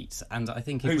his mates, and I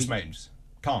think... Whose mates?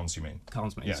 Khan's, you mean?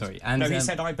 Khan's mates, yes. sorry. And, no, he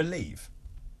said, I believe.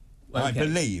 Okay. I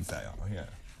believe they are, yeah.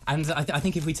 And I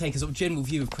think if we take a sort of general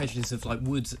view of prejudice of, like,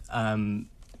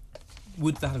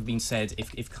 would that have been said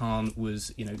if Khan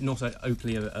was, not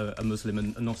openly a Muslim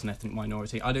and not an ethnic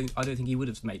minority? I don't think he would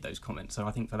have made those comments. So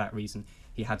I think for that reason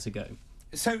he had to go.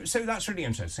 So that's really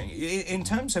interesting. In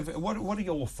terms of what are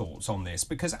your thoughts on this?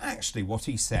 Because actually, what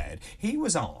he said, he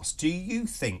was asked, "Do you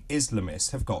think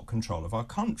Islamists have got control of our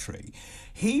country?"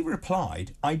 He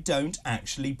replied, "I don't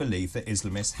actually believe that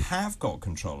Islamists have got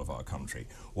control of our country.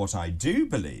 What I do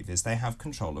believe is they have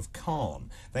control of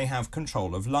Khan. They have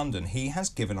control of London. He has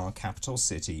given our capital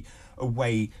city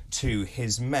away to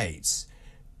his mates."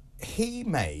 He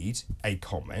made a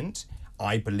comment.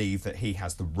 I believe that he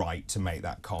has the right to make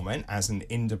that comment as an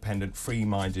independent,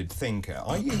 free-minded thinker.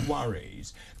 Are you worried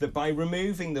that by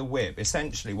removing the whip,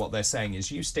 essentially what they're saying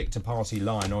is you stick to party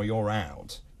line or you're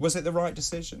out? Was it the right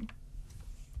decision?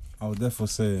 I would therefore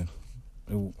say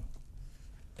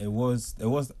it was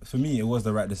for me, it was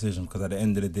the right decision, because at the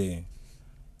end of the day,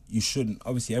 you shouldn't,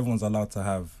 obviously everyone's allowed to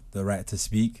have the right to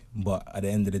speak, but at the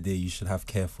end of the day, you should have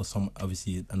care for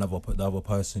the other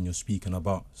person you're speaking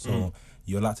about. So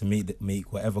you're allowed to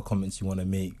make whatever comments you want to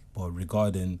make, but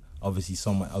regarding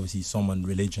someone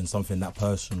religion, something that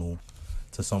personal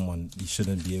to someone, you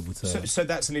shouldn't be able to. So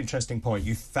that's an interesting point.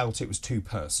 You felt it was too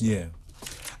personal. Yeah.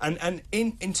 And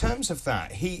in terms of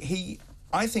that,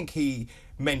 I think he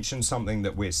mentioned something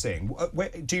that we're seeing.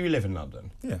 Do you live in London?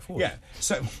 Yeah, of course. Yeah.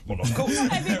 So, well, of course.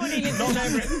 Everybody lives in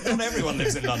London. Not everyone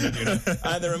lives in London, you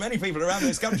know. There are many people around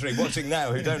this country watching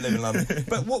now who don't live in London.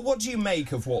 But what do you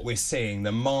make of what we're seeing?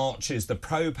 The marches, the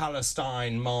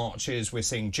pro-Palestine marches. We're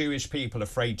seeing Jewish people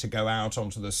afraid to go out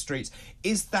onto the streets.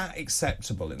 Is that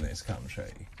acceptable in this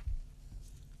country?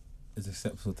 It's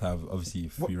acceptable to have, obviously,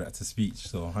 free right to speech,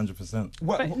 so 100%.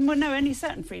 Well, no, only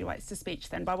certain free rights to speech,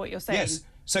 then, by what you're saying. Yes.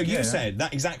 So you said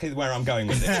that exactly where I'm going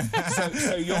with it.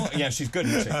 so you're she's good,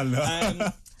 isn't she? I know.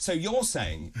 So you're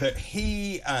saying that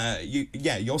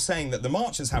you're saying that the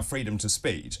marchers have freedom to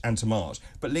speech and to march,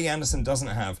 but Lee Anderson doesn't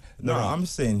have the right. I'm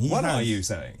saying What are you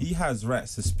saying? He has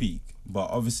rights to speak,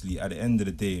 but obviously at the end of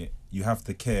the day, you have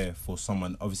to care for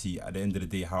someone. Obviously, at the end of the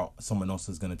day, how someone else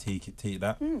is going to take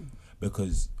that.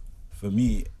 Because for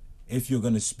me, if you're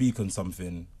going to speak on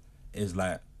something, it's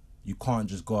like, you can't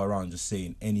just go around just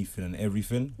saying anything and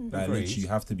everything. Like, literally, you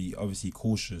have to be obviously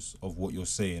cautious of what you're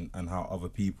saying and how other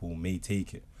people may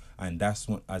take it. And that's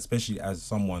what, especially as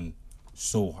someone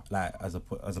so, like, as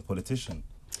a politician.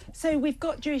 So we've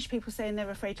got Jewish people saying they're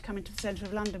afraid to come into the centre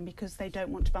of London because they don't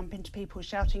want to bump into people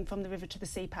shouting from the river to the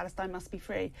sea, Palestine must be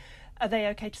free. Are they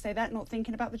okay to say that, not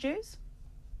thinking about the Jews?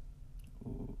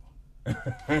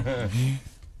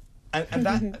 And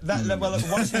that well,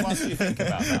 once you think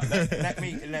about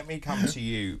that, let me come to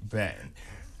you, Ben.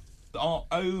 our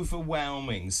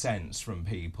overwhelming sense from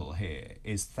people here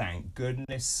is, thank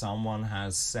goodness someone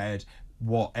has said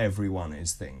what everyone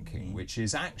is thinking, which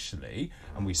is actually,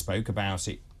 and we spoke about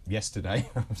it yesterday.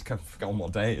 I've forgotten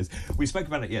what day it is. We spoke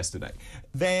about it yesterday.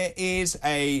 There is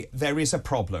a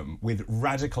problem with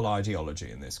radical ideology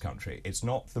in this country. It's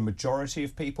not the majority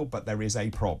of people, but there is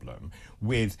a problem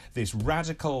with this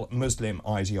radical Muslim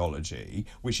ideology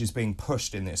which is being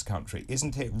pushed in this country.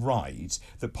 Isn't it right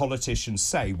that politicians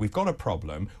say, we've got a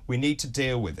problem, we need to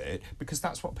deal with it, because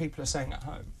that's what people are saying at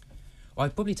home? Well,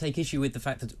 I'd probably take issue with the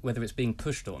fact that whether it's being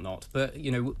pushed or not, but,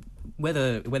 you know,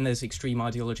 when there's extreme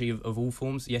ideology of all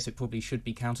forms, yes, it probably should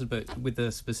be countered, but with the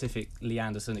specific Lee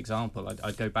Anderson example,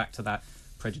 I'd go back to that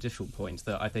prejudicial point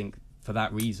that I think for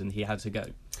that reason he had to go.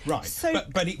 Right, so,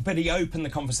 but he opened the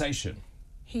conversation.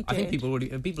 He did. I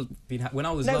think people when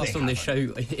I was last on this show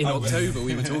in October,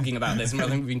 we were talking about this, and I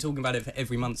think we've been talking about it for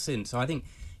every month since. So I think,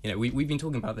 you know, we've been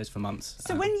talking about this for months.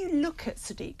 So when you look at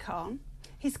Sadiq Khan,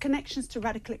 his connections to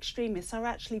radical extremists are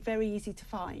actually very easy to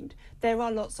find. There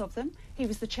are lots of them. He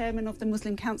was the chairman of the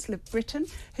Muslim Council of Britain,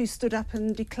 who stood up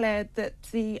and declared that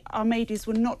the Ahmadis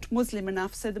were not Muslim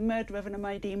enough, so the murder of an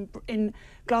Ahmadi in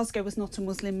Glasgow was not a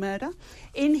Muslim murder.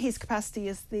 In his capacity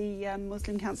as the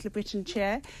Muslim Council of Britain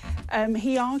chair,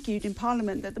 he argued in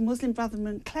Parliament that the Muslim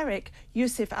Brotherhood cleric,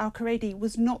 Yusuf al-Quraydi,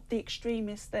 was not the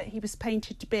extremist that he was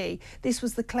painted to be. This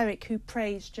was the cleric who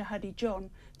praised Jihadi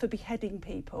John for beheading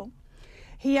people.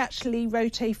 He actually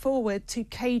wrote a foreword to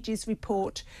Cage's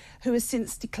report, who has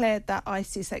since declared that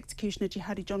ISIS executioner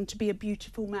Jihadi John to be a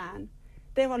beautiful man.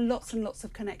 There are lots and lots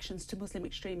of connections to Muslim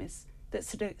extremists that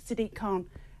Sadiq Khan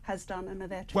has done and are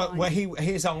there to find. Well,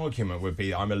 his argument would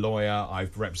be, I'm a lawyer,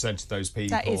 I've represented those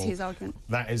people. That is his argument.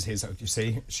 That is his... You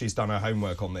see, she's done her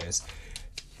homework on this.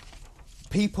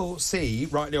 People see,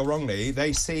 rightly or wrongly,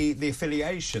 they see the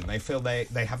affiliation. They feel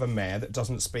they have a mayor that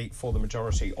doesn't speak for the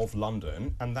majority of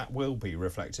London, and that will be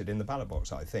reflected in the ballot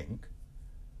box, I think.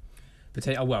 But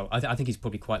well, I think he's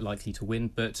probably quite likely to win,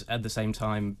 but at the same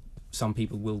time, some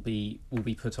people will be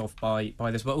put off by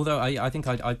this. But although I think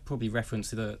I'd probably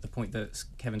reference the point that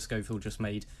Kevin Schofield just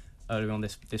made earlier on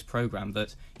this programme,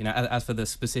 that, you know, as for the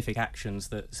specific actions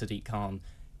that Sadiq Khan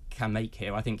can make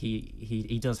here, I think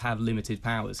he does have limited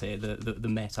powers here. The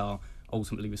Met are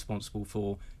ultimately responsible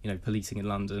for, you know, policing in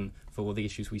London, for the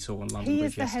issues we saw on London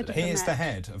Bridge yesterday. He is the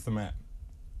head of the Met.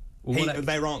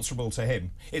 They're answerable to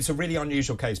him. It's a really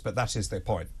unusual case, but that is the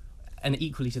point. And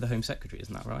equally to the Home Secretary,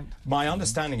 isn't that right? My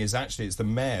understanding is actually it's the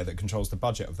mayor that controls the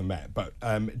budget of the Met. But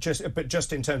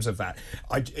just in terms of that,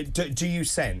 do you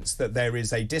sense that there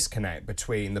is a disconnect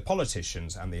between the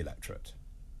politicians and the electorate?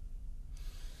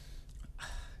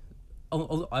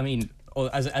 I mean,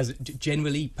 as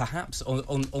generally, perhaps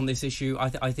on this issue,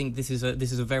 I think this is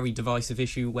a very divisive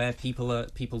issue where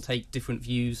people take different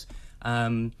views,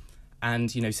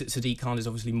 and, you know, Sadiq Khan is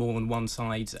obviously more on one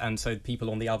side, and so people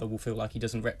on the other will feel like he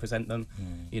doesn't represent them.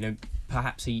 You know,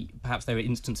 perhaps there are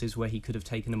instances where he could have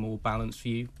taken a more balanced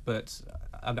view, but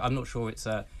I'm not sure it's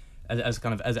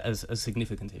as a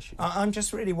significant issue. I'm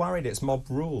just really worried it's mob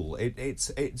rule.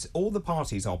 It's all the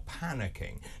parties are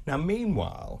panicking. Now,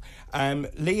 meanwhile,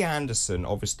 Lee Anderson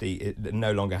obviously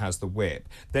no longer has the whip.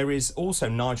 There is also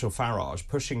Nigel Farage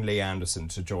pushing Lee Anderson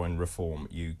to join Reform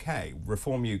UK.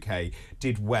 Reform UK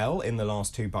did well in the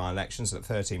last two by-elections at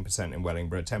 13% in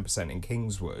Wellingborough, 10% in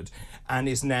Kingswood, and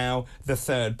is now the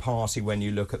third party when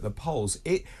you look at the polls.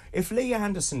 If Lee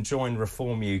Anderson joined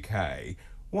Reform UK,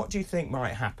 what do you think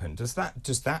might happen? Does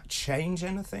that change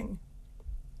anything?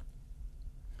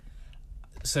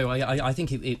 So I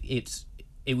think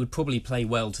it would probably play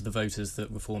well to the voters that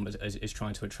Reform is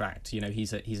trying to attract. You know,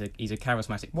 he's a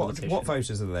charismatic politician. What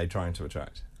voters are they trying to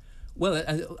attract? Well,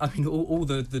 I mean, all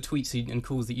the tweets and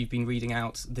calls that you've been reading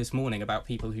out this morning about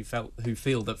people who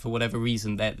feel that for whatever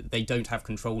reason they don't have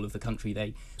control of the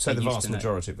country So the vast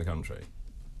majority of the country.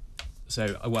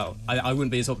 So, well, I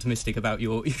wouldn't be as optimistic about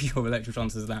your electoral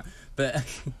chances as that, but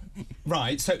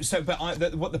right.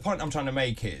 But the point I'm trying to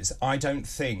make is I don't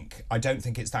think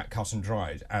it's that cut and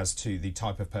dried as to the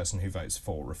type of person who votes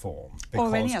for Reform,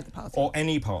 or any other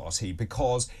party,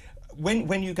 because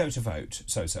when you go to vote,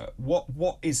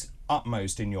 what is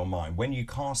upmost in your mind when you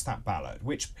cast that ballot?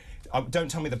 Which don't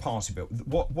tell me the party, but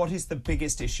what is the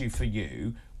biggest issue for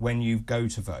you when you go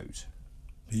to vote?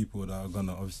 People that are going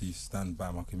to obviously stand by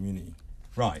my community.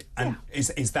 Right, and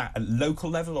is that at local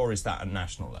level or is that at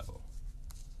national level?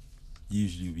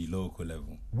 Usually it would be local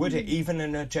level. Would it, even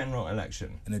in a general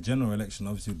election? In a general election,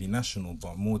 obviously it would be national,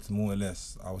 but more or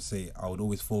less, I would say I would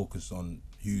always focus on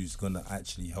who's gonna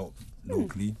actually help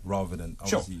locally rather than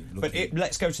obviously But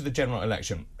let's go to the general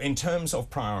election. In terms of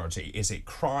priority, is it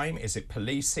crime? Is it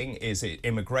policing? Is it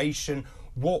immigration?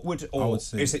 What would, or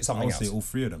is it something else? I would say all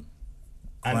three of them: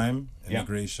 crime,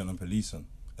 immigration, and policing.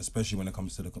 Especially when it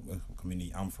comes to the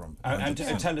community I'm from. And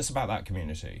tell us about that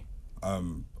community.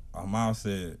 I'll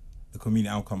say the community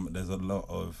outcome. There's a lot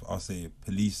of, I'll say,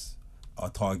 police are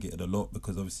targeted a lot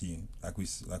because obviously, like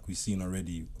we've seen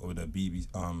already over the BBC.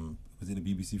 Was it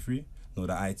the BBC Three? No,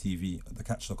 the ITV, the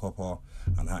Catch the Copper,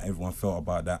 and how everyone felt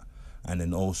about that. And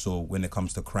then also when it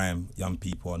comes to crime, young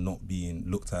people are not being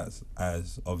looked at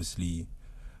as obviously.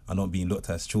 Are not being looked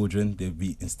at as children.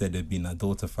 Instead they're being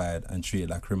adultified and treated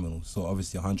like criminals. So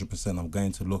obviously 100% I'm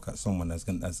going to look at someone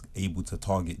that's able to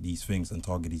target these things and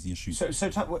target these issues. So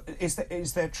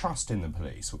is there trust in the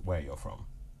police where you're from?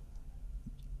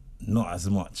 Not as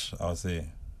much, I would say.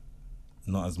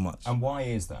 Not as much. And why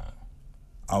is that?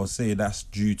 I would say that's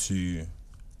due to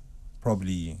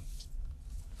probably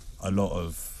a lot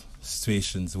of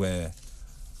situations where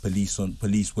police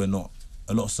were not,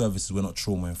 a lot of services were not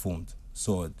trauma informed.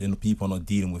 So then people are not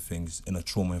dealing with things in a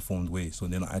trauma-informed way. So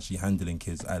they're not actually handling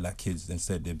kids like kids.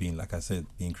 Instead, they're being, like I said,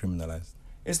 being criminalised.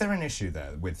 Is there an issue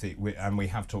there with and we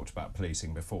have talked about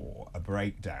policing before, a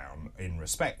breakdown in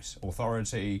respect,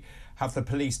 authority? Have the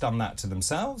police done that to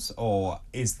themselves, or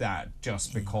is that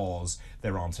just because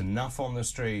there aren't enough on the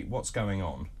street? What's going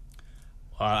on?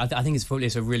 I think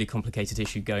it's a really complicated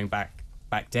issue going back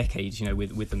decades. You know,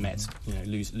 with the Met, you know,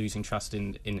 losing trust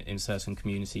in certain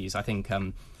communities. I think.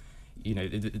 You know,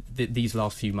 these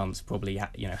last few months probably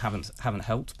haven't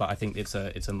helped, but I think it's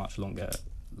a much longer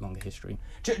history.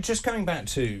 Just going back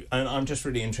to, and I'm just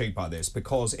really intrigued by this,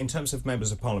 because in terms of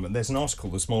members of parliament, there's an article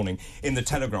this morning in the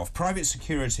Telegraph. Private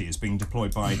security is being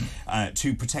deployed by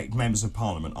to protect members of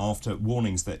parliament after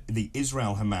warnings that the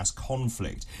Israel-Hamas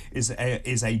conflict is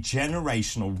a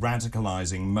generational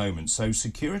radicalising moment. So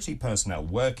security personnel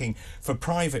working for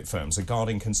private firms are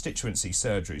guarding constituency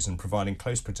surgeries and providing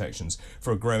close protections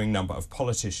for a growing number of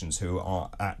politicians who are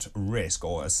at risk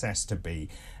or assessed to be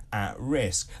at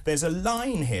risk. There's a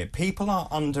line here. People are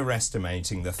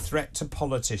underestimating the threat to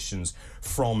politicians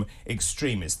from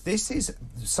extremists. This is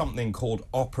something called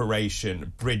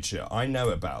Operation Bridger. I know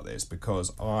about this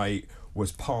because I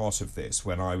was part of this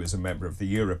when I was a member of the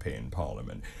European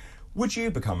Parliament. Would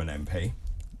you become an MP?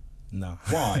 No.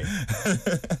 Why?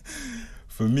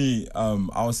 For me,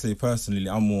 I would say personally,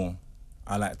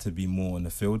 I like to be more in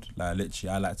the field. Like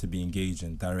literally, I like to be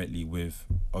engaging directly with,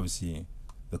 obviously,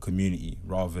 the community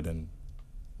rather than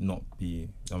not be. You know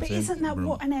what I'm saying? Isn't that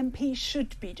what an MP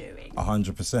should be doing?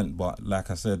 100%. But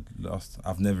like I said,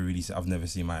 I've never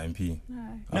seen my MP.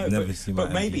 No.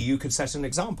 But maybe you could set an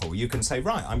example. You can say,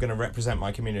 right, I'm going to represent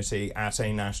my community at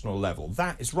a national level.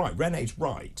 That is right. Renee's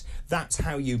right. That's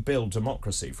how you build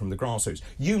democracy from the grassroots.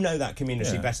 You know that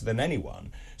community better than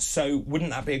anyone. So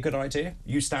wouldn't that be a good idea?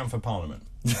 You stand for Parliament.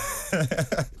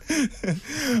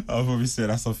 I'll probably say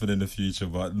that's something in the future,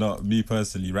 but not me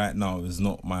personally. Right now, it's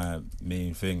not my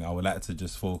main thing. I would like to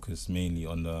just focus mainly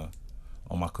on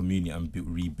my community and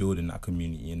rebuilding that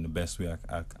community in the best way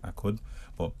I could.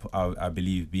 But I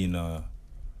believe being a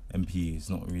MP is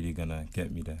not really gonna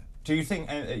get me there. Do you think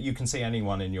you can see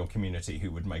anyone in your community who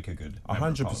would make a good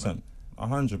 100%?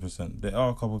 100%. There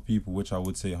are a couple of people which I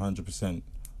would say 100%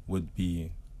 would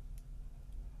be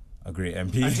a great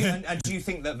MP. And do you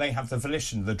think that they have the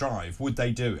volition, the drive? Would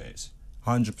they do it?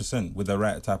 100%, with the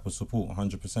right type of support,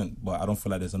 100%. But I don't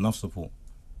feel like there's enough support.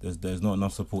 There's not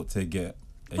enough support to get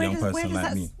a young person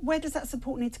like me. Where does that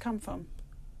support need to come from?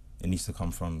 It needs to come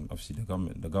from, obviously,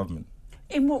 the government.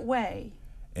 In what way?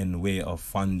 In the way of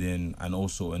funding, and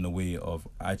also in the way of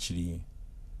actually,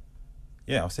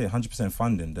 I'll say 100%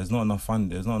 funding. There's not enough funding.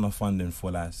 There's not enough funding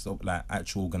for like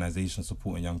actual organisations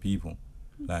supporting young people.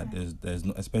 Like there's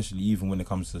not, especially even when it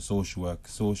comes to social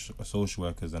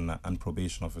workers and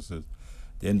probation officers,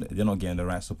 they're not getting the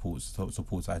right support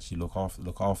to actually look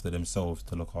after themselves,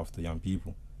 to look after young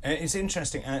people. It's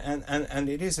interesting, and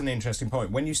it is an interesting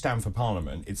point. When you stand for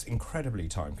Parliament, it's incredibly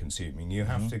time consuming. You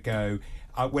have to go.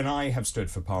 When I have stood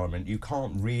for Parliament, you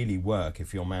can't really work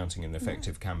if you're mounting an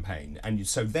effective campaign, and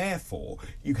so therefore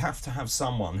you have to have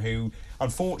someone who,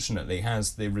 unfortunately,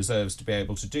 has the reserves to be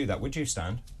able to do that. Would you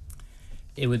stand?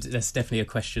 That's definitely a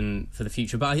question for the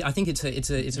future, but I think it's a.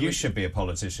 You should be a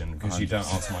politician because you don't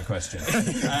answer my question.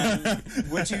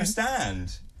 Would you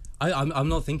stand? I'm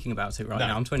not thinking about it right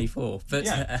now. I'm 24, but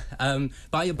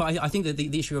I think that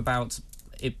the issue about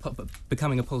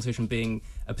becoming a politician being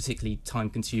a particularly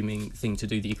time-consuming thing to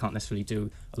do that you can't necessarily do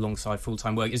alongside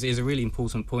full-time work is a really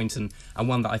important point, and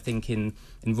one that I think in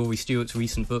Rory Stewart's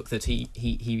recent book that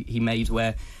he made,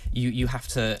 where you have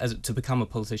to become a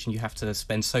politician, you have to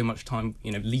spend so much time,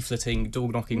 you know, leafleting,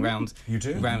 door knocking round. You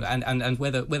do. And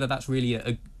whether that's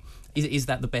really is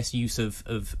that the best use of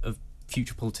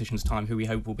future politicians' time, who we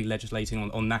hope will be legislating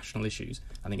on national issues,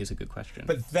 I think is a good question.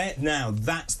 But now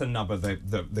that's the nub of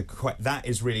that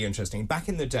is really interesting. Back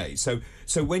in the day, so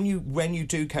when you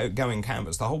do go in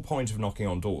canvass, the whole point of knocking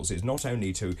on doors is not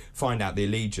only to find out the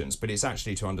allegiance, but it's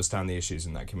actually to understand the issues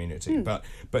in that community. But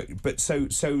so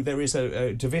there is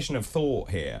a division of thought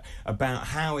here about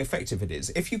how effective it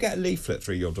is. If you get a leaflet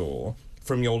through your door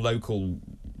from your local,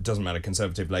 doesn't matter,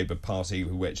 Conservative, Labour Party,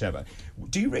 whichever,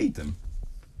 do you read them?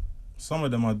 Some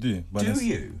of them I do. But do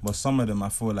you? But some of them I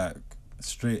feel like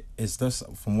straight. It's just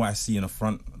from what I see in the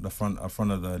front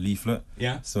of the leaflet.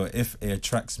 Yeah. So if it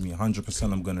attracts me,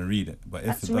 100% I'm going to read it. But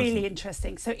that's if it really doesn't,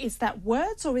 interesting. So is that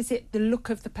words or is it the look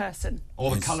of the person?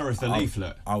 Or the colour of the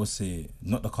leaflet? I would say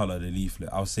not the colour of the leaflet.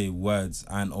 I would say words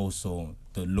and also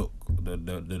the look,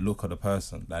 the look of the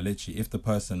person. Like literally, if the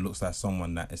person looks like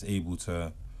someone that is able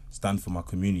to stand for my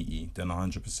community, then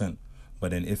 100%. But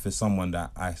then if it's someone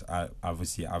that I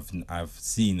obviously I've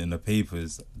seen in the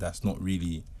papers that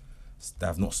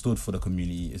have not stood for the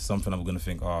community, it's something I'm gonna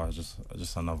think, oh, just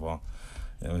another, you know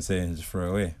what I'm saying, just throw it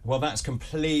away. Well, that's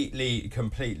completely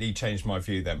changed my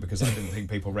view then, because I didn't think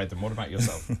people read them. What about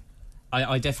yourself?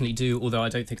 I definitely do, although I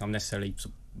don't think I'm necessarily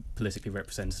politically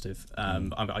representative.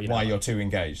 Why, you're too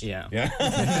engaged? Yeah.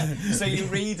 So you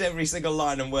read every single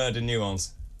line and word and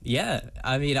nuance? Yeah,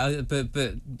 I mean,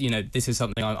 but you know, this is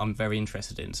something I'm very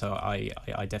interested in, so I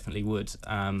definitely would.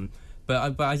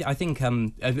 But I think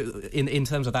in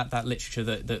terms of that literature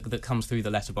that comes through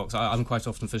the letterbox, I'm quite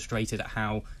often frustrated at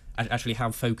how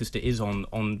focused it is on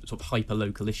sort of hyper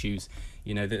local issues.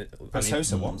 You know, but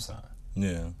Sosa wants that.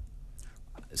 Yeah.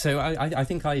 So I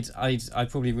think I'd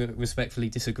probably respectfully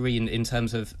disagree in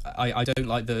terms of I don't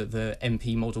like the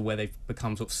MP model where they've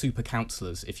become sort of super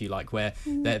councillors, if you like, where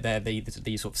they're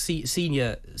the sort of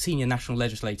senior national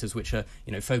legislators which are,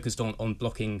 you know, focused on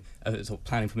blocking sort of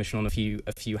planning permission on a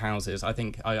few houses. I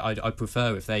think I'd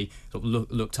prefer if they sort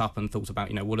of looked up and thought about,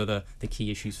 you know, what are the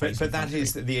key issues facing but that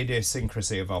is the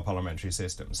idiosyncrasy of our parliamentary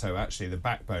system. So actually the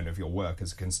backbone of your work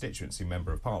as a constituency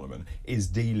member of Parliament is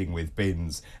dealing with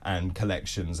bins and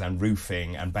collections and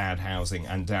roofing and bad housing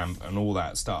and damp and all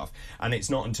that stuff, and it's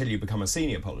not until you become a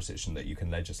senior politician that you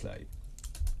can legislate.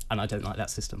 And I don't like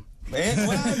that system.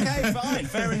 Well, okay, fine,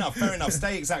 fair enough.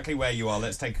 Stay exactly where you are.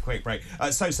 Let's take a quick break.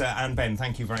 Sosa and Ben,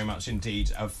 thank you very much indeed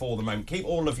for the moment. Keep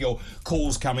all of your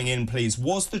calls coming in, please.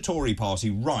 Was the Tory party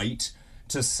right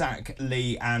to sack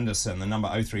Lee Anderson? The number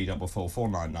 0344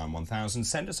 499 1000.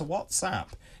 Send us a WhatsApp.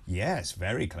 Yes,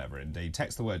 very clever indeed.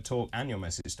 Text the word talk and your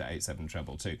message to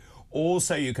 87222.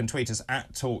 Also, you can tweet us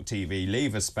at talkTV.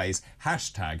 Leave a space.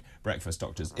 # Breakfast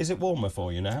Doctors. Is it warmer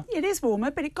for you now? It is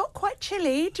warmer, but it got quite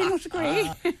chilly. Do you not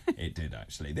agree? It did,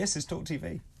 actually. This is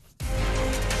talkTV.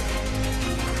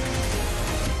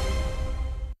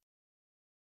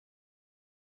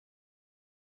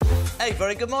 Hey,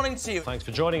 very good morning to you. Thanks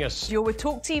for joining us. You're with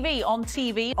talkTV, on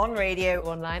TV, on radio,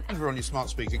 online. And we're on your smart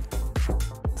speaker.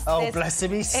 Oh, bless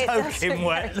him, he's soaking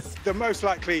wet. The most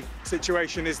likely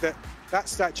situation is that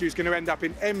statue is going to end up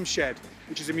in M Shed,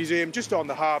 which is a museum just on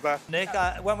the harbour. Nick,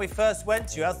 when we first went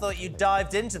to you, I thought you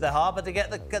dived into the harbour to get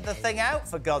the thing out,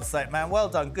 for God's sake, man. Well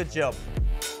done, good job.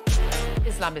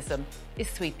 Islamism is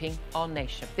sweeping our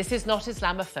nation. This is not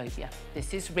Islamophobia.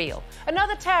 This is real.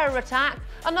 Another terror attack,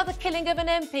 another killing of an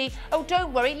MP. Oh,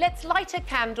 don't worry, let's light a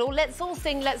candle, let's all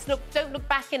sing Don't Look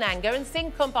Back in Anger and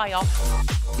sing Kumbaya.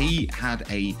 He had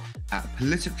a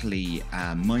politically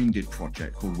minded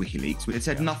project called WikiLeaks. It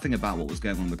said nothing about what was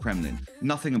going on in the Kremlin,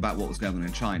 nothing about what was going on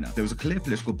in China. There was a clear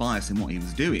political bias in what he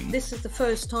was doing. This is the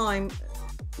first time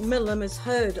Millam has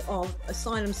heard of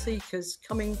asylum seekers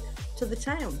coming to the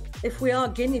town. If we are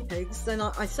guinea pigs, then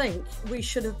I think we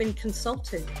should have been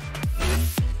consulted.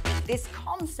 This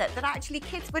concept that actually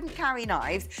kids wouldn't carry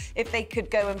knives if they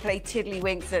could go and play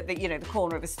tiddlywinks at the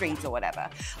corner of a street or whatever.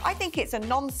 I think it's a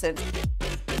nonsense.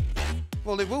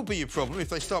 Well, it will be a problem if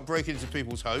they start breaking into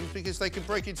people's homes, because they can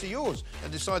break into yours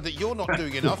and decide that you're not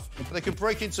doing enough. They can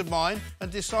break into mine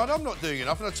and decide I'm not doing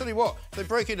enough. And I tell you what, if they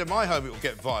break into my home, it will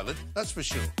get violent. That's for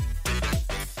sure.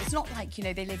 It's not like, you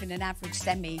know, they live in an average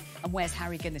semi and where's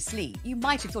Harry going to sleep? You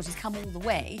might have thought he's come all the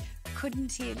way.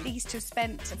 Couldn't he at least have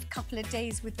spent a couple of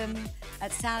days with them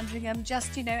at Sandringham,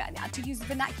 just, you know, to use the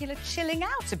vernacular, chilling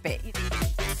out a bit?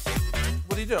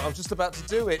 What are you doing? I'm just about to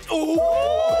do it. Ooh!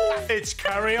 It's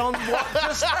carry on. What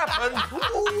just happened?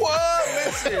 What?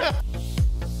 Listen.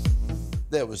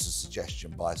 There was a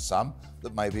suggestion by some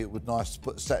that maybe it would be nice to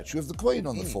put a statue of the Queen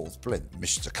on the fourth plinth.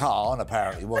 Mr. Khan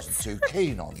apparently wasn't too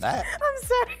keen on that. I'm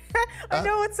sorry. I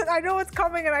know what's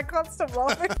coming and I can't stop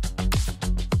laughing.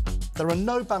 There are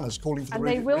no banners calling for the And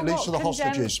they will release of the not condemn-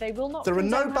 hostages. they will not there are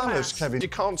no condemn banners, Hamas. Kevin. You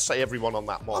can't say everyone on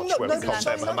that march no, will no,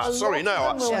 condemn no, Hamas. no, Sorry,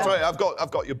 no, no, no. sorry, I've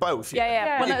got you both.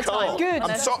 Yeah. You Well, that's can't. fine. Good.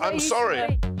 I'm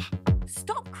sorry.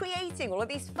 Stop creating all of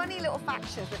these funny little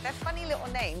factions with their funny little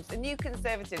names. The New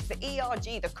Conservatives, the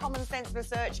ERG, the Common Sense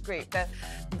Research Group, the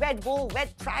Red Wall,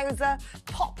 Red Trouser,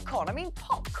 Popcorn. I mean,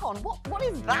 popcorn, what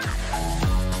is that?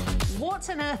 What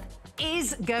on earth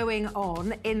is going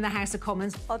on in the House of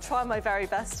Commons? I'll try my very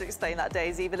best to explain that,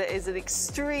 Daisy, but it is an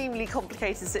extremely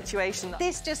complicated situation.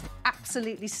 This just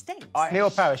absolutely stinks. Neil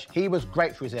Parish, he was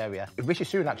great for his area. Rishi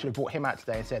Sunak should have brought him out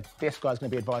today and said, this guy's going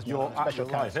to be advised by You're a special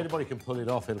absolutely right. If counsel. anybody can pull it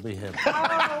off, it'll be him.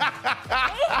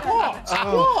 What?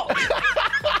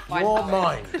 Your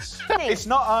minds. It's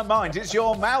not our minds, it's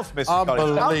your mouth, Mr.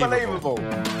 Collins. Unbelievable.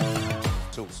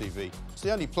 talkTV. It's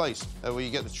the only place where you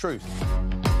get the truth.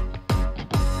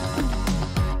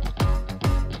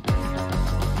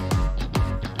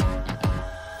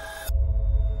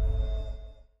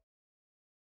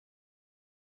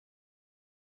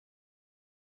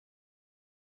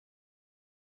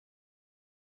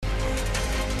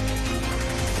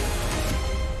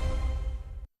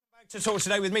 To talk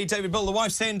today with me, David Bull, the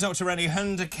wife's in, Dr. Rennie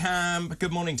Hunderkamp.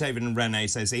 Good morning, David, and Renee,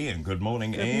 says Ian. Good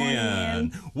morning, Good morning,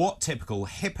 Ian. What typical,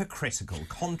 hypocritical,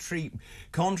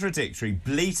 contradictory,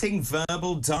 bleating,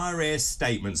 verbal diarrhea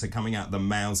statements are coming out the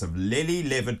mouths of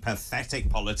lily-livered, pathetic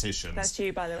politicians? That's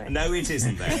you, by the way. No, it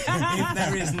isn't there. If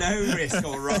there is no risk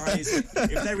or rise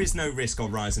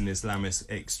in Islamist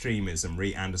extremism,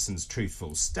 re Anderson's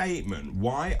truthful statement,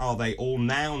 why are they all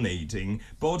now needing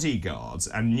bodyguards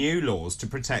and new laws to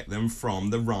protect them from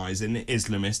the rise in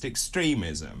Islamist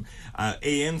extremism?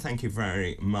 Ian, thank you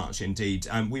very much indeed.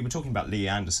 We were talking about Lee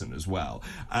Anderson as well,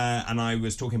 and I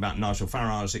was talking about Nigel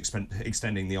Farage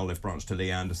extending the olive branch to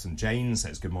Lee Anderson. Jane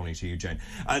says, good morning to you, Jane.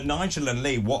 Nigel and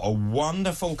Lee, what a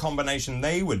wonderful combination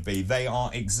they would be. They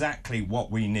are exactly what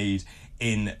we need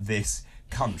in this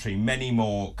country. Many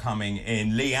more coming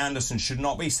in. Lee Anderson should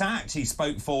not be sacked. He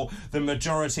spoke for the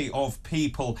majority of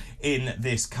people in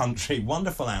this country.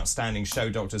 Wonderful, outstanding show,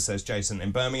 Doctor, says Jason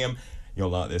in Birmingham.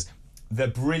 You'll like this. The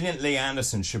brilliant Lee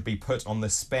Anderson should be put on the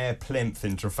spare plinth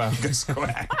in Trafalgar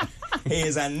Square. He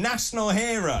is a national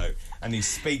hero and he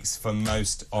speaks for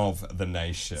most of the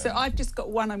nation. So I've just got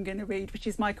one I'm going to read, which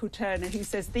is Michael Turner, who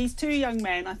says, these two young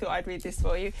men, I thought I'd read this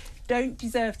for you, don't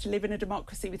deserve to live in a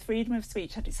democracy with freedom of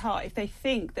speech at its heart if they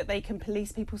think that they can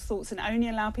police people's thoughts and only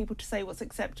allow people to say what's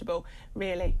acceptable.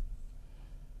 Really?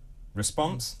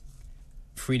 Response?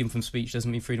 Freedom from speech doesn't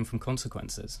mean freedom from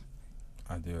consequences.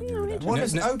 I do agree with that. What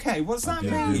does that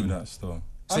mean? I agree with that still.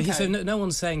 So no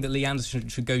one's saying that Lee Anderson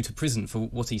should go to prison for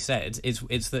what he said.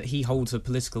 It's that he holds a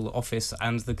political office,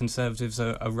 and the Conservatives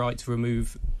are right to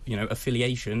remove,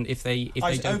 affiliation if they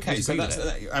don't. Okay, so that's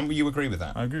and you agree with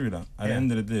that? I agree with that. At the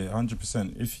end of the day,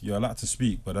 100%. If you're allowed to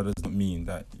speak, but that does not mean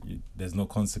that there's no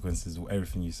consequences with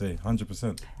everything you say.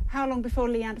 100%. How long before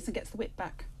Lee Anderson gets the whip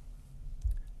back?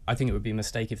 I think it would be a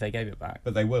mistake if they gave it back.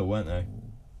 But they will, won't they?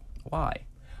 Why?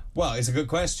 Well, it's a good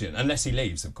question, unless he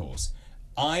leaves, of course.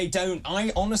 I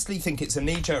honestly think it's a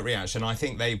knee-jerk reaction. I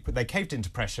think they caved into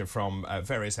pressure from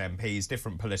various MPs,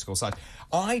 different political sides.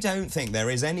 I don't think there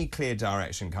is any clear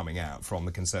direction coming out from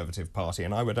the Conservative Party,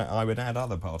 and I would add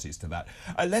other parties to that.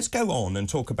 Let's go on and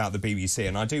talk about the BBC,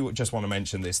 and I do just want to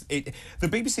mention this. The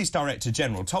BBC's Director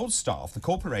General told staff the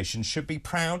corporation should be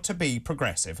proud to be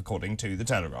progressive, according to The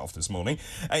Telegraph this morning.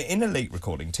 In a leaked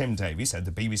recording, Tim Davie said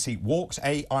the BBC walked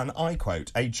and I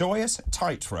quote, a joyous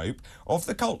tightrope of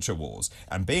the culture wars,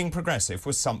 and being progressive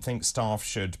was something staff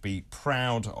should be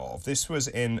proud of. This was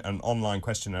in an online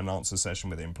question and answer session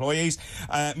with employees.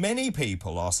 Many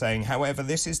people are saying, however,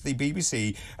 this is the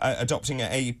BBC adopting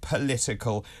a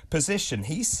political position.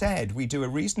 He said we do a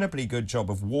reasonably good job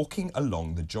of walking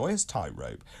along the joyous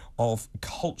tightrope of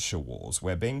culture wars,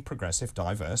 where being progressive,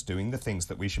 diverse, doing the things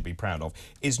that we should be proud of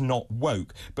is not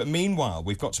woke. But meanwhile,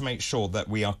 we've got to make sure that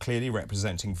we are clearly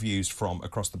representing views from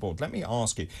across the board. Let me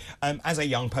ask you, as a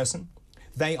young person,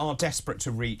 they are desperate to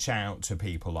reach out to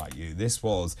people like you. This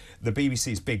was the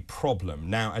BBC's big problem.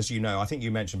 Now, as you know, I think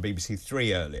you mentioned BBC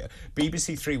Three earlier.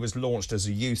 BBC Three was launched as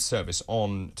a youth service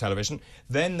on television.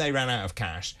 Then they ran out of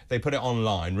cash. They put it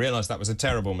online, realised that was a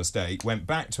terrible mistake, went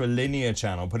back to a linear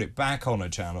channel, put it back on a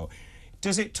channel.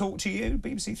 Does it talk to you,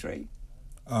 BBC Three?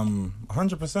 100%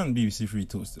 BBC Three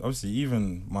talks. Obviously,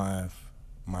 even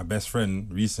my best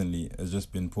friend recently has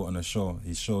just been put on a show.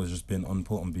 His show has just been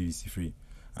put on BBC Three,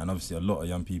 and obviously a lot of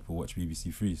young people watch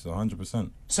BBC Three. So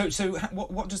 100%. So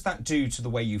what does that do to the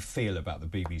way you feel about the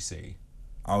BBC?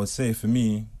 I would say for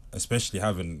me, especially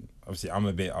having, obviously I'm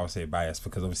a bit, I'll say biased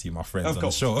because obviously my friends on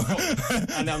the show.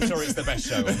 And I'm sure it's the best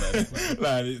show on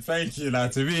there. Thank you.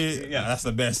 To me, that's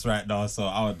the best right now. So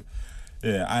I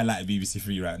like BBC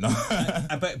Three right now.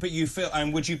 But you feel,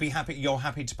 and would you be happy? You're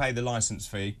happy to pay the licence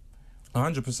fee?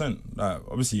 100%.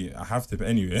 Obviously, I have to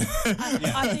anyway.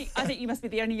 I think you must be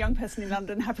the only young person in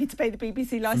London happy to pay the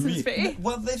BBC licence fee.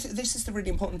 Well, this is the really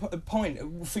important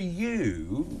point for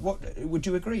you. What would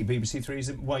you agree? BBC Three is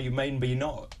why you may be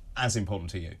not as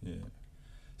important to you. Yeah.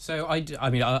 So I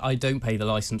don't pay the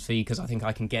licence fee because I think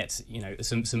I can get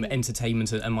some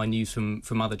entertainment and my news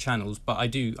from other channels. But I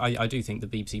do think the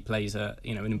BBC plays an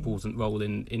important role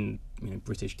in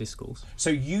British discourse. So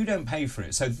you don't pay for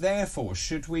it. So therefore,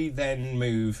 should we then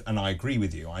move? And I agree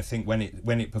with you. I think when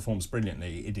it performs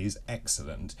brilliantly, it is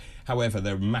excellent. However,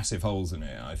 there are massive holes in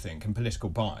it, I think, and political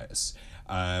bias.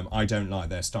 I don't like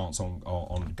their stance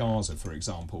on Gaza, for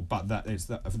example, but that is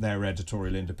their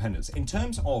editorial independence. In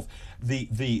terms of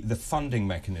the funding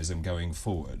mechanism going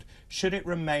forward, should it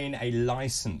remain a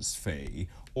licence fee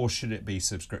or should it be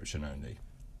subscription only?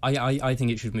 I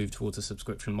think it should move towards a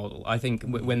subscription model. I think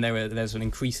when there's an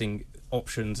increasing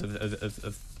options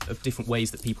of different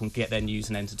ways that people can get their news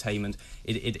and entertainment,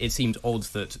 it seems odd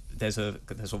that there's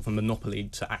sort of a monopoly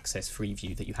to access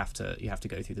Freeview that you have to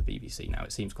go through the BBC now.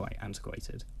 It seems quite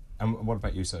antiquated. And what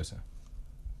about you, Sosa?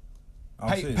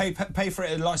 Pay for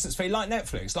a licence fee like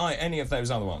Netflix, like any of those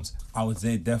other ones. I would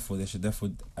say they should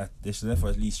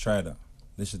at least try that.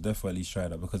 They should definitely at least try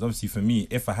that because obviously for me,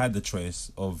 if I had the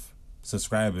choice of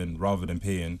subscribing rather than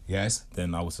paying,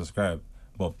 then I would subscribe.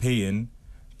 But paying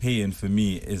for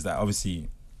me is that obviously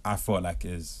I felt like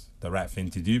is the right thing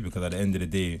to do because at the end of the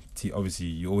day, obviously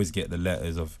you always get the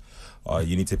letters of,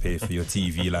 you need to pay for your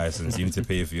TV license. You need to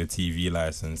pay for your TV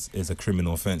license. It's a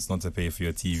criminal offence not to pay for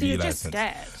your TV license. Just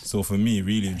scared. So for me,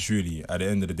 really and truly, at the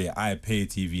end of the day, I pay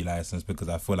TV license because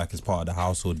I feel like it's part of the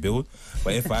household bill.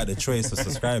 But if I had a choice of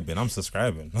subscribing, I'm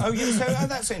subscribing. Oh, yeah, so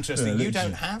that's interesting. You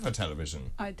don't have a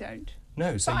television. I don't.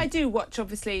 No, so but I do watch,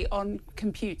 obviously, on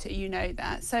computer, you know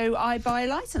that. So I buy a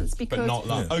licence because... But not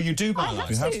live. Oh, you do buy a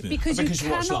licence? I have to, because you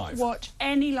cannot watch watch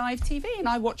any live TV, and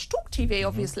I watch talkTV,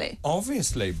 obviously.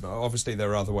 Obviously, there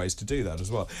are other ways to do that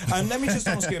as well. And let me just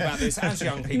ask you about this, as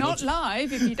young people... Not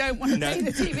live, if you don't want to pay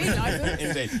the TV licence.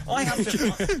 Indeed. I have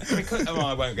to... Because,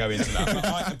 I won't go into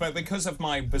that, but because of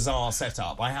my bizarre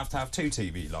setup, I have to have 2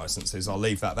 TV licences. I'll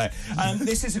leave that there.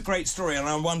 This is a great story, and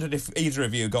I wondered if either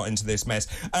of you got into this mess.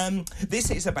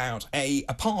 This is about a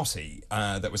party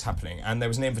that was happening, and there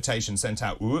was an invitation sent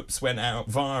out. Went out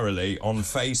virally on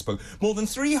Facebook. More than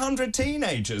 300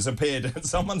 teenagers appeared at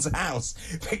someone's house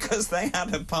because they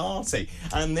had a party,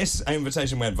 and this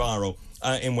invitation went viral.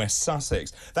 In West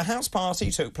Sussex. The house party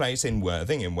took place in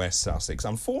Worthing in West Sussex.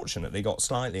 Unfortunately, got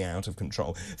slightly out of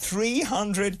control.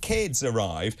 300 kids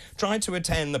arrived, tried to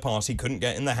attend the party, couldn't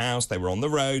get in the house. They were on the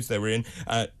roads. They were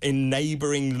in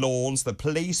neighbouring lawns. The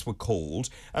police were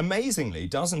called. Amazingly,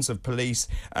 dozens of police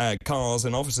cars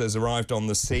and officers arrived on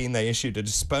the scene. They issued a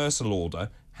dispersal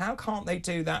order. How can't they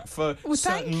do that for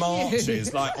certain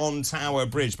marches, like on Tower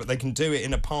Bridge, but they can do it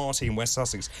in a party in West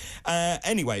Sussex?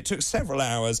 Anyway, it took several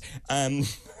hours. I'd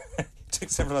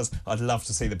love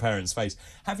to see the parents' face.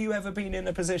 Have you ever been in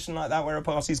a position like that where a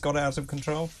party's got out of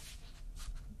control?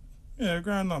 Yeah,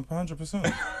 growing up, 100%.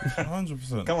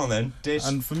 100%. Come on then, dish.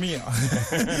 And for me...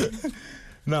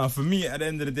 for me, at the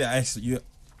end of the day,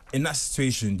 in that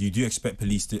situation, you do expect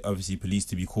police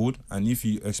to be called, and if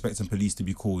you expect some police to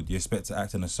be called, you expect to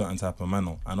act in a certain type of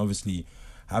manner. And obviously,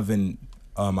 having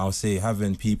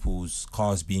people's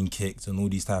cars being kicked and all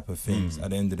these type of things,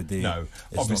 at the end of the day,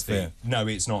 it's not fair. No,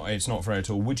 it's not. It's not fair at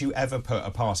all. Would you ever put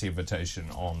a party invitation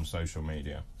on social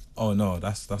media? Oh no,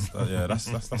 that's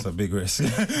a big risk.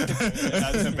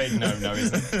 That's a big no,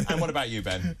 isn't it? And what about you,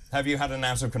 Ben? Have you had an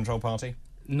out of control party?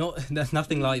 There's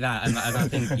nothing like that, and I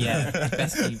think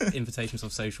best keep invitations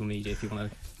off social media if you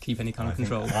want to keep any kind of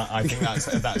control. I think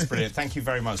that's brilliant. Thank you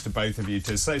very much to both of you,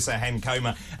 to Sosa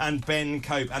Hencoma and Ben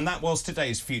Cope, and that was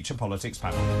today's Future Politics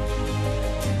panel.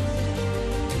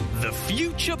 The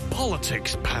Future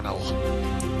Politics panel.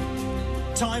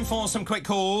 Time for some quick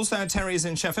calls. Terry's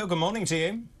in Sheffield. Good morning to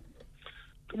you.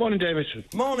 Good morning, David.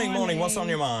 Morning. What's on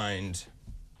your mind?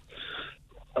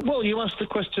 Well, you asked the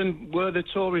question, were the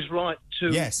Tories right to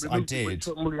remove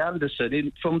Willie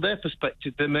Anderson? From their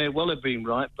perspective, they may well have been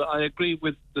right, but I agree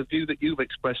with the view that you've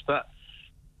expressed that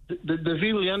The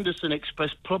view Lee Anderson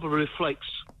expressed probably reflects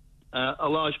a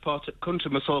large part of the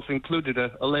country, myself included,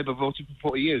 a Labour voter for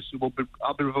 40 years.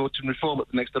 I'll be voting Reform at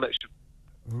the next election.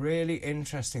 Really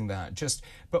interesting that.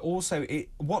 But also,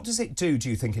 what does it do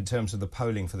you think, in terms of the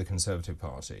polling for the Conservative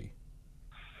Party?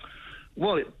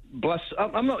 Well,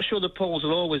 I'm not sure the polls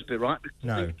will always be right.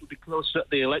 No. It'll be close at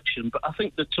the election, but I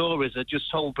think the Tories are just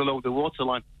hold below the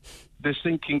waterline. They're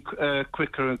sinking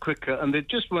quicker and quicker, and they've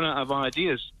just run out of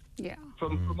ideas. Yeah.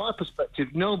 From my perspective,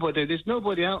 there's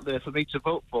nobody out there for me to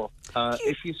vote for.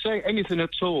 If you say anything at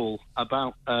all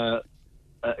about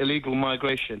illegal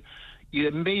migration, you're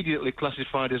immediately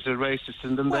classified as a racist,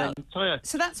 and then their entire...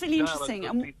 So that's really interesting.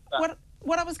 And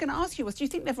what I was going to ask you was, do you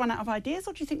think they've run out of ideas,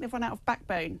 or do you think they've run out of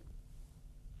backbone?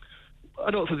 I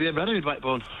don't think they ever had any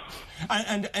backbone.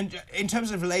 And in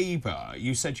terms of Labour,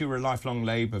 you said you were a lifelong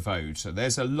Labour voter.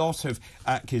 There's a lot of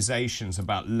accusations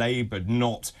about Labour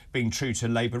not being true to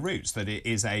Labour roots, that it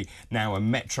is now a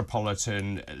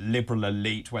metropolitan liberal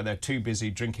elite where they're too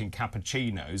busy drinking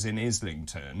cappuccinos in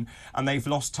Islington, and they've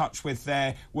lost touch with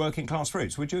their working class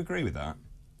roots. Would you agree with that?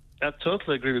 I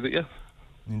totally agree with it, yeah.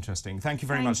 Interesting. Thank you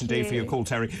very much indeed for your call,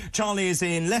 Terry. Charlie is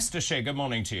in Leicestershire. Good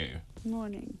morning to you.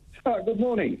 Morning. Good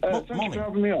morning. Thank you for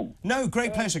having me on. No,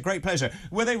 great pleasure, great pleasure.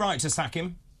 Were they right to sack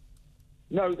him?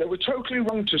 No, they were totally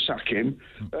wrong to sack him.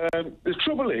 The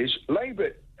trouble is,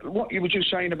 Labour, what you were just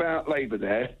saying about Labour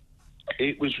there,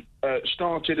 it was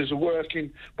started as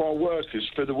by workers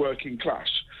for the working class.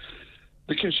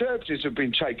 The Conservatives have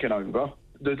been taken over.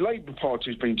 The Labour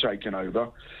Party's been taken over.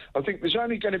 I think there's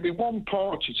only going to be one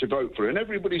party to vote for, and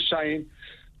everybody's saying,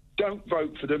 don't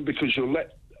vote for them because you'll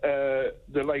let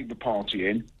the Labour Party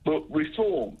in. But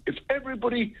Reform, if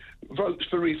everybody votes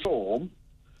for Reform,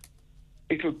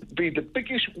 it'll be the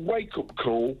biggest wake-up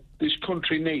call this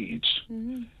country needs.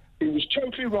 Mm-hmm. He was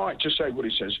totally right to say what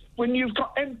he says. When you've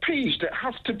got MPs that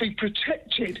have to be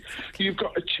protected, you've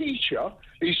got a teacher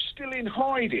who's still in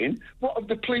hiding. What have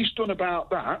the police done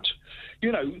about that?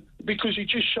 You know, because he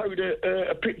just showed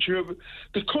a picture of...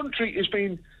 The country has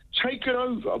been taken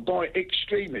over by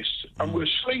extremists, and we're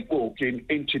sleepwalking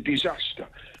into disaster.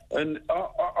 And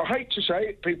I hate to say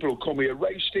it, people will call me a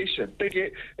racist, a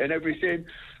bigot and everything,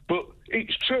 but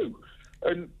it's true.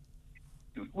 And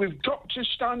we've got to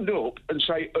stand up and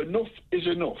say enough is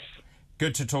enough.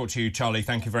 Good to talk to you, Charlie.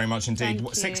 Thank you very much indeed. Thank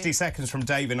you. 60 seconds from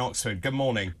Dave in Oxford. Good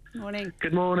morning. Morning.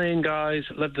 Good morning, guys.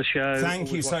 Love the show.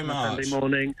 Thank you so much. Sunday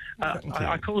morning.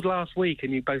 I called last week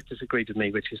and you both disagreed with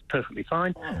me, which is perfectly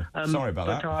fine. Sorry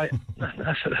about that.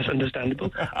 That's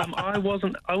understandable. I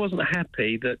wasn't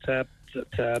happy that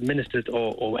ministers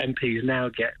or MPs now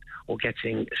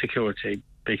getting security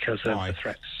because of the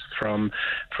threats from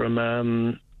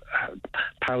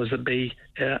powers that be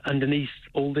underneath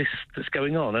all this that's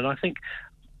going on. And I think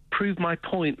proved my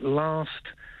point last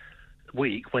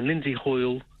week when Lindsay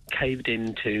Hoyle caved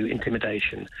into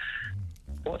intimidation.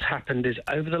 What's happened is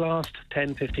over the last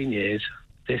 10, 15 years,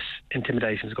 this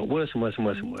intimidation has got worse and worse and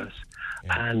worse and worse.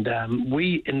 Yeah. And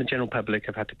we in the general public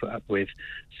have had to put up with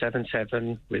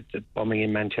 7/7, with the bombing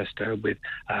in Manchester, with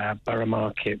Borough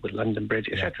Market, with London Bridge,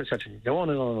 etc., etc. Go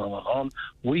on and on and on and on.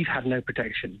 We've had no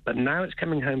protection. But now it's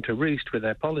coming home to roost with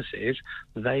their policies.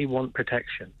 They want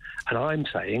protection. And I'm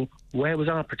saying, where was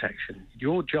our protection?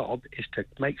 Your job is to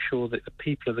make sure that the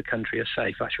people of the country are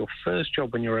safe. That's your first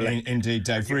job when you're elected. Indeed,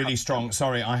 Dave. Really strong.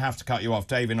 Sorry, I have to cut you off.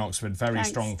 Dave in Oxford, very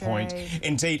strong point.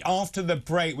 Indeed. After the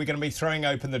break, we're going to be throwing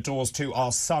open the doors to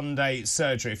our Sunday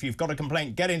surgery. If you've got a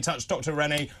complaint, get in touch. Dr.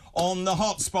 Rennie on the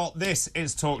hotspot. This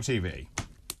is talkTV.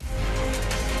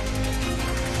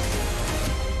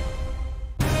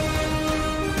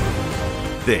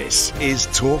 This is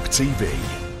talkTV.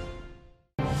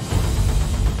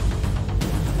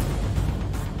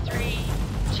 3,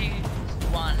 2,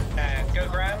 1, go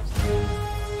ground.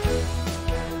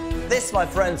 This, my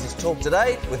friends, is Talk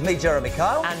Today with me, Jeremy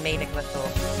Kyle. And me, Nicola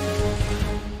Thorpe.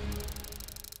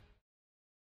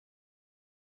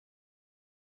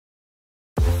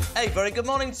 Hey, very good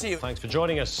morning to you. Thanks for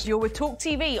joining us. You're with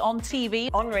talkTV, on TV,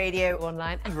 on radio,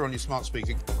 online. And we're on your smart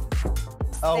speaker.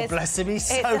 Oh, bless him, he's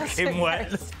soaking wet.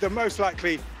 The most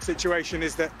likely situation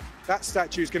is that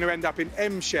statue is going to end up in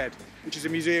M Shed, which is a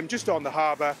museum just on the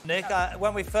harbour. Nick,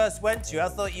 when we first went to you, I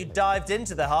thought you dived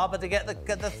into the harbour to get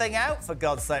the thing out, for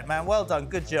God's sake, man. Well done,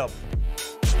 good job.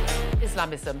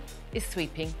 Islamism is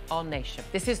sweeping our nation.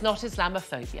 This is not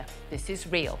Islamophobia. This is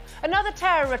real. Another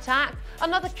terror attack,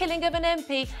 another killing of an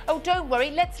MP. Oh, don't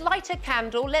worry, let's light a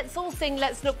candle, let's all sing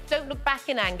Don't Look Back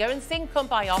in Anger and sing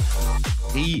Kumbaya.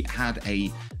 He had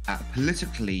a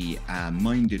politically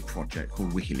minded project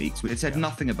called WikiLeaks. It said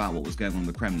nothing about what was going on in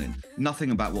the Kremlin,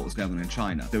 nothing about what was going on in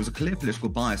China. There was a clear political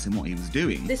bias in what he was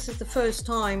doing. This is the first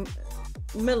time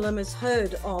Milam has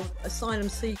heard of asylum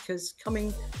seekers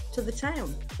coming to the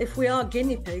town. If we are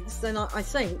guinea pigs, then I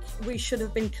think we should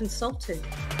have been consulted.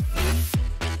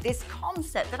 This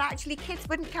concept that actually kids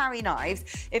wouldn't carry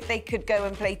knives if they could go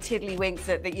and play tiddlywinks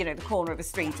at the corner of a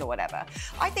street or whatever.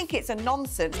 I think it's a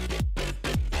nonsense.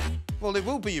 Well, it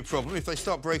will be a problem if they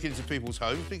start breaking into people's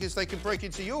homes, because they can break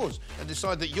into yours and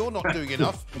decide that you're not doing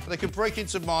enough. They can break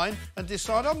into mine and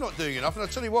decide I'm not doing enough. And I'll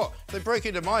tell you what, if they break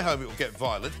into my home, it will get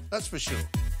violent, that's for sure.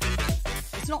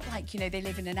 It's not like, they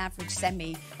live in an average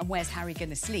semi and where's Harry going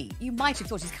to sleep? You might have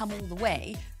thought he's come all the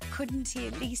way. Couldn't he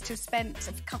at least have spent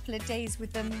a couple of days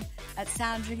with them at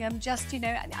Sandringham, just, to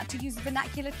use the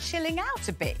vernacular, chilling out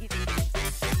a bit?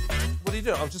 What are you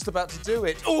doing? I was just about to do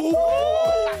it. Ooh!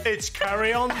 It's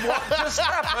Carry On. What just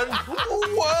happened?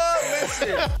 Whoa,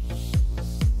 listen.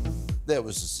 There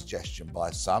was a suggestion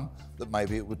by some that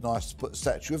maybe it would be nice to put a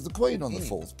statue of the Queen on the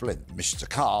fourth plinth. Mr.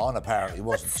 Khan apparently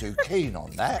wasn't too keen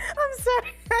on that. I'm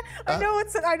sorry. I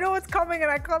know it's coming and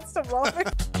I can't stop laughing.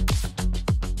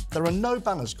 There are no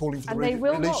banners calling for the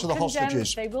release of the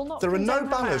hostages. They will not there are no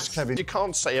Hamas. banners, Kevin. You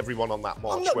can't say everyone on that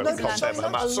march no, when we condemn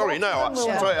Hamas. Sorry, no,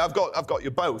 sorry, I've got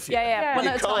you both. Yeah.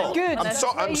 Well, you can't. Good.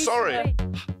 I'm sorry.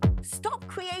 Stop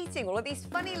creating all of these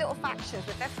funny little factions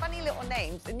with their funny little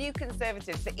names. The New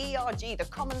Conservatives, the ERG, the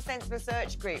Common Sense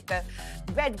Research Group, the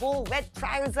Red Wall, Red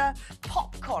Trouser,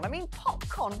 Popcorn. I mean,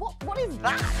 Popcorn, what is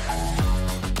that?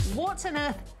 What on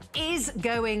earth is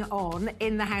going on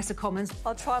in the House of Commons?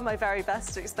 I'll try my very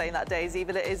best to explain that, Daisy,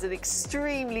 but it is an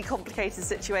extremely complicated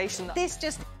situation. This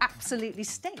just absolutely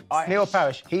stinks. Neil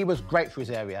Parish, he was great for his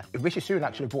area. If Rishi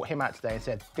Sunak should have brought him out today and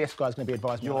said, this guy's going to be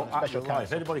advised by a special counsel.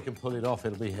 If anybody can pull it off,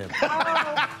 it'll be him.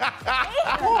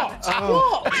 What?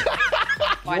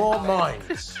 Your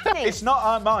minds. It's not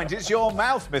our minds, it's your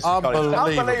mouth, Mr. Collins.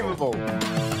 Unbelievable.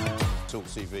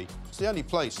 talkTV. It's the only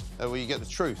place where you get the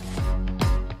truth.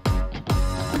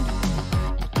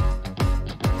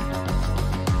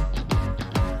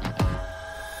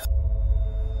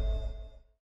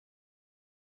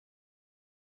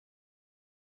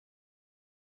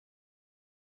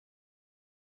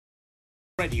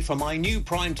 Ready for my new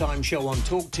primetime show on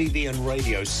talkTV and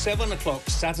radio, 7 o'clock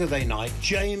Saturday night,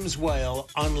 James Whale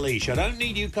Unleash. I don't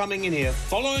need you coming in here,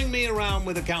 following me around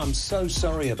with a car. I'm so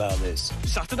sorry about this.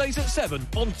 Saturdays at 7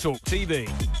 on talkTV.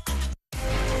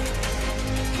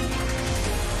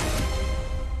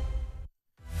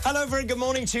 Hello, very good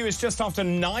morning to you. It's just after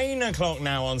 9 o'clock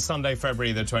now on Sunday,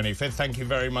 February the 25th. Thank you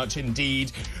very much indeed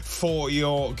for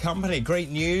your company. Great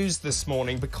news this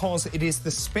morning because it is the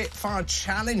Spitfire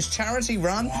Challenge charity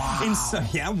run.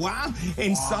 Wow.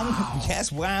 In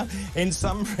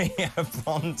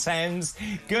Sunbury-upon-Thames.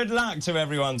 Good luck to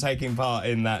everyone taking part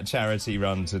in that charity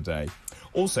run today.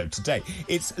 Also today,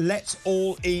 it's Let's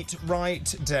All Eat Right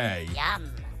Day.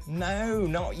 Yum. No,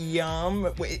 not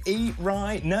yum. Eat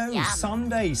right. No, yum.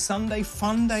 Sunday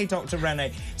fun day, Dr.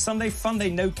 Rene. Sunday fun day,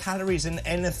 no calories in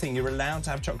anything. You're allowed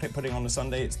to have chocolate pudding on a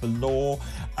Sunday. It's the law.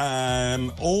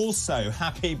 Also,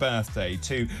 happy birthday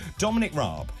to Dominic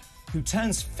Raab, who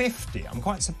turns 50. I'm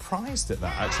quite surprised at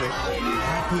that, actually.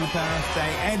 Happy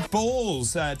birthday. Ed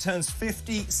Balls turns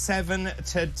 57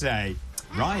 today.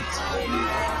 Right.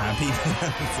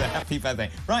 Happy birthday.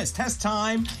 Right, it's test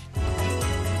time.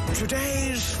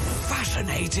 Today's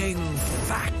fascinating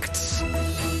facts.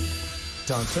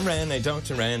 Dr.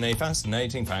 Rene,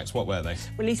 fascinating facts. What were they?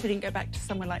 Well, at least we didn't go back to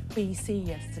somewhere like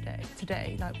BC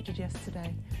today, like we did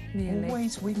yesterday. Nearly.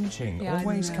 Always whinging, Yeah,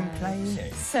 always I know.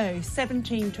 complaining. So,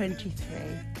 1723,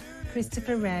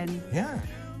 Christopher Wren. Yeah.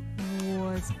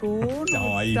 Was born.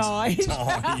 Died.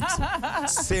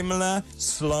 Similar,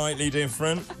 slightly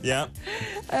different. Yeah.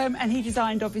 And he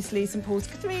designed, obviously, St Paul's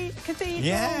Cathedral,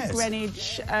 Yes.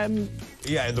 Greenwich.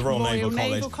 Yeah, the Royal Naval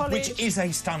Naval College. which is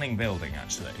a stunning building,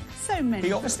 actually. So many.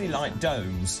 He obviously liked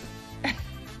domes.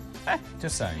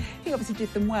 Just saying. He obviously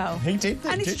did them well. He did.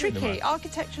 And it's did do them tricky. well.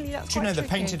 Architecturally, that's Do you know quite the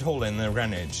tricky. painted hall in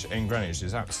Greenwich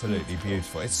is absolutely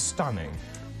beautiful. It's stunning.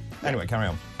 Anyway, carry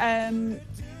on.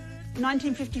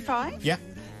 1955. Yeah.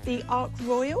 The Ark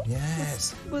Royal.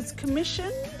 Yes. Was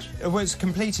commissioned. It was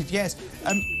completed, yes.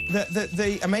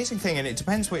 The amazing thing, and it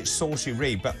depends which source you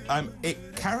read, but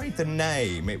it carried the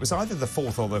name. It was either the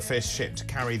 4th or the 5th ship to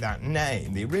carry that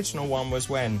name. The original one was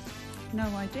when? No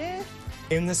idea.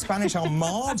 in the Spanish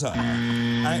Armada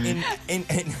in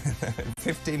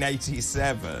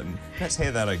 1587. Let's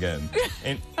hear that again.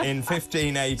 In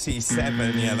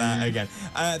 1587, yeah, that again.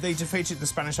 They defeated the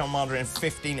Spanish Armada in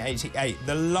 1588.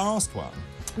 The last one.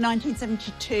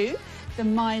 1972. The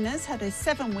miners had a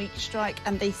 7-week strike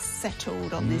and they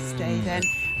settled on this day then.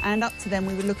 And up to then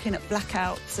we were looking at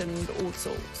blackouts and all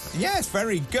sorts. Yes,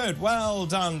 very good. Well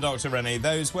done, Dr. Rennie.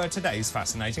 Those were today's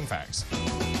fascinating facts.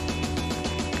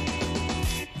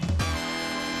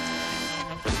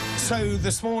 So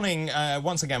this morning,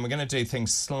 once again, we're going to do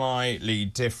things slightly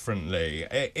differently.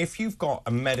 If you've got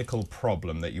a medical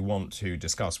problem that you want to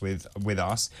discuss with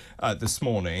us this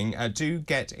morning, do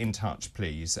get in touch,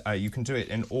 please. You can do it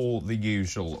in all the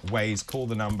usual ways. Call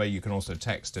the number. You can also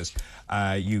text us.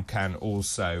 You can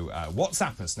also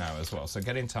WhatsApp us now as well. So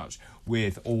get in touch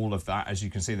with all of that. As you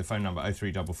can see, the phone number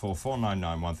 0344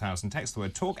 499 1000. Text the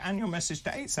word talk and your message to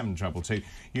 87222.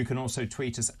 You can also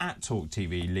tweet us at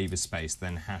talkTV, leave a space,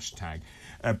 then hashtag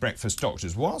Breakfast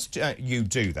Doctors. Whilst you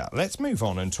do that, let's move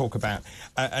on and talk about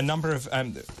a number of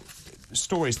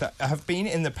stories that have been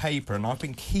in the paper, and I've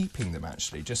been keeping them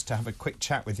actually just to have a quick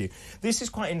chat with you. This is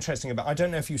quite interesting, but I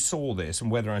don't know if you saw this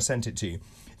and whether I sent it to you.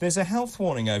 There's a health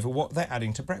warning over what they're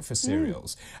adding to breakfast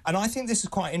cereals. And I think this is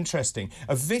quite interesting.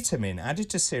 A vitamin added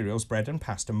to cereals, bread and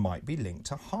pasta might be linked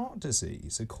to heart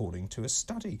disease, according to a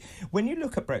study. When you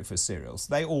look at breakfast cereals,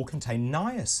 they all contain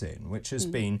niacin, which has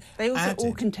been They also added.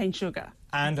 all contain sugar.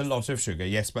 And a lot of sugar,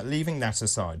 yes, but leaving that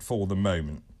aside for the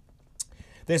moment.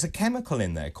 There's a chemical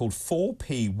in there called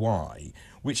 4-PY,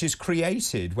 which is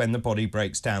created when the body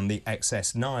breaks down the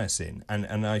excess niacin,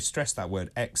 and I stress that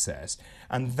word excess,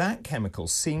 and that chemical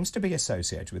seems to be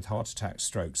associated with heart attacks,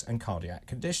 strokes and cardiac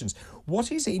conditions.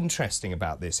 What is interesting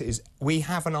about this is we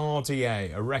have an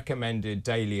RDA, a recommended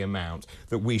daily amount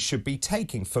that we should be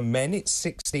taking. For men, it's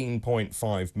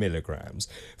 16.5 milligrams.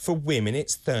 For women,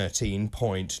 it's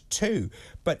 13.2.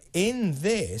 But in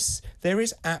this, there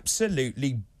is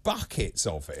absolutely buckets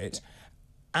of it.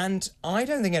 And I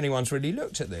don't think anyone's really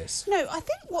looked at this. No, I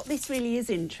think what this really is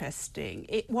interesting,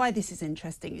 why this is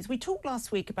interesting, is we talked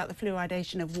last week about the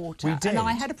fluoridation of water. We did. And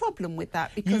I had a problem with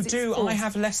that because You it's do. false. I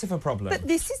have less of a problem. But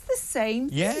this is the same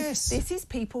thing. Yes. This is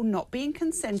people not being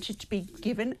consented to be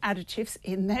given additives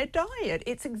in their diet.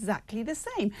 It's exactly the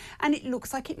same. And it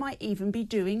looks like it might even be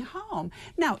doing harm.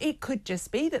 Now, it could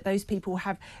just be that those people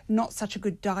have not such a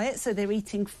good diet, so they're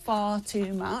eating far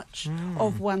too much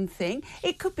of one thing.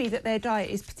 It could be that their diet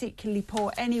is particularly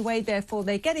poor anyway, therefore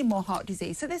they're getting more heart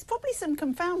disease. So there's probably some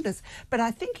confounders, but I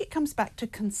think it comes back to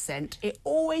consent. It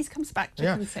always comes back to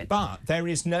consent. But there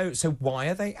is no... So why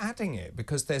are they adding it?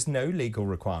 Because there's no legal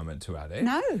requirement to add it.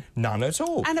 No. None at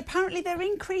all. And apparently they're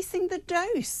increasing the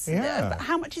dose. Yeah.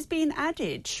 How much is being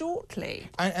added shortly?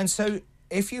 And so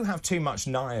if you have too much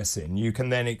niacin, you can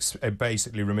then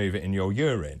basically remove it in your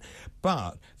urine.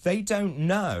 But they don't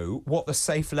know what the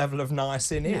safe level of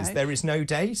niacin is. No. There is no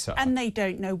data. And they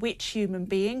don't know which human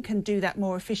being can do that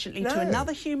more efficiently to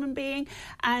another human being,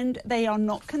 and they are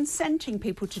not consenting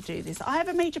people to do this. I have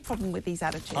a major problem with these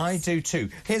additives. I do too.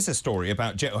 Here's a story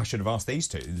about... I should have asked these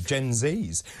two, the Gen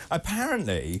Zs.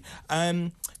 Apparently...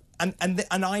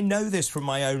 And I know this from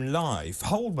my own life.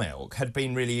 Whole milk had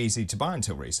been really easy to buy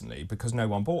until recently because no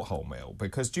one bought whole milk.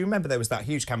 Because do you remember there was that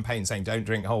huge campaign saying don't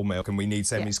drink whole milk and we need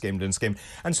semi-skimmed and skimmed?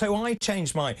 And so I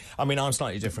changed my... I mean, I'm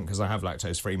slightly different because I have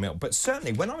lactose-free milk. But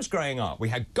certainly when I was growing up, we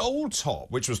had Gold Top,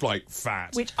 which was like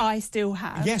fat. Which I still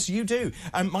have. Yes, you do.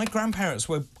 And my grandparents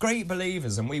were great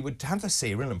believers, and we would have the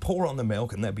cereal and pour on the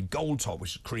milk and there'd be Gold Top,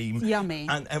 which is cream. Yummy.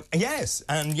 And yes,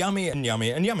 and yummy and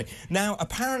yummy and yummy. Now,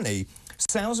 apparently...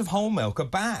 sales of whole milk are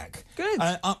back. Good.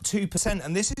 Up 2%.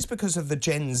 And this is because of the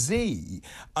Gen Z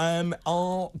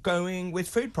are going with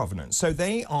food provenance. So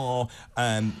they are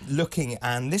looking,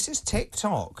 and this is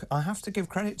TikTok. I have to give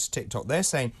credit to TikTok. They're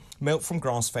saying milk from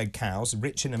grass-fed cows,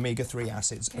 rich in omega-3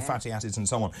 acids, fatty acids and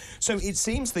so on. So it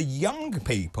seems the young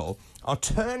people are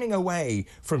turning away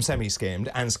from semi-skimmed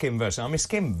and skim version. I mean,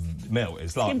 skim milk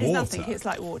is like skimmed water. is nothing, it's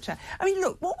like water. I mean,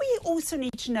 look, what we also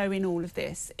need to know in all of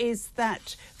this is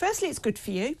that, firstly, it's good for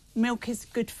you. Milk is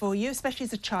good for you, especially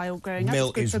as a child growing up.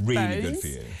 Milk it's good is for really bones. good for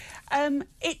you.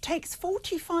 It takes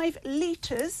 45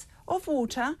 litres of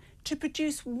water to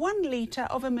produce 1 litre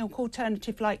of a milk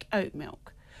alternative like oat milk.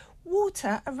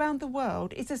 Water around the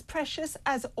world is as precious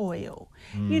as oil.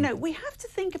 You know, we have to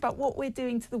think about what we're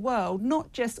doing to the world,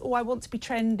 not just, oh, I want to be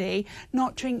trendy,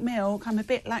 not drink milk, I'm a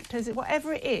bit lactose,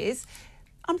 whatever it is.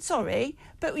 I'm sorry,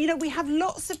 but, you know, we have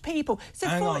lots of people. So,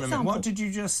 Hang for on a example, minute, what did you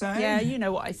just say? Yeah, you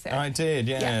know what I said. I did,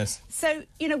 yes. Yeah. So,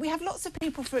 you know, we have lots of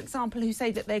people, for example, who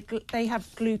say that they have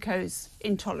glucose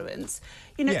intolerance.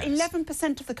 You know,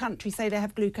 11% of the country say they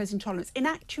have glucose intolerance. In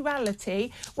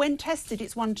actuality, when tested,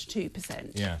 it's 1 to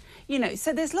 2%. Yeah. You know,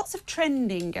 so there's lots of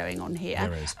trending going on here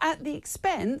There is. at the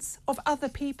expense of other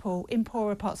people in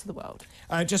poorer parts of the world.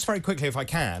 Just very quickly, if I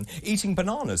can, eating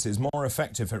bananas is more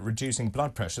effective at reducing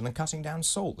blood pressure than cutting down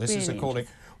salt. This is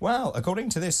according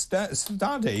to this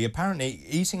study, apparently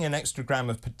eating an extra gram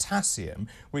of potassium,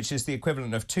 which is the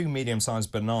equivalent of 2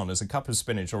 medium-sized bananas, a cup of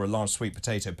spinach or a large sweet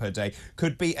potato per day,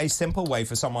 could be a simple way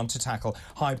for someone to tackle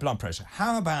high blood pressure.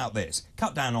 How about this?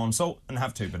 Cut down on salt and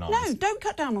have 2 bananas. No, don't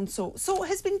cut down on salt. Salt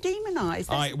has been demonised.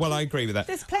 I agree with that.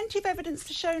 There's plenty of evidence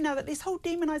to show now that this whole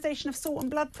demonisation of salt and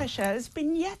blood pressure has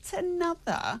been yet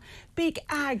another big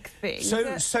ag thing.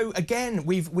 So again,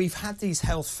 we've had these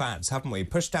health fads, haven't we?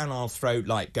 Pushed down our throat,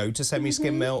 like go to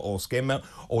semi-skim milk or skim milk,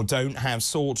 or don't have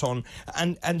salt on.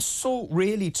 And salt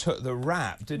really took the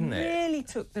rap, didn't it? Really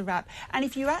took the rap. And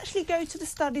if you actually go to the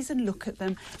studies and look at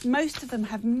them, most of them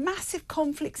have massive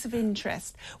conflicts of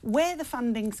interest. Where the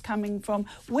funding's coming from,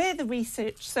 where the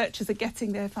researchers are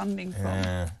getting their funding from.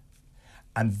 Yeah.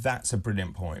 And that's a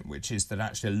brilliant point, which is that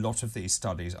actually a lot of these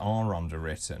studies are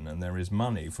underwritten and there is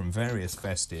money from various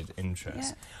vested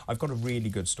interests. Yeah. I've got a really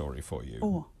good story for you.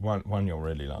 Oh. One you'll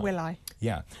really like. Will I?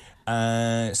 Yeah.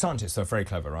 Scientists are very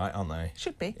clever, right, aren't they?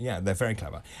 Should be. Yeah, they're very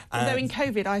clever. Although in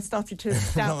COVID I started to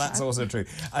doubt well, that's that. also true.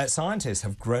 Scientists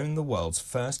have grown the world's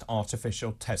first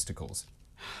artificial testicles.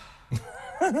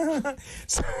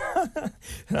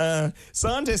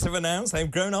 Scientists have announced they've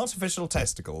grown artificial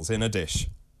testicles in a dish.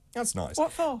 That's nice.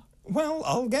 What for? Well,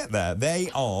 I'll get there. They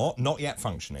are not yet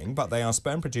functioning, but they are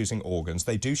sperm-producing organs.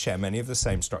 They do share many of the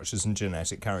same structures and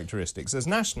genetic characteristics as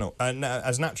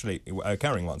naturally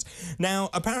occurring ones. Now,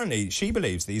 apparently, she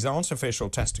believes these artificial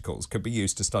testicles could be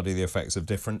used to study the effects of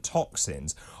different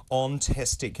toxins on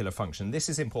testicular function. This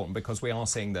is important because we are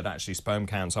seeing that actually sperm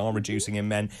counts are reducing in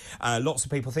men. Lots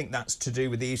of people think that's to do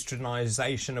with the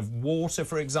estrogenisation of water,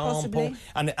 for example. Possibly.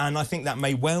 And I think that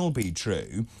may well be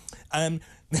true.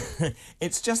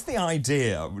 It's just the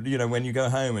idea, you know, when you go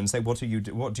home and say, what do you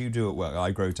do at work?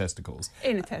 I grow testicles.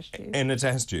 In a test tube. In a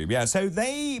test tube, yeah. So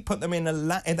they put them in a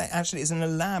lab. Actually, it's in a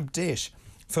lab dish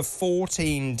for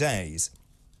 14 days.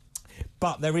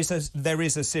 But there is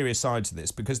a serious side to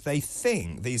this because they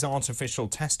think these artificial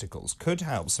testicles could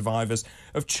help survivors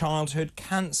of childhood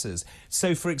cancers.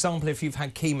 So, for example, if you've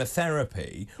had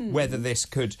chemotherapy, whether this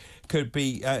could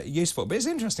be useful. But it's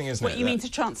interesting, isn't it? What, you mean to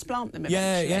transplant them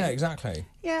eventually? Yeah, exactly.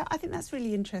 Yeah, I think that's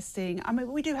really interesting. I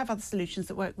mean, we do have other solutions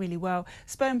that work really well.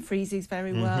 Sperm freezes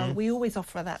very well. We always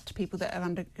offer that to people that are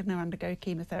going to undergo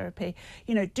chemotherapy.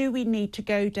 You know, do we need to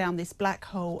go down this black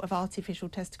hole of artificial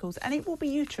testicles? And it will be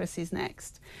uteruses next.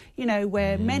 You know,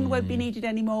 where men won't be needed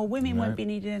anymore, women won't be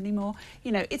needed anymore.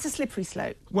 You know, it's a slippery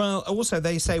slope. Well, also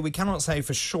they say we cannot say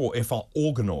for sure if our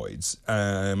organoids,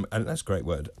 and that's a great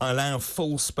word, allow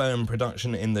full sperm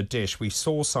production in the dish. We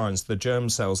saw signs the germ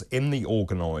cells in the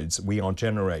organoids that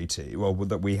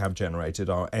we have generated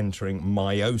are entering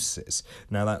meiosis.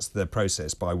 Now that's the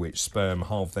process by which sperm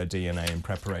halve their DNA in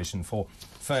preparation for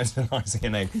fertilising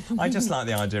an egg. I just like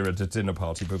the idea at a dinner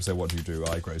party. People say, what do you do?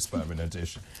 I grow sperm in a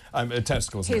dish.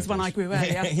 Testicles Here's in a one dish. I grew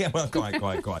earlier. Yeah, well,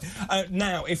 quite.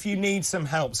 Now, if you need some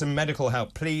help, some medical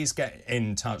help, please get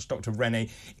in touch. Dr. Rennie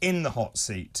in the hot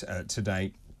seat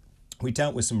today. We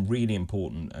dealt with some really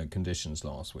important conditions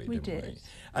last week, didn't we?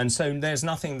 And so there's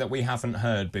nothing that we haven't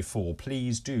heard before.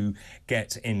 Please do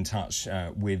get in touch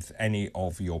with any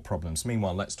of your problems.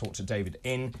 Meanwhile, let's talk to David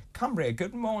in Cumbria.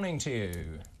 Good morning to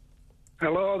you.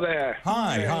 Hello there.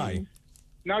 Hi.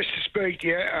 Nice to speak to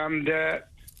you, and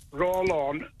roll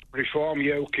on, Reform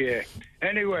UK.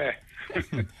 Anyway.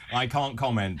 I can't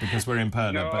comment because we're in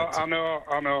Perna. No, but... I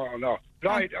know.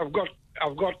 Right, I've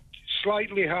got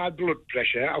slightly high blood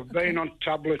pressure. I've been on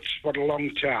tablets for a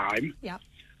long time. Yep.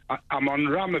 I'm on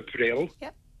Ramipril.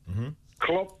 Yep.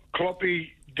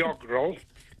 Clopidogrel.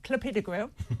 Clopidogrel.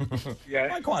 Yeah.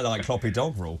 I quite like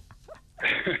Clopidogrel.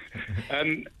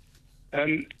 and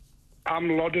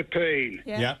amlodipine.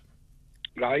 Yeah.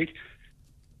 Right.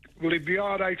 Will it be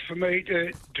all right for me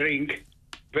to drink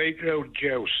beetroot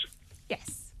juice?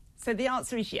 Yes. So the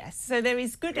answer is yes. So there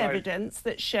is good evidence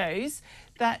that shows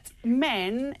that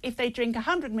men, if they drink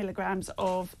 100 millilitres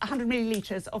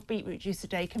of beetroot juice a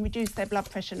day, can reduce their blood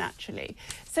pressure naturally.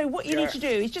 So what you need to do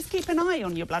is just keep an eye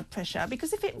on your blood pressure,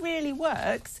 because if it really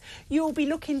works, you'll be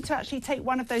looking to actually take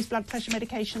one of those blood pressure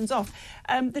medications off.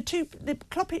 The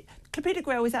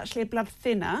clopidogrel is actually a blood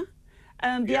thinner.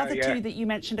 The other two that you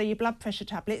mentioned are your blood pressure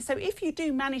tablets. So if you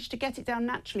do manage to get it down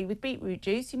naturally with beetroot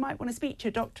juice, you might want to speak to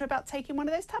your doctor about taking one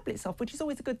of those tablets off, which is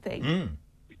always a good thing.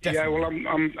 Yeah, well,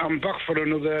 I'm back for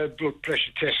another blood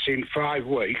pressure test in 5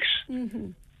 weeks.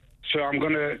 So I'm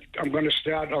gonna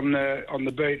start on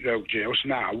the beetroot juice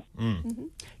now.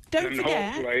 Don't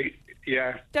forget. Hopefully,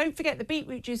 don't forget the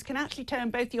beetroot juice can actually turn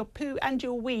both your poo and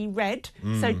your wee red.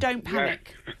 So don't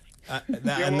panic.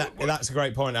 That's a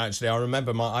great point, actually. I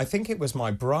remember I think it was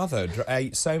my brother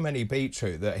ate so many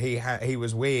beetroot that he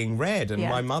was weeing red, and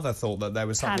my mother thought that there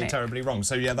was something terribly wrong.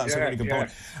 So, that's a really good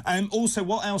point. Also,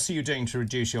 what else are you doing to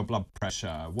reduce your blood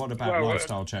pressure? What about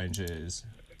lifestyle changes?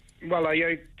 Well, I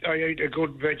ate a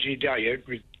good veggie diet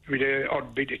with an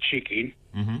odd bit of chicken,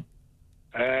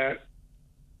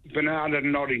 banana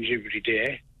and orange every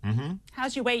day.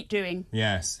 How's your weight doing?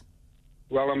 Yes.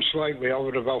 Well, I'm slightly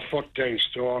over about 14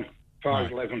 stone,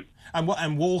 5'11".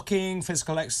 And walking,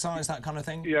 physical exercise, that kind of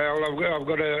thing? Yeah, well, I've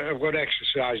got an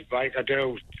exercise bike. I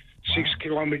do 6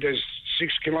 kilometres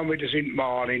in the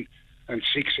morning and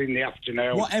 6 in the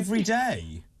afternoon. What, every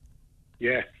day?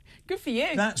 Yeah. Good for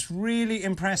you. That's really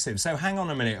impressive. So hang on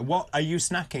a minute. What, are you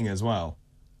snacking as well?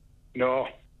 No,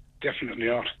 definitely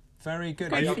not. Very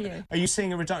good. Are you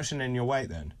seeing a reduction in your weight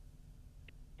then?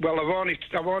 Well,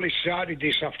 I've only started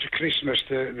this after Christmas,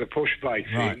 the push bike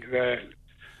thing,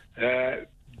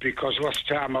 because last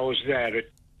time I was there,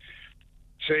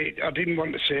 I didn't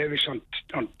want to say this on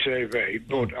TV,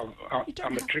 but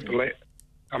I'm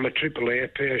a triple A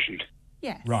patient.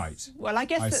 Yes. Right. Well, I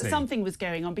guess that something was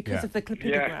going on because of the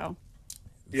clopidogrel.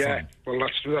 Yeah. Well,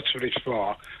 that's what it's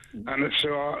for, and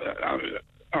so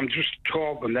I'm just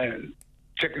hoping that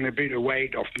taking a bit of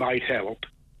weight off might help.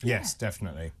 Yes,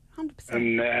 definitely.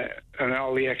 100%. And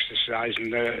all the exercise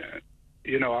and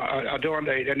I don't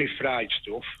eat any fried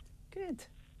stuff. Good.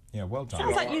 Yeah, well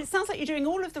done. Sounds like you're doing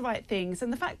all of the right things,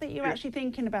 and the fact that you're actually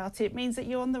thinking about it means that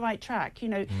you're on the right track.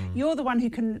 You're the one who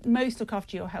can most look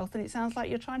after your health, and it sounds like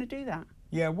you're trying to do that.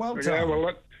 Yeah, well done. Yeah,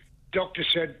 well, doctor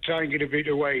said try and get a bit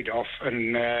of weight off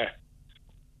and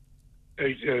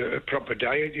eat a proper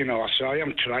diet. So I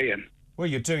am trying. Well,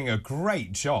 you're doing a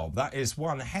great job. That is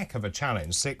one heck of a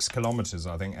challenge. 6 kilometres,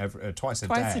 I think, twice a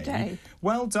day. Twice a day.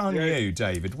 Well done you,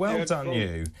 David. Well done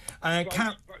you.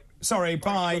 Sorry,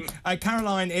 bye.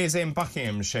 Caroline is in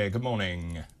Buckinghamshire. Good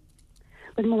morning.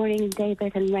 Good morning,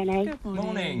 David and Renee. Good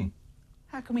morning.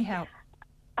 How can we help?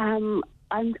 I'm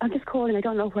just calling. I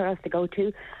don't know where else to go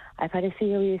to. I've had a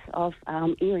series of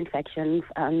ear infections,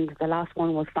 and the last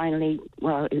one was finally,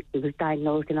 it was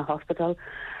diagnosed in a hospital.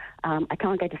 I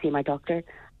can't get to see my doctor,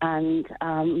 and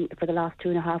for the last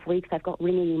 2.5 weeks I've got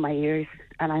ringing in my ears,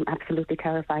 and I'm absolutely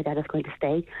terrified that it's going to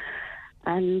stay.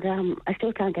 And I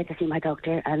still can't get to see my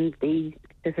doctor, and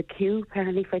there's a queue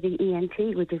apparently for the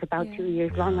ENT, which is about 2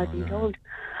 years long, I've been told.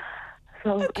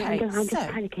 So I'm just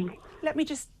panicking. Let me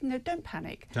just, don't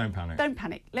panic. Don't panic. Don't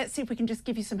panic. Let's see if we can just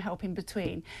give you some help in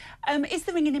between. Is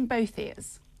the ringing in both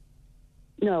ears?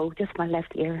 No, just my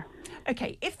left ear.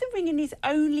 OK, if the ringing is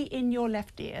only in your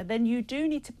left ear, then you do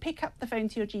need to pick up the phone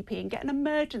to your GP and get an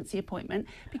emergency appointment,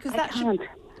 because I can't.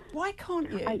 Why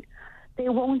can't you? They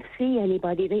won't see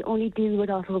anybody. They only deal with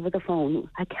us over the phone.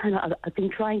 I cannot. I've been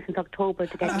trying since October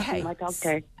to get to see my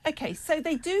doctor. OK, so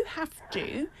they do have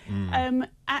to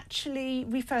actually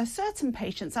refer certain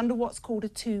patients under what's called a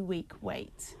 2-week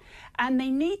wait. And they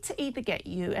need to either get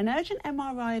you an urgent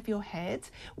MRI of your head,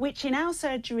 which in our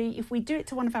surgery, if we do it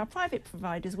to one of our private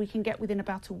providers, we can get within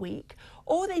about a week,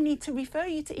 or they need to refer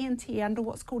you to ENT under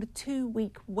what's called a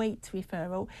 2-week wait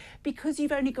referral, because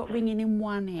you've only got ringing in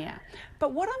one ear.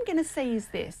 But what I'm going to say is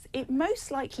this: it most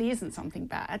likely isn't something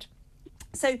bad.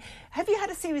 So have you had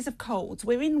a series of colds?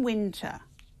 We're in winter.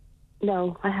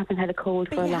 No, I haven't had a cold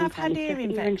for a long time. But you have had ear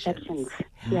infections.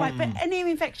 Yeah. Right, but an ear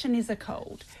infection is a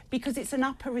cold because it's an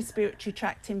upper respiratory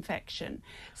tract infection.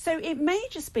 So it may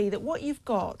just be that what you've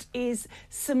got is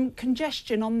some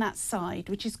congestion on that side,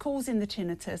 which is causing the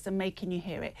tinnitus and making you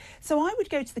hear it. So I would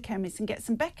go to the chemist and get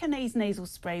some Beckernaise nasal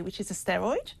spray, which is a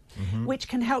steroid, which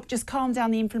can help just calm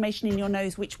down the inflammation in your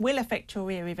nose, which will affect your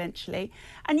ear eventually.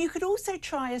 And you could also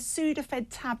try a Sudafed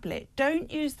tablet.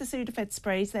 Don't use the Sudafed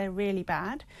sprays, they're really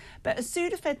bad. But a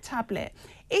Sudafed tablet,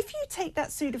 if you take that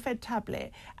Sudafed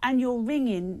tablet and your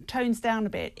ringing tones down a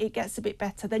bit, it gets a bit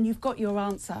better, then you've got your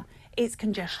answer. It's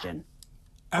congestion.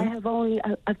 I've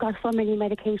got so many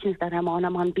medications that I'm on.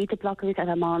 I'm on beta blockers and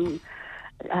I'm on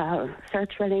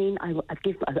sertraline.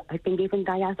 I've been given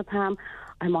diazepam.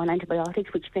 I'm on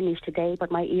antibiotics, which finished today,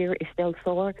 but my ear is still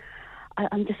sore.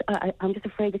 I'm just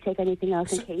afraid to take anything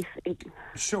else in case it...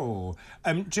 Sure.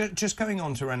 Just going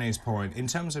on to Renee's point, in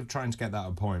terms of trying to get that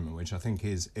appointment, which I think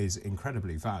is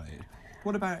incredibly valid,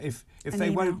 what about if they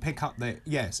won't pick up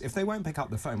if they won't pick up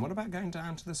the phone, what about going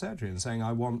down to the surgery and saying,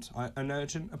 I want an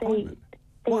urgent appointment?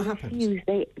 What happens? Refuse.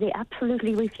 They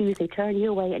absolutely refuse. They turn you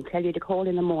away and tell you to call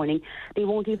in the morning. They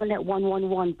won't even let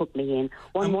 111 book me in.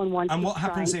 111. And what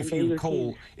happens if you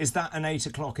call? Is that an 8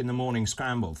 o'clock in the morning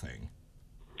scramble thing?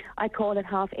 I call at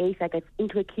 8:30. I get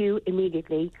into a queue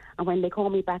immediately, and when they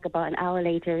call me back about an hour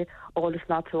later, all the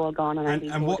slots are all gone.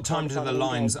 And what time do the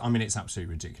lines? I mean, it's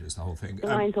absolutely ridiculous, the whole thing. The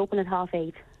lines open at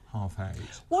 8:30.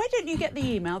 8:30. Why don't you get the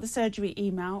email, the surgery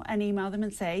email, and email them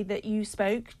and say that you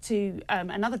spoke to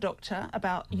another doctor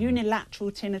about unilateral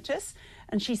tinnitus,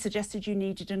 and she suggested you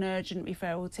needed an urgent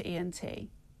referral to ENT?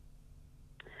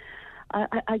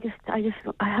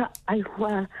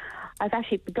 I've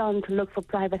actually begun to look for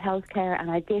private health care,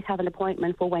 and I did have an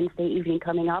appointment for Wednesday evening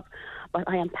coming up, but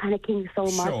I am panicking so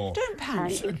much. Sure. Don't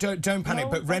panic. Don't panic,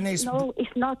 but Renee's... No, it's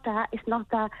not that. It's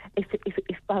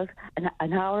about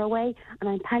an hour away, and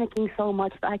I'm panicking so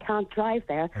much that I can't drive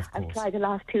there. I've tried the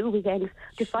last 2 weekends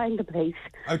to find the place.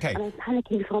 Okay. And I'm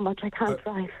panicking so much I can't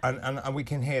drive. And we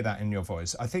can hear that in your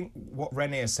voice. I think what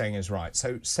Renee is saying is right.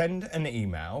 So send an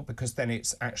email, because then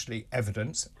it's actually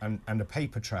evidence and a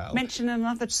paper trail. Mention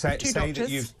another Say that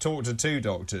you've talked to 2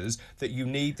 doctors, that you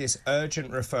need this urgent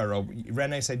referral.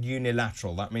 Renee said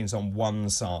unilateral, that means on one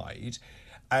side,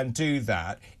 and do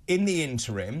that. In the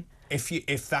interim,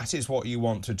 if that is what you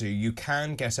want to do, you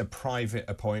can get a private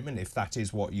appointment if that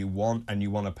is what you want, and you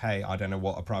want to pay, I don't know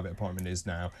what a private appointment is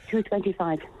now.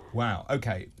 $225. Wow,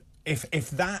 OK. If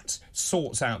that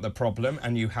sorts out the problem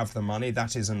and you have the money,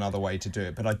 that is another way to do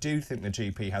it. But I do think the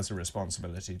GP has a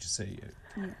responsibility to see you.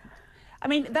 Yeah. I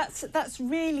mean, that's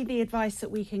really the advice that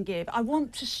we can give. I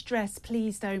want to stress,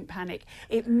 please don't panic.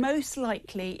 It most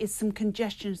likely is some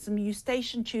congestion, some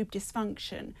eustachian tube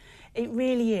dysfunction. It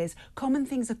really is. Common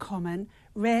things are common,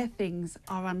 rare things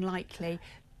are unlikely.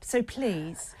 So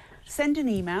please, send an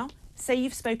email, say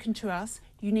you've spoken to us,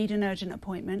 you need an urgent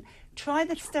appointment. Try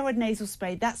the steroid nasal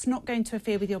spray. That's not going to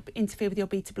interfere with your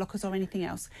beta blockers or anything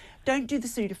else. Don't do the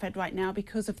Sudafed right now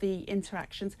because of the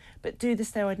interactions, but do the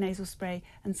steroid nasal spray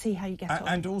and see how you get on.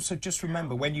 And also, just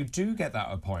remember, when you do get that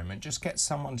appointment, just get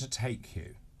someone to take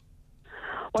you.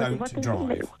 Don't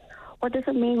drive. What does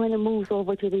it mean when it moves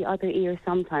over to the other ear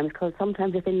sometimes? Because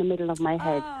sometimes it's in the middle of my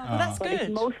head. Well, that's good.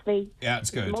 It's mostly,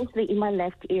 it's good. Mostly in my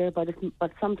left ear, but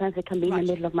sometimes it can be in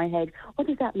the middle of my head. What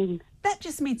does that mean? That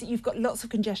just means that you've got lots of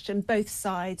congestion, both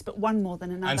sides, but one more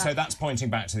than another. And so that's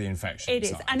pointing back to the infection It is,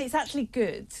 side. and it's actually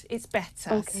good. It's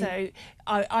better. Okay. So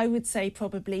I would say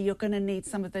probably you're going to need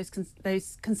some of those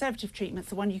conservative treatments,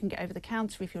 the one you can get over the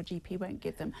counter if your GP won't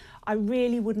give them. I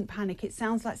really wouldn't panic. It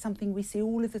sounds like something we see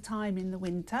all of the time in the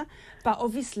winter, but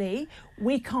obviously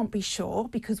we can't be sure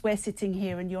because we're sitting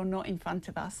here and you're not in front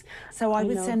of us. So I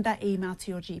would send that email to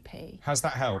your GP. Has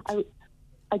that helped?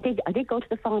 I did go to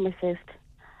the pharmacist,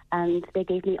 and they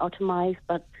gave me Otomized,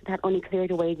 but that only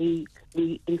cleared away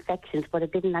the infections, but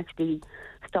it didn't actually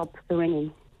stop the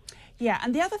ringing. Yeah,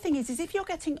 and the other thing is if you're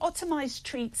getting Otomized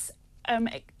treats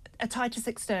otitis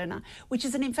externa, which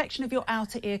is an infection of your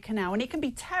outer ear canal, and it can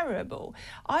be terrible.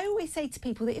 I always say to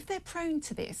people that if they're prone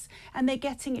to this and they're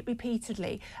getting it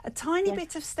repeatedly, a tiny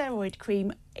bit of steroid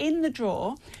cream in the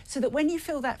drawer, so that when you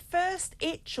feel that first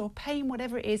itch or pain,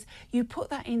 whatever it is, you put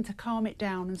that in to calm it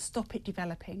down and stop it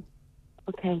developing.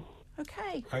 Okay.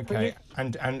 Okay,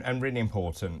 and really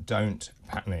important, don't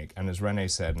panic. And as Renee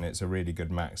said, and it's a really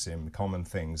good maxim, common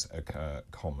things occur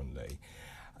commonly.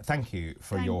 Thank you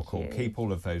for your call. Keep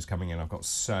all of those coming in. I've got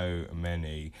so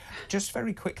many. Just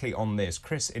very quickly on this,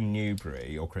 Chris in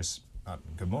Newbury, or Chris,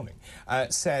 good morning,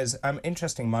 says,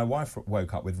 interesting, my wife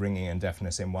woke up with ringing and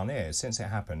deafness in one ear. Since it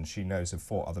happened, she knows of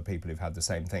 4 other people who've had the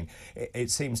same thing.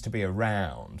 It seems to be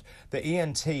around. The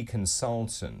ENT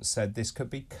consultant said this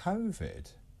could be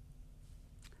COVID.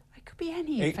 Be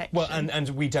any infection. Well, and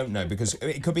we don't know, because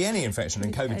it could be any infection,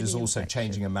 and COVID is also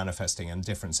changing and manifesting, and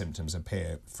different symptoms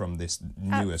appear from this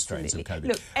newer strains of COVID.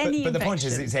 Look, but the point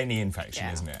is, it's any infection,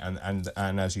 isn't it?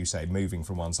 And as you say, moving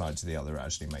from one side to the other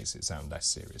actually makes it sound less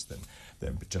serious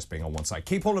than just being on one side.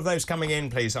 Keep all of those coming in,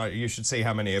 please. You should see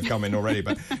how many have come in already,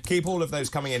 but keep all of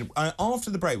those coming in. After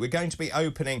the break, we're going to be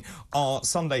opening our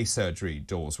Sunday surgery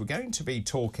doors. We're going to be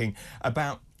talking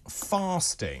about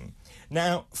fasting.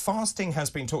 Now, fasting has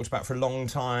been talked about for a long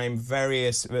time,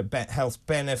 various health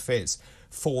benefits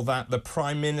for that. The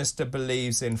Prime Minister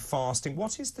believes in fasting.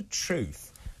 What is the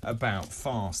truth about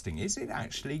fasting? Is it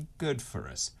actually good for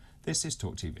us? This is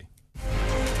talkTV.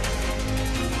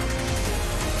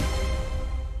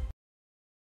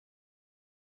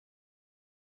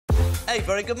 Hey,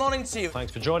 very good morning to you.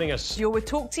 Thanks for joining us. You're with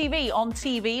talkTV, on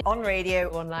TV, on radio,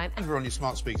 online. And we're on your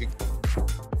smart speaker.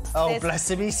 Oh,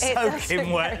 bless him, he's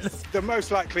soaking wet. The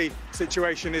most likely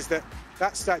situation is that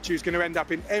that statue is going to end up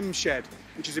in M Shed,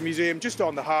 which is a museum just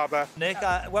on the harbour. Nick,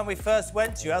 when we first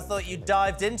went to you, I thought you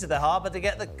dived into the harbour to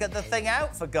get the thing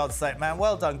out, for God's sake, man.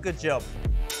 Well done, good job.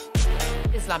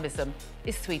 Islamism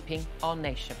is sweeping our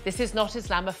nation. This is not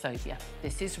Islamophobia.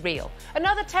 This is real.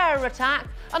 Another terror attack,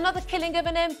 another killing of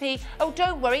an MP. Oh,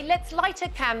 don't worry, let's light a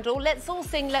candle, let's all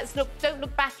sing Don't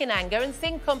Look Back in Anger and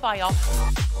sing Kumbaya.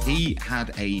 He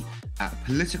had a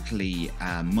politically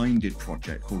minded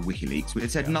project called WikiLeaks.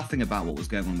 It said nothing about what was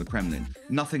going on in the Kremlin,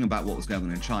 nothing about what was going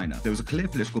on in China. There was a clear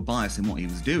political bias in what he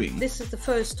was doing. This is the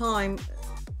first time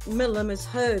Milam has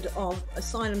heard of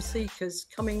asylum seekers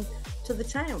coming to the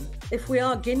town. If we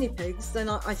are guinea pigs, then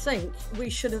I think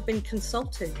we should have been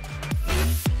consulted.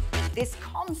 This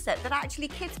concept that actually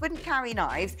kids wouldn't carry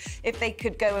knives if they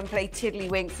could go and play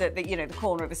tiddlywinks at the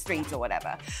corner of a street or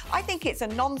whatever. I think it's a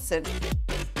nonsense.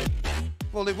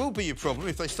 Well, it will be a problem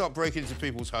if they start breaking into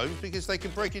people's homes, because they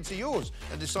can break into yours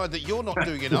and decide that you're not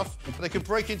doing enough. They can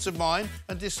break into mine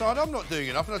and decide I'm not doing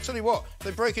enough. And I'll tell you what, if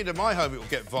they break into my home, it will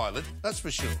get violent, that's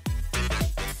for sure.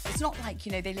 It's not like,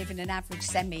 they live in an average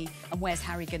semi and where's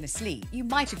Harry going to sleep? You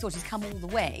might have thought he's come all the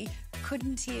way.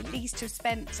 Couldn't he at least have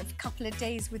spent a couple of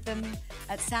days with them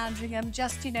at Sandringham,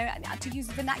 just, to use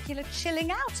the vernacular,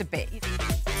 chilling out a bit?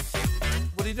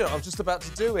 What are you doing? I was just about to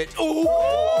do it. Ooh!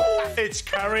 It's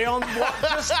carry on. What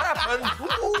just happened?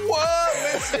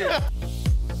 Whoa, missing.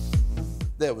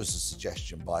 There was a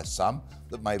suggestion by some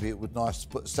that maybe it would be nice to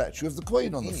put a statue of the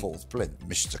Queen on the fourth plinth.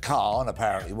 Mr. Khan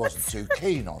apparently wasn't too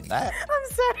keen on that.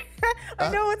 I'm sorry.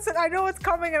 I know it's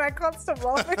coming and I can't stop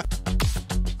laughing.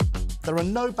 There are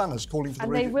no banners calling for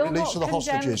the release of the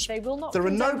hostages. They will not. There are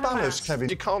no banners, Kevin.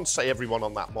 You can't say everyone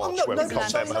on that march no, went no,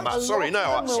 condemn no, Hamas. no, Sorry,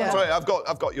 no, sorry, I've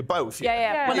got you both.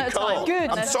 Yeah. You can't. Good.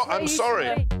 I'm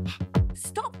sorry.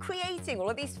 Stop creating all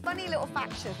of these funny little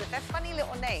factions with their funny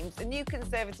little names. The New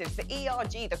Conservatives, the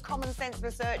ERG, the Common Sense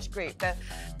Research Group, the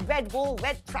Red Wall,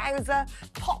 Red Trouser,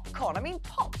 Popcorn. I mean,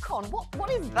 popcorn, what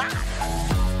is that?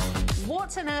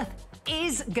 What on earth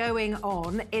is going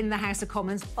on in the House of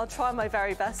Commons? I'll try my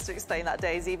very best to explain that,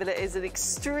 Daisy, but it is an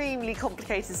extremely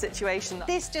complicated situation.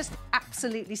 This just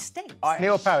absolutely stinks.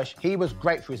 Neil Parish, he was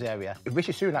great for his area.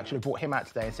 Rishi Sunak should have brought him out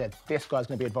today and said, this guy's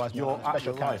going to be advised by a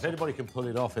special counsel. If anybody can pull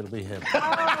it off, it'll be him.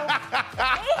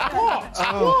 What?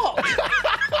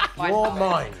 What? Your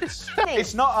minds.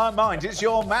 It's not our minds, it's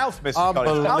your mouth, Mr.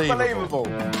 Collins. Unbelievable.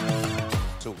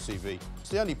 talkTV. It's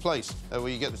the only place where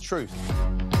you get the truth.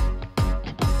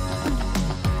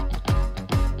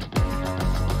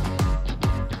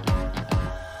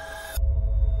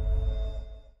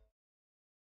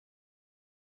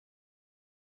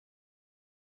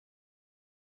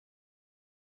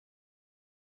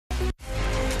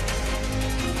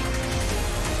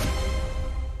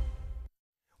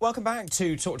 Welcome back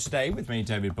to Talk Today with me,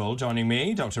 David Bull. Joining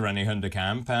me, Dr. Rennie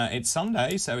Hunderkamp. It's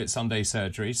Sunday, so it's Sunday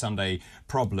surgery, Sunday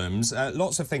problems.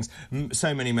 Lots of things,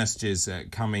 so many messages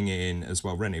coming in as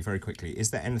well. Rennie, very quickly, is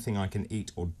there anything I can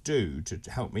eat or do to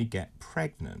help me get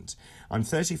pregnant? I'm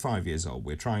 35 years old.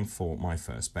 We're trying for my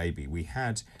first baby. We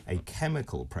had a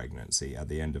chemical pregnancy at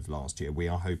the end of last year. We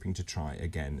are hoping to try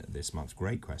again this month.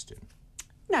 Great question.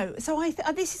 No, so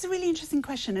this is a really interesting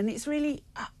question, and it's really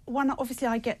one obviously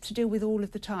I get to deal with all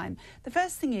of the time. The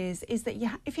first thing is that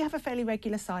if you have a fairly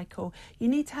regular cycle, you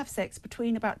need to have sex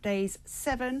between about days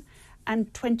 7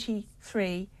 and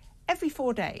 23 every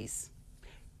 4 days.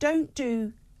 Don't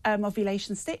do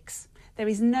ovulation sticks. There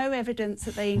is no evidence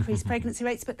that they increase pregnancy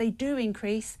rates, but they do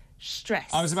increase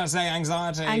stress. I was about to say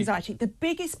anxiety. Anxiety. The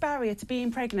biggest barrier to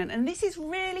being pregnant, and this is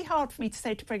really hard for me to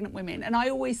say to pregnant women, and I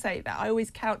always say that, I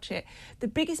always couch it, the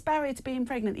biggest barrier to being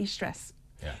pregnant is stress.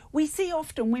 Yeah. We see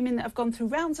often women that have gone through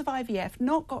rounds of IVF,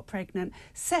 not got pregnant,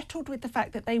 settled with the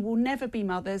fact that they will never be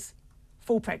mothers,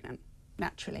 fall pregnant,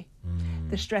 naturally.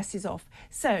 The stress is off.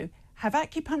 So have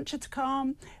acupuncture to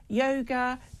calm,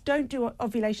 yoga, don't do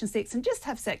ovulation sticks, and just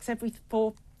have sex every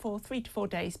 3 to 4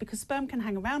 days, because sperm can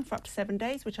hang around for up to 7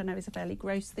 days, which I know is a fairly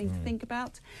gross thing to think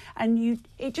about. And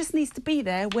it just needs to be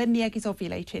there when the egg is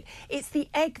ovulated. It's the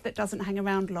egg that doesn't hang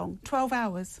around long, 12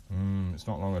 hours. It's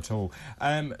not long at all.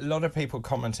 A lot of people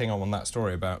commenting on that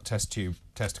story about test tube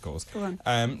testicles. Go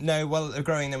on. No, well, they're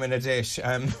growing them in a dish.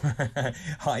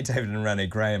 Hi, David and Rennie.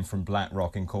 Graham from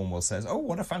Blackrock in Cornwall says, oh,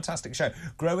 what a fantastic show.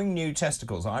 Growing new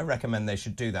testicles. I recommend they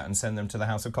should do that and send them to the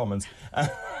House of Commons. I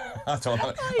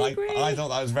thought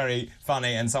that was very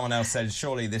funny, and someone else said,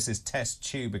 surely this is test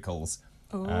tubicles.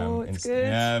 Oh, it's good.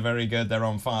 Yeah, very good. They're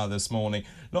on fire this morning.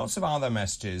 Lots of other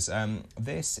messages.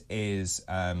 This is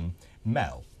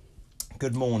Mel.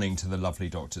 Good morning to the lovely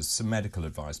doctors. Some medical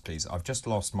advice, please. I've just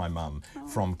lost my mum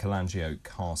from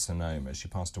cholangiocarcinoma. She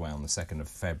passed away on the 2nd of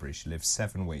February. She lived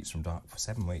 7 weeks from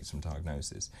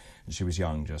diagnosis, and she was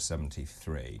young, just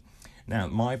 73. Now,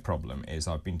 my problem is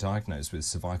I've been diagnosed with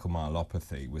cervical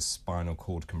myelopathy with spinal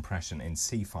cord compression in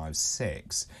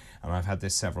C5-6, and I've had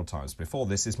this several times before.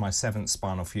 This is my 7th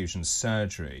spinal fusion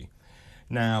surgery.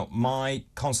 Now, my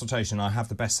consultation, I have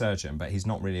the best surgeon, but he's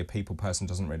not really a people person,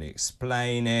 doesn't really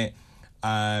explain it.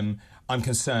 I'm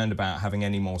concerned about having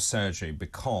any more surgery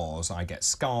because I get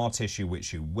scar tissue,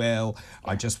 which you will.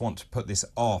 I just want to put this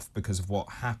off because of what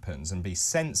happens and be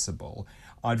sensible.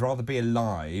 I'd rather be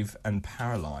alive and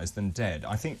paralysed than dead.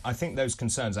 I think those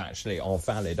concerns actually are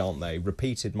valid, aren't they?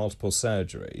 Repeated multiple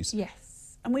surgeries.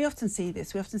 Yes. And we often see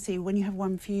this. We often see when you have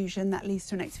one fusion, that leads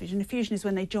to a next fusion. A fusion is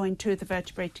when they join two of the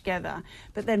vertebrae together.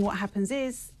 But then what happens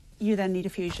is you then need a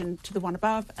fusion to the one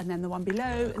above and then the one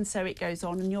below, and so it goes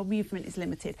on, and your movement is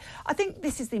limited. I think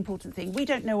this is the important thing. We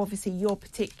don't know, obviously, your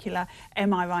particular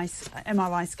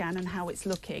MRI scan and how it's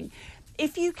looking.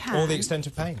 If you can... Or the extent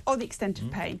of pain. Or the extent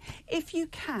of pain. If you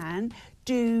can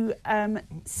do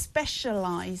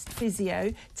specialised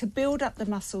physio to build up the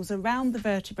muscles around the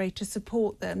vertebrae to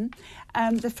support them,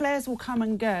 the flares will come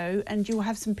and go, and you'll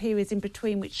have some periods in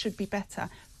between which should be better.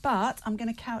 But I'm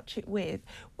going to couch it with,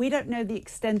 we don't know the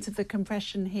extent of the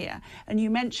compression here. And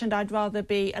you mentioned I'd rather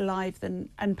be alive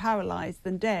and paralysed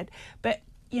than dead. But,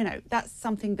 you know, that's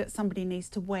something that somebody needs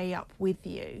to weigh up with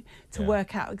you to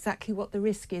work out exactly what the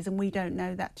risk is. And we don't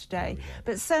know that today.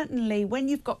 But certainly when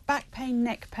you've got back pain,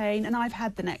 neck pain, and I've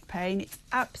had the neck pain, it's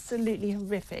absolutely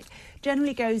horrific.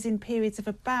 Generally goes in periods of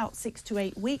about 6 to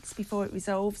 8 weeks before it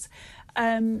resolves.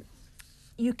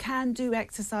 You can do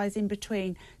exercise in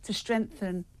between to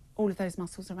strengthen all of those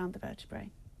muscles around the vertebrae.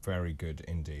 Very good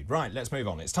indeed. Right, let's move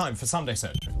on. It's time for Sunday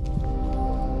Surgery.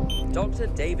 Dr.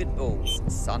 David Bull's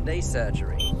Sunday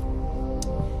Surgery.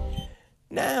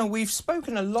 Now, we've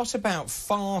spoken a lot about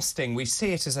fasting. We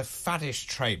see it as a faddish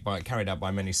trait carried out by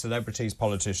many celebrities,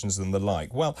 politicians and the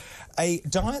like. Well, a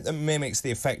diet that mimics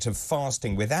the effect of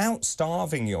fasting without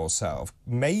starving yourself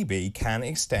maybe can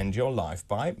extend your life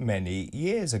by many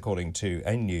years, according to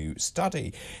a new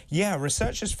study. Yeah,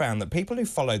 researchers found that people who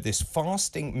followed this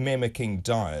fasting mimicking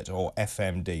diet, or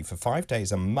FMD, for 5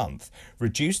 days a month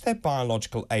reduced their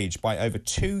biological age by over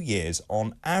 2 years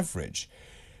on average.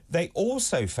 They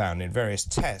also found in various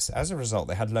tests, as a result,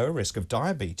 they had lower risk of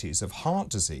diabetes, of heart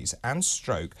disease and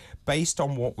stroke based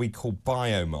on what we call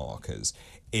biomarkers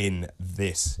in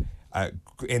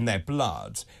their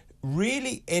blood.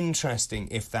 Really interesting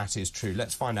if that is true.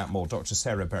 Let's find out more. Dr.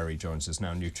 Sarah Berry joins us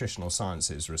now, nutritional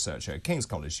sciences researcher at King's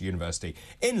College University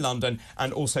in London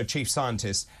and also chief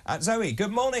scientist at Zoe.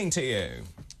 Good morning to you.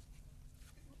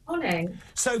 Morning.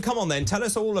 So come on then, tell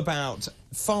us all about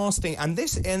fasting and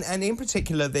this, and in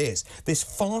particular this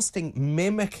fasting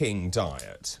mimicking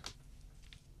diet.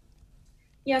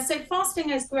 Yeah, so fasting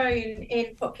has grown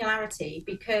in popularity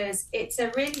because it's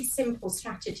a really simple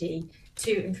strategy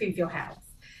to improve your health.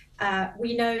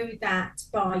 We know that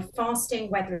by fasting,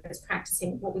 whether it's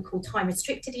practicing what we call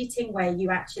time-restricted eating, where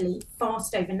you actually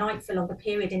fast overnight for a longer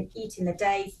period and eat in the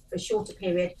day for a shorter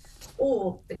period,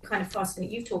 or the kind of fasting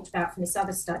that you've talked about from this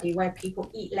other study, where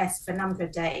people eat less for a number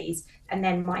of days and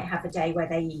then might have a day where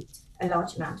they eat a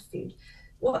large amount of food.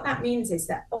 What that means is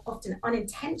that often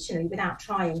unintentionally, without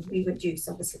trying, we reduce,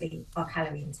 obviously, our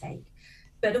calorie intake.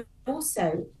 But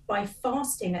also, by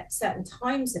fasting at certain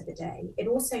times of the day, it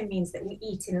also means that we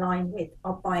eat in line with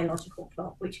our biological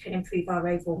clock, which can improve our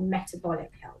overall metabolic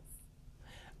health.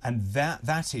 And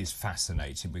that is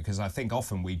fascinating because I think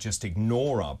often we just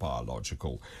ignore our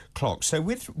biological clock. So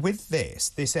with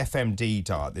this FMD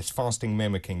diet, this fasting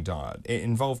mimicking diet, it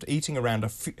involved eating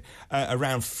around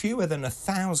fewer than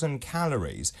 1,000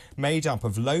 calories, made up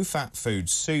of low-fat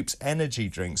foods, soups, energy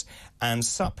drinks and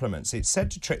supplements. It's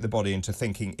said to trick the body into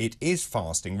thinking it is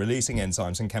fasting, releasing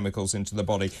enzymes and chemicals into the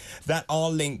body that are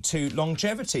linked to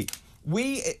longevity.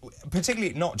 We,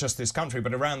 particularly not just this country,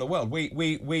 but around the world,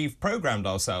 we've programmed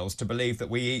ourselves to believe that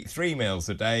we eat 3 meals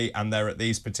a day and they're at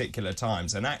these particular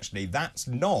times. And actually, that's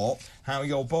not how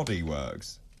your body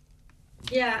works.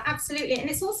 Yeah, absolutely. And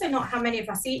it's also not how many of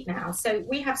us eat now. So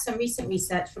we have some recent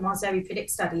research from our Zoe Predict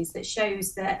studies that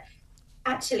shows that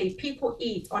actually people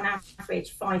eat on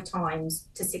average 5 times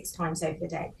to 6 times over the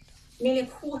day. nearly a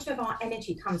quarter of our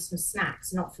energy comes from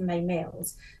snacks, not from main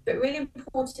meals. But really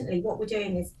importantly, what we're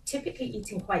doing is typically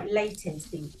eating quite late into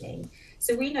the evening.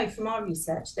 So we know from our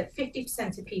research that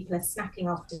 50% of people are snacking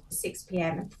after 6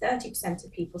 p.m. and 30%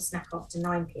 of people snack after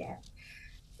 9 p.m.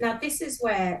 Now, this is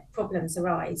where problems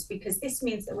arise, because this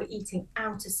means that we're eating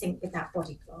out of sync with that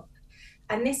body clock.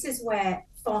 And this is where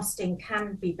fasting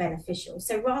can be beneficial.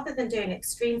 So rather than doing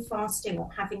extreme fasting or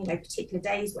having, particular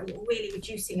days where you're really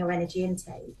reducing your energy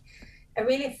intake, a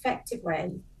really effective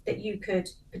way that you could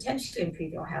potentially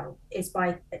improve your health is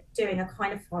by doing a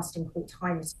kind of fasting called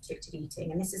time-restricted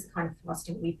eating. And this is the kind of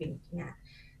fasting we've been looking at.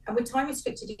 And with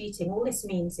time-restricted eating, all this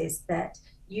means is that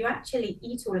you actually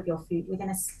eat all of your food within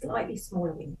a slightly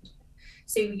smaller window.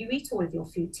 So you eat all of your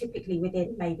food typically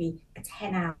within maybe a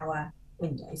 10-hour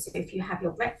window. So if you have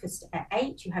your breakfast at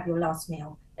 8, you have your last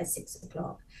meal at 6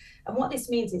 o'clock. And what this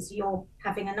means is you're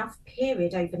having enough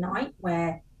period overnight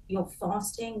where you're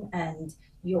fasting and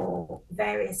your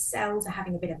various cells are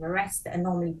having a bit of a rest that are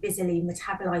normally busily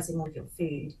metabolizing all of your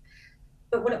food.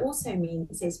 But what it also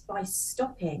means is by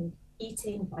stopping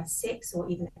eating by 6 or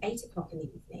even 8 o'clock in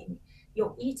the evening,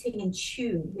 you're eating in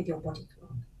tune with your body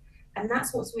clock. And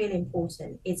that's what's really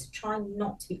important, is trying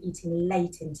not to be eating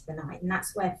late into the night. And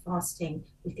that's where fasting,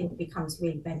 we think, becomes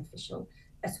really beneficial,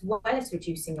 as well as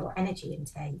reducing your energy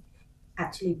intake,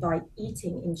 actually by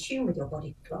eating in tune with your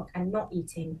body clock and not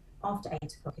eating after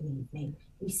 8 o'clock in the evening.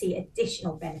 We see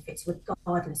additional benefits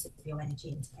regardless of your energy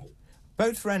intake.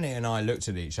 Both Renee and I looked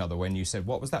at each other when you said,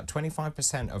 what was that,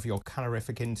 25% of your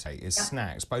calorific intake is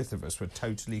snacks. Both of us were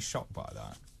totally shocked by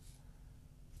that.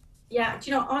 Yeah,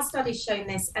 do you know, our study's shown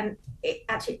this, and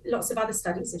actually lots of other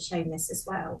studies have shown this as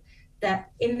well,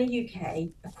 that in the UK,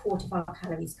 a quarter of our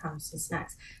calories comes from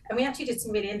snacks. And we actually did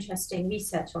some really interesting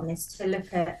research on this to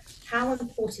look at how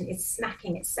important is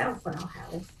snacking itself on our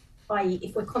health, i.e.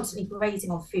 if we're constantly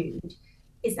grazing on food,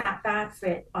 is that bad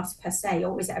for us per se,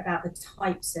 or is it about the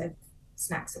types of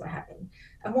snacks that we're having?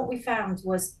 And what we found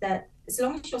was that as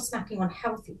long as you're snacking on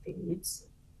healthy foods,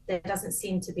 there doesn't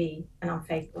seem to be an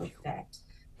unfavourable effect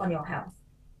on your health.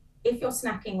 If you're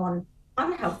snacking on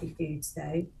unhealthy foods,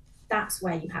 though, that's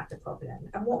where you have the problem.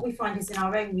 And what we find is in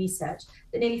our own research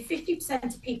that nearly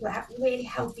 50% of people that have really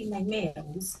healthy main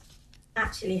meals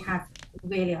actually have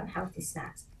really unhealthy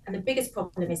snacks. And the biggest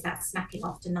problem is that snacking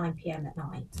after 9 p.m. at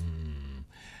night.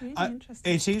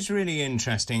 It is really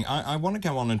interesting. I want to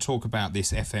go on and talk about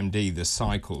this FMD, the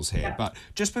cycles here, but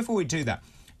just before we do that,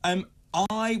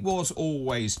 I was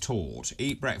always taught,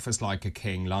 eat breakfast like a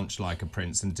king, lunch like a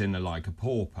prince and dinner like a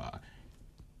pauper.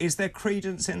 Is there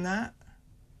credence in that?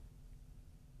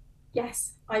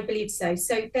 Yes, I believe so.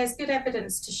 So there's good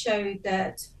evidence to show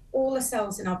that all the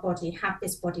cells in our body have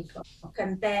this body clock,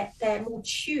 and they're more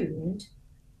tuned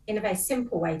in a very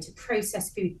simple way to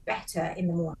process food better in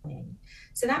the morning.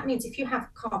 So that means if you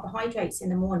have carbohydrates in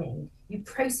the morning, you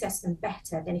process them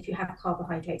better than if you have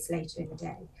carbohydrates later in the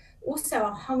day. Also,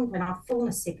 our hunger and our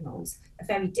fullness signals are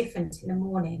very different in the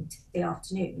morning to the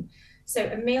afternoon. So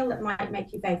a meal that might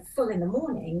make you very full in the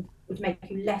morning would make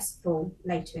you less full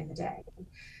later in the day.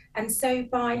 And so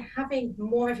by having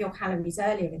more of your calories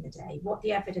earlier in the day, what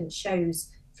the evidence shows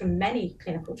from many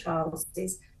clinical trials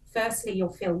is, firstly,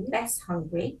 you'll feel less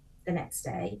hungry the next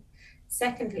day.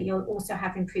 Secondly, you'll also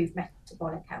have improved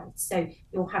metabolic health. So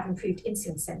you'll have improved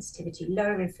insulin sensitivity,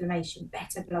 lower inflammation,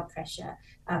 better blood pressure,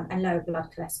 and lower blood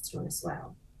cholesterol as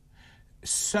well.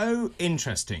 So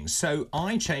interesting. So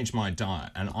I changed my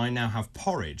diet and I now have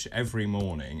porridge every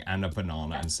morning and a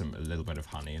banana and a little bit of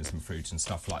honey and some fruit and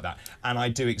stuff like that. And I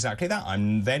do exactly that.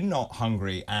 I'm then not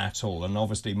hungry at all. And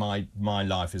obviously my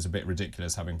life is a bit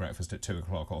ridiculous having breakfast at 2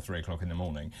 o'clock or 3 o'clock in the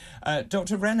morning.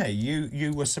 Dr. Renee,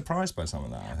 you were surprised by some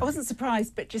of that, I wasn't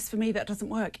surprised, but just for me that doesn't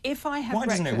work. If I have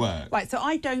breakfast... Why doesn't it work? Right, so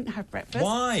I don't have breakfast.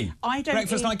 Why? I don't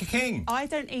breakfast eat, like a king. I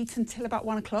don't eat until about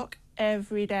 1 o'clock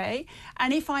every day,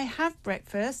 and if I have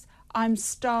breakfast, I'm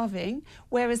starving,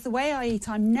 whereas the way I eat,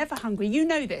 I'm never hungry. You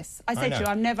know this. I say to you,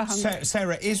 I'm never hungry.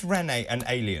 Sarah, is Renee an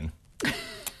alien?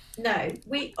 No,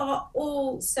 we are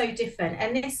all so different,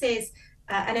 and this is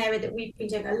an area that we've been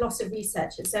doing a lot of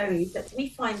research at Zoe, that we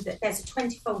find that there's a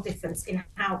 20-fold difference in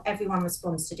how everyone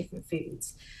responds to different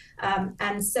foods.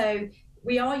 And so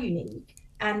we are unique.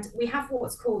 And we have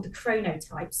what's called the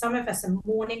chronotype. Some of us are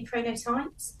morning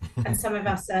chronotypes, and some of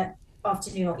us are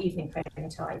afternoon or evening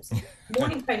chronotypes.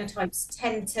 Morning chronotypes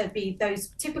tend to be those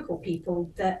typical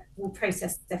people that will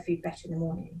process their food better in the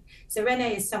morning. So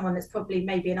Renee is someone that's probably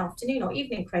maybe an afternoon or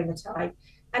evening chronotype,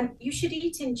 and you should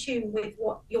eat in tune with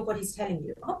what your body's telling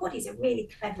you. Our bodies are really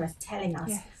clever at telling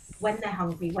us when they're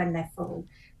hungry, when they're full.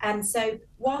 And so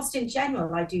whilst in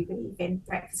general I do believe in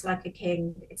breakfast like a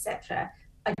king, etc.,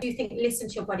 I do think listen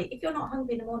to your body. If you're not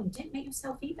hungry in the morning, don't make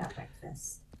yourself eat that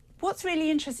breakfast. What's really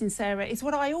interesting, Sarah, is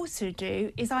what I also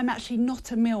do is I'm actually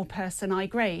not a meal person. I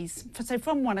graze. So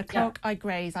from 1 o'clock, I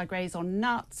graze. I graze on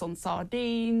nuts, on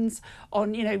sardines,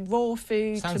 on, you know, raw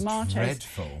food, Sounds tomatoes.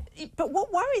 dreadful. But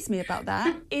what worries me about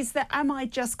that is that am I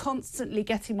just constantly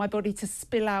getting my body to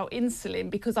spill out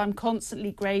insulin because I'm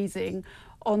constantly grazing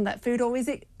on that food, or is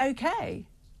it okay?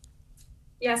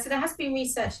 Yeah, so there has been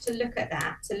research to look at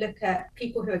that, to look at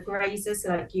people who are grazers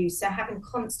like you, so having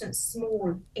constant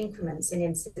small increments in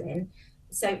insulin.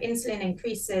 So insulin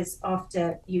increases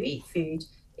after you eat food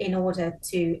in order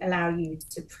to allow you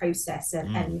to process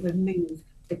and remove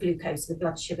the glucose, the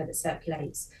blood sugar that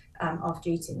circulates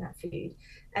after eating that food.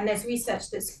 And there's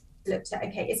research that's looked at,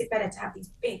 okay, is it better to have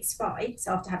these big spikes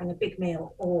after having a big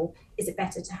meal, or is it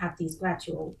better to have these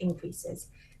gradual increases?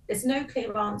 There's no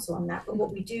clear answer on that, but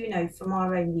what we do know from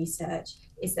our own research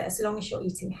is that as long as you're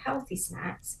eating healthy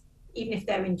snacks, even if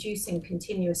they're inducing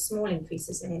continuous small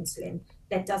increases in insulin,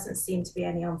 there doesn't seem to be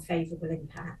any unfavourable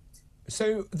impact.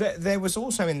 So there was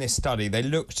also in this study, they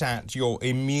looked at your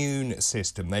immune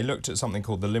system. They looked at something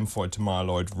called the lymphoid to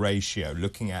myeloid ratio,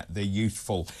 looking at the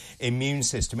youthful immune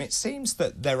system. It seems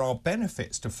that there are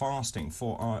benefits to fasting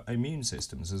for our immune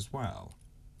systems as well.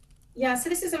 Yeah, so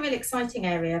this is a really exciting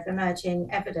area of emerging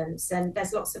evidence, and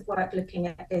there's lots of work looking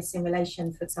at this in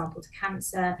relation, for example, to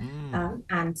cancer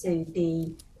and to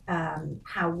the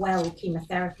how well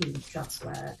chemotherapy drugs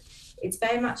work. It's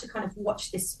very much a kind of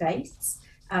watch this space.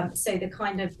 So the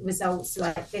kind of results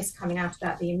like this coming out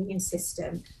about the immune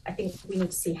system, I think we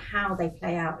need to see how they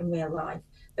play out in real life.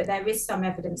 But there is some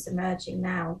evidence emerging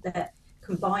now that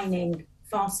combining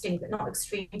fasting, but not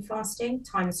extreme fasting,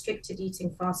 time-restricted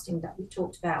eating fasting that we've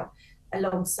talked about,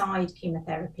 alongside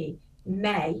chemotherapy,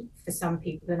 may, for some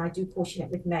people, and I do caution it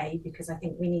with may, because I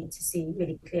think we need to see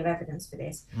really clear evidence for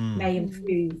this, may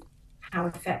improve how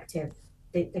effective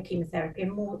the chemotherapy,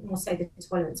 and more so the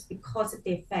tolerance, because of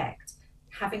the effect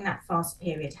having that fast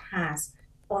period has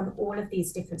on all of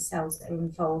these different cells that are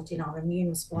involved in our immune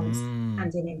response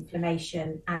and in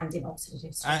inflammation and in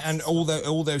oxidative stress. And all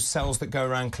those cells that go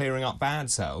around clearing up bad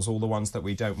cells, all the ones that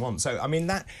we don't want. So, I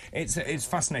mean, it's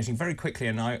fascinating. Very quickly,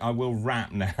 and I will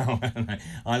wrap now.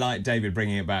 I like David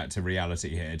bringing it back to reality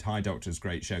here. Hi, Doctors,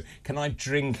 great show. Can I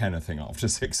drink anything after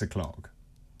 6 o'clock?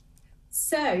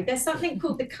 So there's something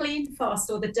called the clean fast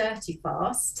or the dirty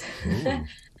fast.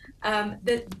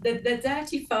 The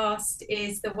dirty fast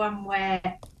is the one where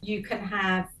you can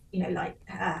have, you know, like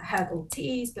herbal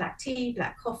teas, black tea,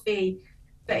 black coffee,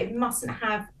 but it mustn't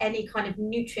have any kind of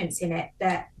nutrients in it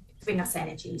that bring us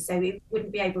energy. So we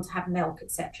wouldn't be able to have milk,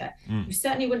 etc. You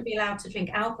certainly wouldn't be allowed to drink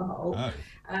alcohol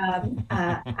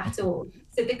at all.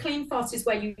 So the clean fast is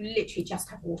where you literally just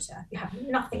have water. You have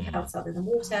nothing else other than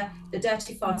water. The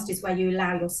dirty fast is where you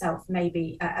allow yourself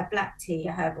maybe a black tea,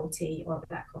 a herbal tea, or a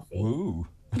black coffee. Ooh.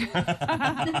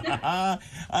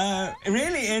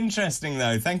 Really interesting,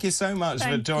 though. Thank you so much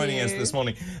for joining us this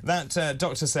morning. That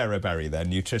Dr. Sarah Berry, there,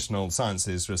 nutritional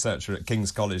sciences researcher at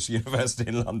King's College, University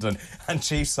in London, and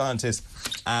chief scientist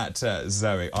at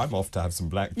Zoe. I'm off to have some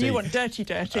black tea. You want dirty,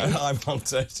 dirty. I want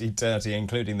dirty, dirty,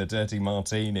 including the dirty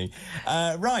martini.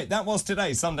 Right, that was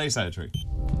today's Sunday Surgery.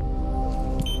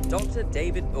 Dr.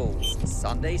 David Bull's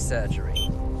Sunday Surgery.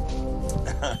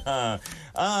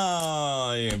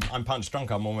 I'm punch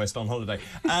drunk. I'm almost on holiday.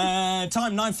 Time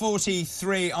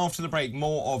 9:43. After the break,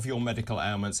 more of your medical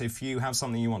ailments. If you have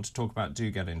something you want to talk about, do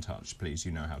get in touch, please.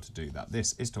 You know how to do that.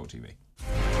 This is talkTV.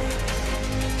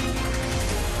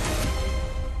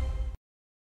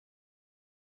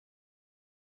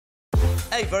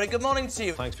 Hey, very good morning to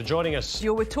you. Thanks for joining us.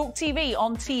 You're with talkTV,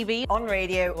 on TV, on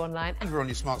radio, online. And we're on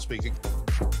your smart speaking.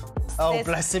 Oh,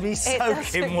 bless him, he's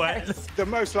soaking wet. The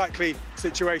most likely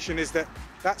situation is that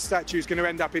statue is going to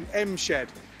end up in M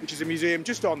Shed, which is a museum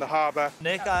just on the harbour.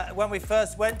 Nick, when we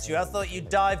first went to you, I thought you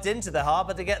dived into the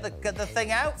harbour to get the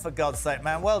thing out, for God's sake,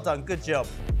 man. Well done, good job.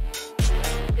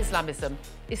 Islamism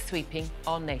is sweeping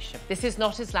our nation. This is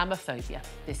not Islamophobia.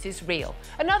 This is real.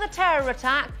 Another terror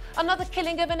attack, another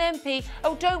killing of an MP.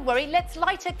 Oh, don't worry, let's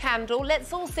light a candle,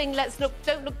 let's all sing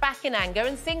Don't Look Back in Anger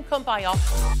and sing Kumbaya.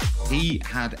 He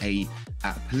had a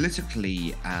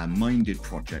politically minded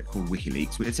project called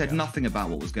WikiLeaks, which said nothing about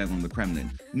what was going on in the Kremlin,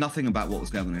 nothing about what was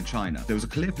going on in China. There was a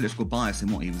clear political bias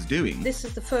in what he was doing. This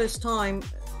is the first time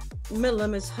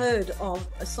Milam has heard of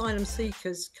asylum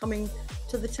seekers coming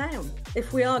to the town.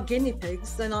 If we are guinea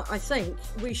pigs, then I think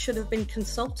we should have been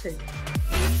consulted.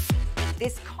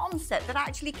 This concept that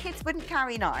actually kids wouldn't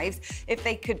carry knives if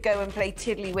they could go and play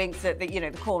tiddlywinks at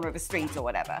the corner of a street or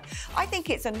whatever. I think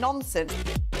it's a nonsense.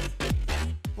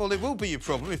 Well, it will be your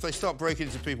problem if they start breaking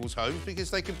into people's homes,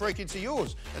 because they can break into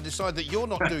yours and decide that you're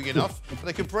not doing enough, and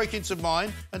they can break into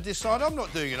mine and decide I'm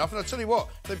not doing enough. And I'll tell you what,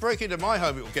 if they break into my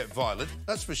home, it will get violent,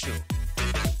 that's for sure.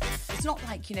 It's not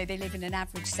like, you know, they live in an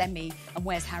average semi and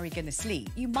where's Harry going to sleep?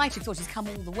 You might have thought he's come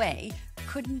all the way.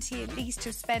 Couldn't he at least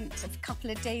have spent a couple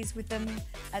of days with them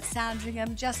at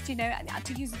Sandringham, just, you know,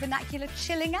 to use the vernacular,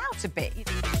 chilling out a bit?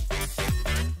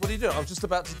 What are you doing? I'm just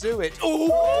about to do it.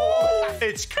 Ooh!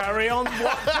 It's Carry On.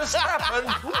 What just happened?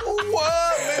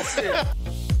 Whoa, listen.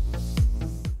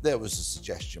 There was a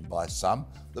suggestion by some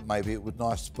that maybe it would be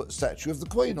nice to put a statue of the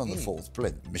Queen on the fourth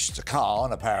plinth. Mr.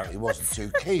 Khan apparently wasn't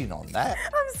too keen on that.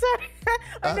 I'm sorry.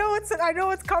 I know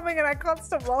it's coming and I can't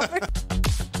stop laughing.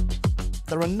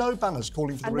 There are no banners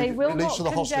calling for the release of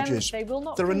the hostages. They will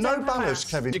not. There are no banners,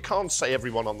 Kevin. You can't say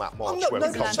everyone on that march not- will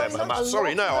no, condemn no, Hamas.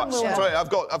 Sorry, no, sorry, I've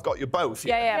got you both.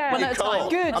 Yeah. You can't.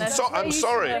 Good. I'm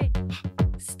sorry.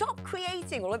 Stop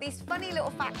creating all of these funny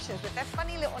little factions with their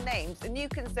funny little names. The New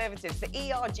Conservatives, the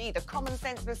ERG, the Common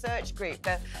Sense Research Group,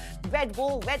 the Red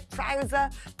Wall, Red Trouser,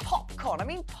 Popcorn. I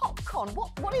mean, popcorn,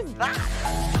 what is that?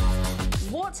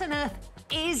 What on earth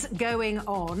is going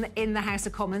on in the House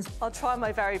of Commons? I'll try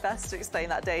my very best to explain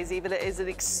that, Daisy, but it is an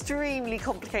extremely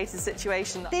complicated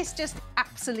situation. This just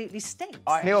absolutely stinks.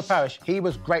 Neil Parish, he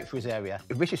was great for his area.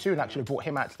 Rishi Sunak should have brought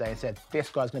him out today and said, this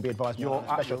guy's going to be advised by a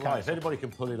special Right. counsel. If anybody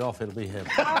can pull it off, it'll be him.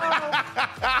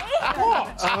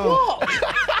 What?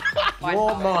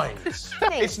 Your minds.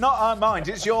 It's not our minds,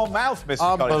 it's your mouth,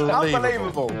 Mr. Collins.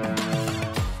 Unbelievable.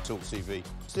 talkTV.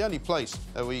 It's the only place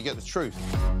where you get the truth.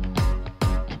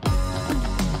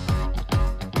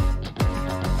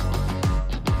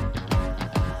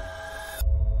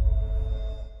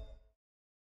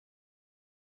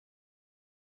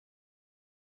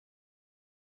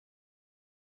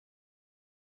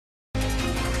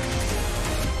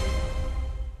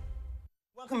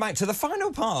 Welcome back to the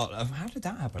final part of... How did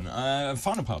that happen?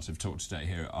 Final part of Talk Today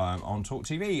here on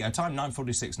talkTV. Time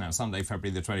 9:46 now, Sunday,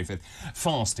 February the 25th.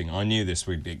 Fasting. I knew this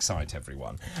would excite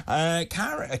everyone.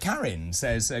 Karen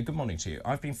says, good morning to you.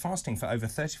 I've been fasting for over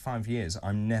 35 years.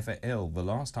 I'm never ill. The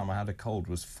last time I had a cold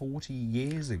was 40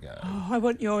 years ago. Oh, I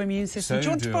want your immune system. Do you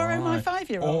want to borrow my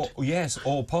 5-year-old? Yes,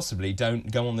 or possibly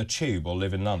don't go on the tube or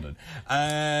live in London.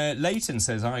 Leighton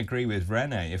says, I agree with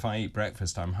Renee. If I eat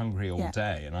breakfast, I'm hungry all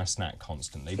day and I snack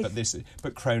constantly. But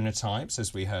chronotypes,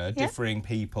 as we heard, differing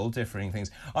people, differing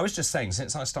things. I was just saying,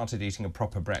 since I started eating a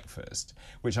proper breakfast,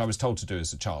 which I was told to do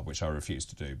as a child, which I refused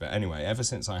to do, but anyway, ever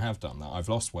since I have done that, I've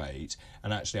lost weight,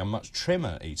 and actually I'm much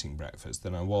trimmer eating breakfast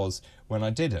than I was when I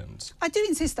didn't. I do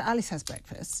insist that Alice has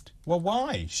breakfast. Well,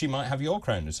 why? She might have your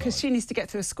chronotype. Because she needs to get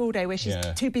through a school day where she's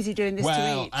too busy doing this to eat.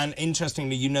 Well, and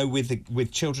interestingly, you know,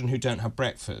 with children who don't have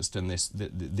breakfast and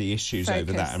the issues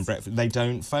over that and breakfast, they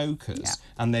don't focus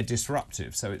and they're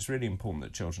disruptive. So it's really important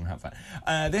that children have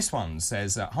that. This one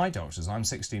says, hi doctors, I'm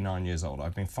 69 years old.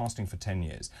 I've been fasting for 10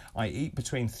 years. I eat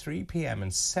between 3 p.m.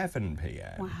 and 7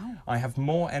 p.m. Wow. I have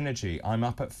more energy. I'm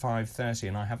up at 5:30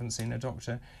 and I haven't seen a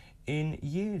doctor in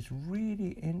years.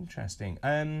 Really interesting.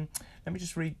 Let me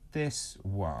just read this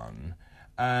one.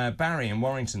 Barry in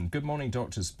Warrington. Good morning,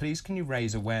 doctors. Please can you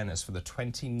raise awareness for the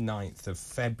 29th of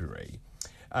February?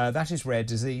 That is Rare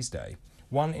Disease Day.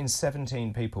 1 in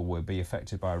 17 people will be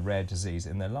affected by a rare disease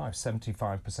in their life.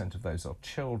 75% of those are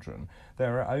children.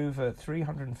 There are over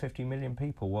 350 million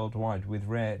people worldwide with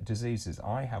rare diseases.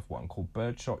 I have one called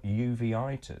birdshot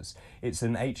uveitis. It's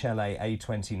an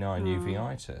HLA-A29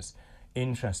 uveitis.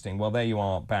 Interesting. Well, there you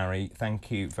are, Barry.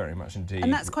 Thank you very much indeed.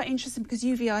 And that's quite interesting because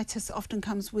uveitis often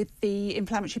comes with the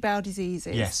inflammatory bowel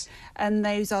diseases. Yes. And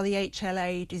those are the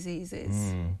HLA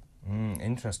diseases.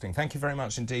 Interesting. Thank you very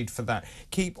much indeed for that.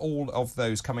 Keep all of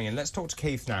those coming in. Let's talk to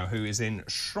Keith now, who is in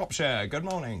Shropshire. Good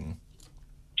morning.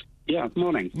 Yeah,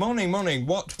 morning. Morning.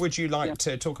 What would you like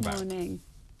to talk about? Morning.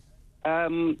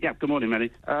 Good morning,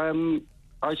 Mary.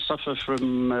 I suffer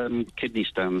from kidney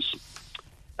stones,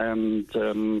 and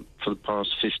for the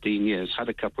past 15 years, had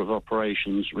a couple of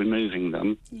operations removing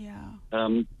them. Yeah.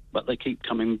 But they keep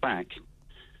coming back.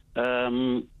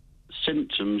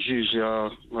 Symptoms usually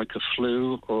are like a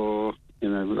flu or,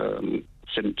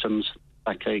 symptoms,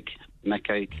 backache,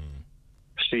 neckache,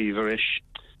 feverish.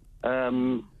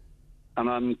 And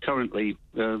I'm currently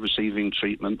receiving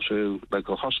treatment through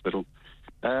local hospital.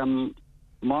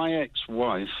 My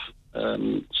ex-wife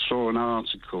saw an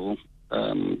article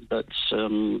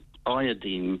that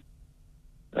iodine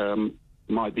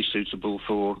might be suitable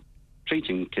for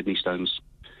treating kidney stones.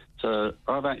 So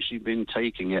I've actually been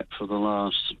taking it for the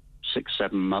last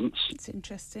 6-7 months. It's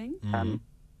interesting. And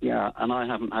I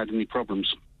haven't had any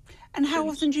problems. And how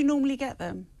often do you normally get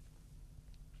them?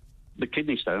 The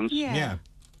kidney stones? Yeah.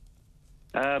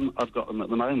 I've got them at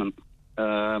the moment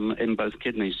in both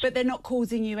kidneys. But they're not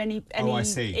causing you any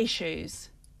issues?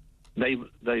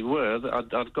 They were.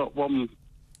 I've got one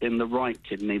in the right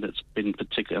kidney that's been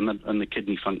particular, and the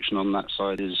kidney function on that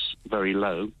side is very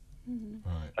low.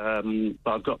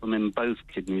 But I've got them in both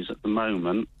kidneys at the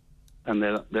moment, and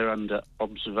they're under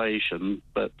observation.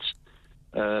 But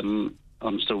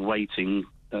I'm still waiting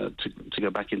to go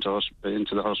back into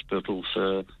the hospital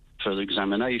for further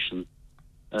examination.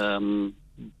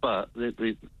 But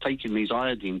taking these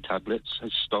iodine tablets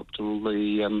has stopped all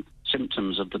the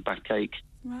symptoms of the backache.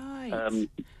 Right.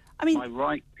 My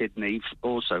right kidney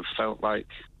also felt like,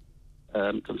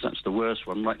 because that's the worst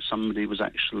one, like somebody was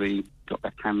actually got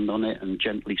their hand on it and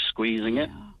gently squeezing it.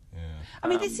 I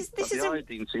mean, this is the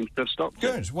iodine seems to have stopped.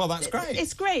 Good. Well, that's great.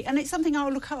 It's great, and it's something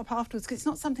I'll look up afterwards because it's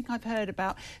not something I've heard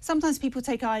about. Sometimes people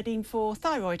take iodine for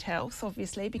thyroid health,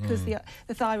 obviously, because the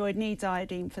thyroid needs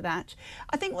iodine for that.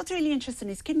 I think what's really interesting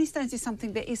is kidney stones is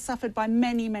something that is suffered by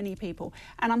many, many people,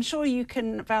 and I'm sure you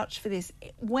can vouch for this.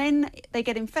 When they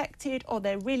get infected or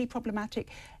they're really problematic,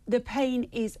 the pain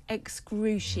is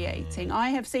excruciating. I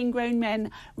have seen grown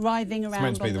men writhing around on the floor.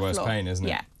 It's meant to be the worst pain, isn't it?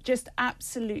 Yeah, just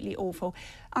absolutely awful.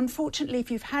 Unfortunately,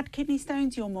 if you've had kidney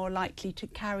stones, you're more likely to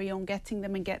carry on getting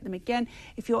them and get them again.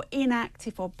 If you're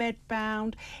inactive or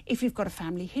bedbound, if you've got a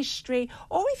family history,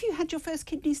 or if you had your first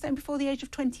kidney stone before the age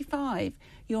of 25,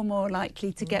 you're more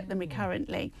likely to get them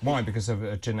recurrently. Why? Because of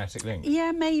a genetic link?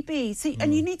 Yeah, maybe. See,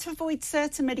 and you need to avoid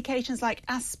certain medications like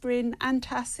aspirin,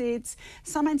 antacids,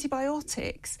 some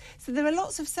antibiotics. So there are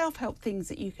lots of self-help things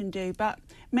that you can do, but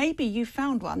maybe you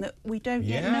found one that we don't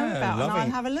yet know about, and I'll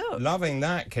have a look. Loving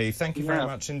that, Keith. Thank you very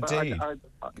much indeed.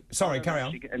 Sorry, carry on.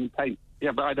 I don't get any pain.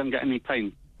 Yeah, but I don't get any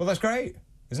pain. Well, that's great,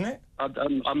 isn't it?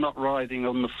 I'm not writhing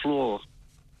on the floor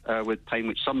with pain,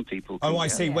 which some people can I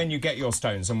get. see. When you get your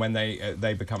stones and when they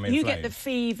become inflamed. You get the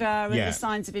fever and the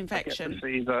signs of infection. I get the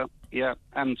fever, yeah,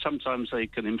 and sometimes they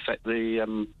can infect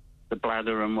the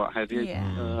bladder and what have you.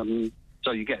 Yeah.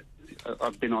 So you get.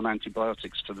 I've been on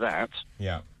antibiotics for that.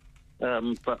 Yeah.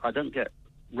 But I don't get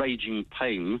raging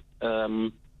pain.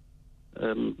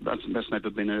 That's never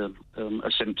been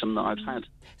a symptom that I've had.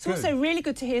 It's also really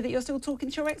good to hear that you're still talking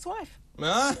to your ex-wife.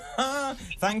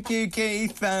 Thank you,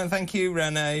 Keith. Thank you,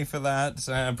 Renee, for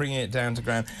that, bringing it down to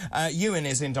ground. Ewan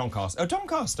is in Doncaster. Oh,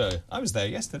 Doncaster. I was there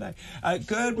yesterday.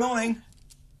 Good morning.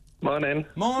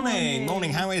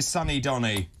 Morning. How is sunny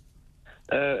Donny?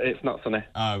 It's not sunny.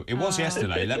 Oh, it was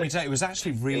yesterday. Let me tell you, it was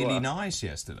actually really nice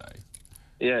yesterday.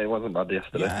 Yeah, it wasn't bad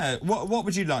yesterday. Yeah. What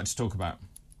would you like to talk about?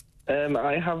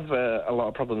 I have a lot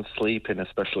of problems sleeping,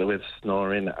 especially with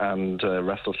snoring and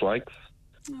restless legs.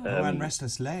 And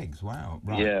restless legs, wow.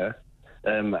 Right. Yeah.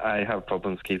 I have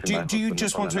problems keeping my Do you husband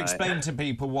just up want on to the explain night. to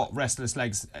people what restless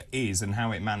legs is and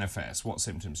how it manifests? What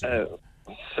symptoms you have?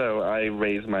 So I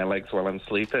raise my legs while I'm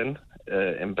sleeping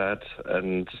in bed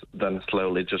and then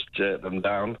slowly just jerk them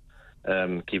down,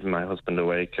 keeping my husband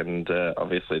awake and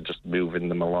obviously just moving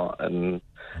them a lot. And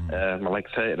my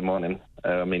legs hurt in the morning.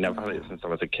 I mean, I've had it since I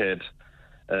was a kid.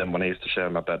 When I used to share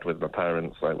my bed with my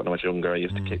parents, like when I was younger, I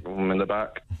used to kick them in the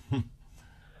back.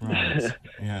 Right.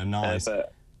 Yeah, nice.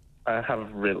 But I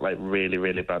have really,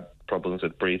 really bad problems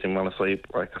with breathing while I sleep.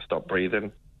 Like, I stop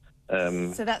breathing.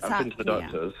 So that's I've been to the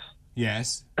doctors.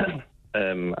 Yes. I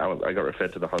got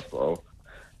referred to the hospital.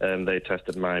 They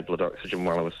tested my blood oxygen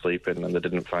while I was sleeping and they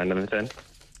didn't find anything.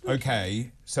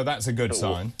 Okay, so that's a good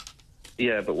sign.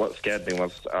 Yeah, but what scared me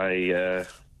was I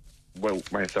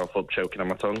woke myself up choking on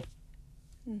my tongue.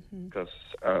 Because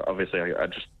obviously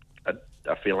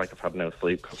I feel like I've had no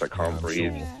sleep because I can't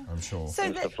breathe. I'm sure. So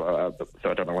and stuff like that, so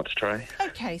I don't know what to try.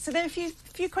 Okay, so there are a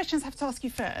few questions I have to ask you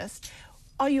first.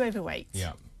 Are you overweight?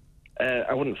 Yeah.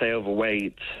 I wouldn't say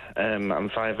overweight. I'm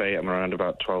 5'8", I'm around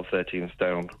about 12, 13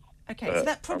 stone. Okay, so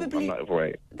that probably... I'm not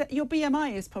overweight. Your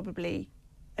BMI is probably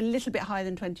a little bit higher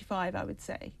than 25, I would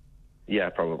say. Yeah,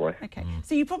 probably. Okay,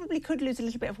 so you probably could lose a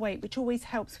little bit of weight, which always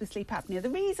helps with sleep apnea.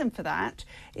 The reason for that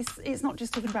is it's not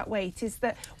just talking about weight, is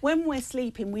that when we're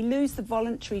sleeping, we lose the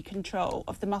voluntary control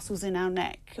of the muscles in our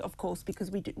neck, of course, because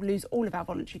we lose all of our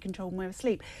voluntary control when we're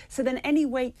asleep. So then any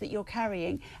weight that you're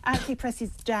carrying actually presses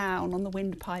down on the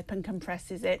windpipe and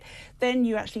compresses it. Then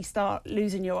you actually start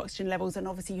losing your oxygen levels, and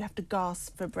obviously you have to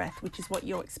gasp for breath, which is what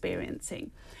you're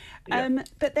experiencing. Yeah.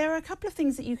 But there are a couple of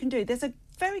things that you can do. There's a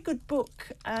very good book,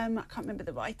 I can't remember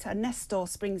the writer, Nestor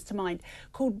springs to mind,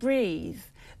 called Breathe,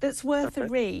 that's worth a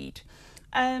read.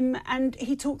 And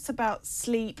he talks about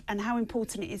sleep and how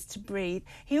important it is to breathe.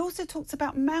 He also talks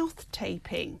about mouth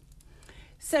taping.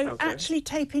 So actually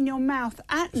taping your mouth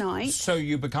at night. So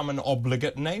you become an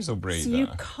obligate nasal breather. So you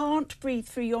can't breathe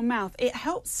through your mouth. It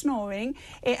helps snoring.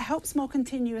 It helps more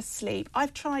continuous sleep.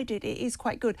 I've tried it. It is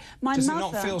quite good. Does it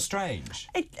not feel strange?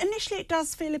 Initially, it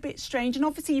does feel a bit strange, and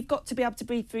obviously you've got to be able to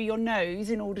breathe through your nose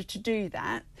in order to do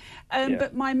that.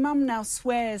 But my mum now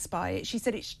swears by it. She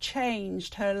said it's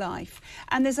changed her life,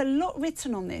 and there's a lot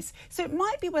written on this. So it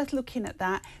might be worth looking at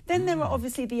that. Then there are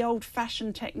obviously the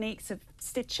old-fashioned techniques of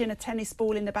stitching a tennis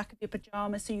ball in the back of your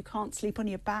pyjamas so you can't sleep on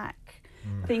your back,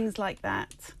 things like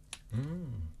that.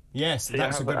 Yes,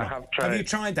 that's a good one. Have you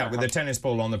tried that with a tennis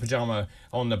ball on the pyjama,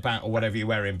 on the back, or whatever you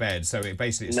wear in bed? So it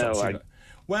basically stops you.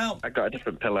 Well, I got a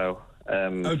different pillow.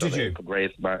 Did you? Could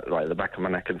raise like the back of my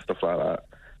neck and stuff like that.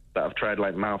 But I've tried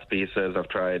like mouthpieces. I've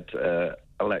tried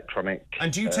electronic.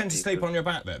 And do you tend to sleep on your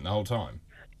back then the whole time?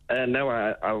 No,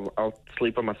 I'll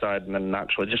sleep on my side and then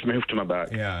naturally just move to my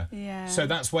back. Yeah. So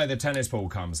that's where the tennis ball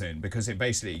comes in, because it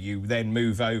basically, you then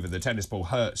move over, the tennis ball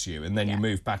hurts you, and then you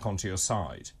move back onto your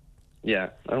side. Yeah,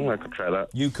 I could try that.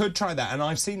 You could try that, and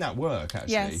I've seen that work,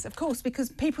 actually. Yes, of course,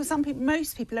 because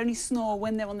most people only snore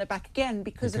when they're on their back again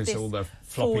because of this all the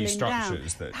floppy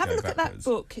structures down. that Have go a look backwards. at that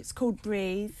book. It's called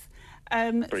Breathe.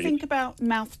 Think about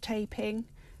mouth taping,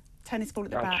 tennis ball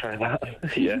at the back. I'll try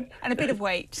that, yeah. And a bit of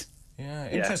weight. Yeah,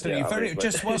 interesting.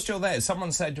 Just whilst you're there,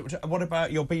 someone said, what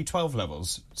about your B12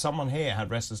 levels? Someone here had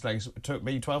restless legs, took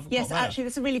B12. Yes, actually,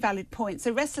 that's a really valid point.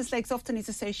 So restless legs often is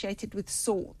associated with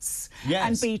salts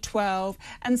and B12,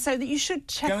 and so that you should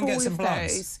check all of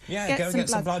those. Yeah, go and get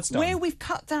some bloods done. Where we've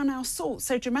cut down our salts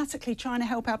so dramatically trying to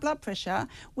help our blood pressure,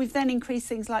 we've then increased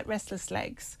things like restless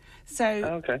legs.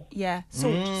 So, yeah,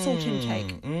 salt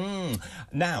intake.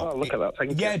 Now, look at that,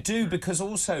 thank you. Yeah, do, because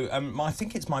also, I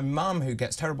think it's my mum who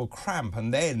gets terrible cramp,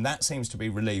 and then that seems to be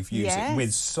relieved using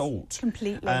with salt.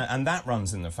 Completely. And that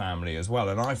runs in the family as well,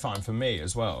 and I find for me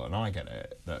as well, and I get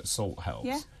it, that salt helps.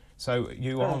 Yeah. So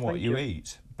you are what you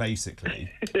eat, basically.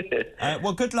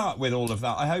 Well, good luck with all of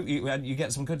that. I hope you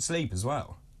get some good sleep as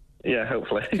well. Yeah,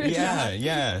 hopefully.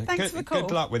 Yeah. Thanks for the call.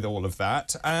 Good luck with all of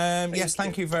that.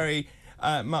 Thank you very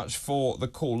much for the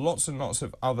call. Lots and lots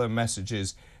of other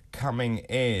messages coming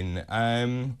in.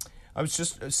 I was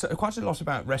just quite a lot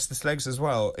about restless legs as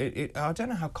well. I don't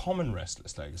know how common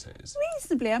restless legs is.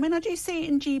 Reasonably. I mean, I do see it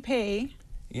in GP.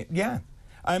 Yeah.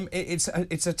 It's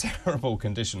a terrible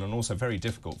condition, and also very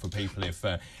difficult for people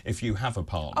if you have a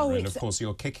partner, and of course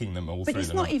you're kicking them all through the night. But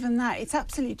it's not even that. It's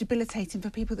absolutely debilitating for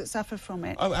people that suffer from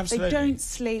it. Oh, absolutely. They don't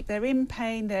sleep. They're in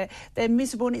pain. They're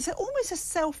miserable, and it's almost a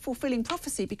self-fulfilling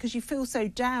prophecy because you feel so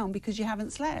down because you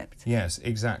haven't slept. Yes,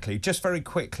 exactly. Just very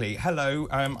quickly, hello.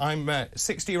 I'm a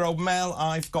 60-year-old male.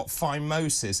 I've got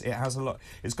phimosis.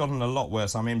 It's gotten a lot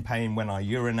worse. I'm in pain when I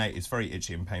urinate. It's very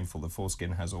itchy and painful. The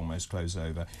foreskin has almost closed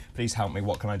over. Please help me.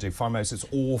 What can I do? Phimosis,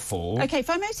 awful. OK,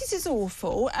 phimosis is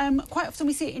awful. Quite often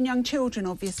we see it in young children,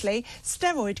 obviously.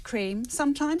 Steroid cream,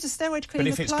 sometimes a steroid cream. But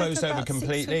if it's closed over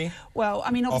completely? Well,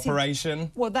 I mean, obviously...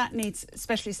 Operation? Well, that needs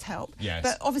specialist help. Yes.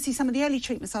 But obviously some of the early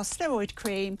treatments are steroid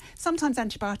cream, sometimes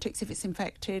antibiotics if it's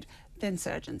infected, then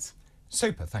surgeons.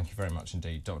 Super, thank you very much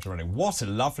indeed, Dr. Rennie. What a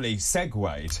lovely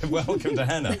segue to welcome to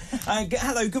Henna.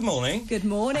 Hello, good morning. Good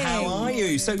morning. How are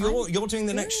you? So you're doing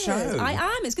the next show. I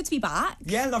am. It's good to be back.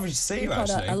 Yeah, lovely to see you,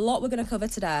 actually. We've got a lot we're going to cover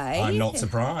today. I'm not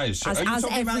surprised. Are you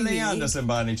talking about Lee Anderson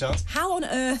by any chance? How on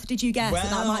earth did you guess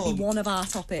that might be one of our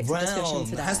topics of discussion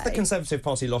today? Has the Conservative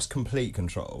Party lost complete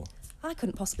control? I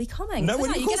couldn't possibly comment. No, well,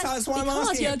 of course, that's why I'm asking.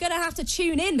 Because you're going to have to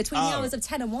tune in between the hours of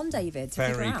 10 and 1, David, to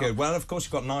figure out. Very good. Well, of course,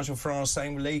 you've got Nigel Farage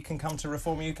saying Lee can come to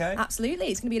Reform UK. Absolutely.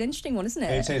 It's going to be an interesting one, isn't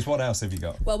it? It is. What else have you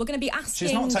got? Well, we're going to be asking...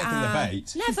 She's not taking the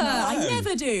bait. Never. No. I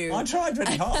never do. I tried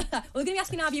really hard. We're going to be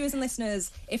asking our viewers and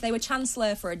listeners if they were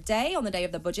Chancellor for a day on the day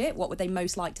of the budget, what would they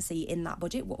most like to see in that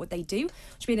budget? What would they do?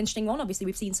 Should be an interesting one. Obviously,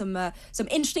 we've seen some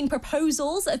interesting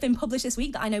proposals that have been published this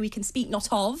week that I know we can speak not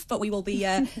of, but we will be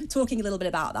talking a little bit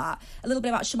about that. A little bit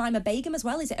about Shamima Begum as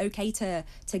well. Is it okay to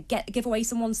give away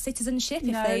someone's citizenship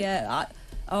if they...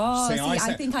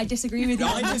 I think I disagree with you.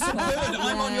 I disagree.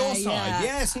 I'm on your side.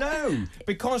 Yes, no.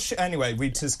 Because, anyway, we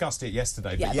discussed it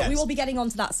yesterday. Yeah, but we will be getting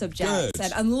onto that subject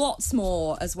and lots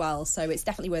more as well. So it's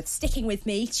definitely worth sticking with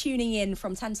me, tuning in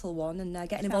from 10 till 1 and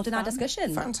getting involved in our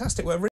discussion. Fantastic. Well,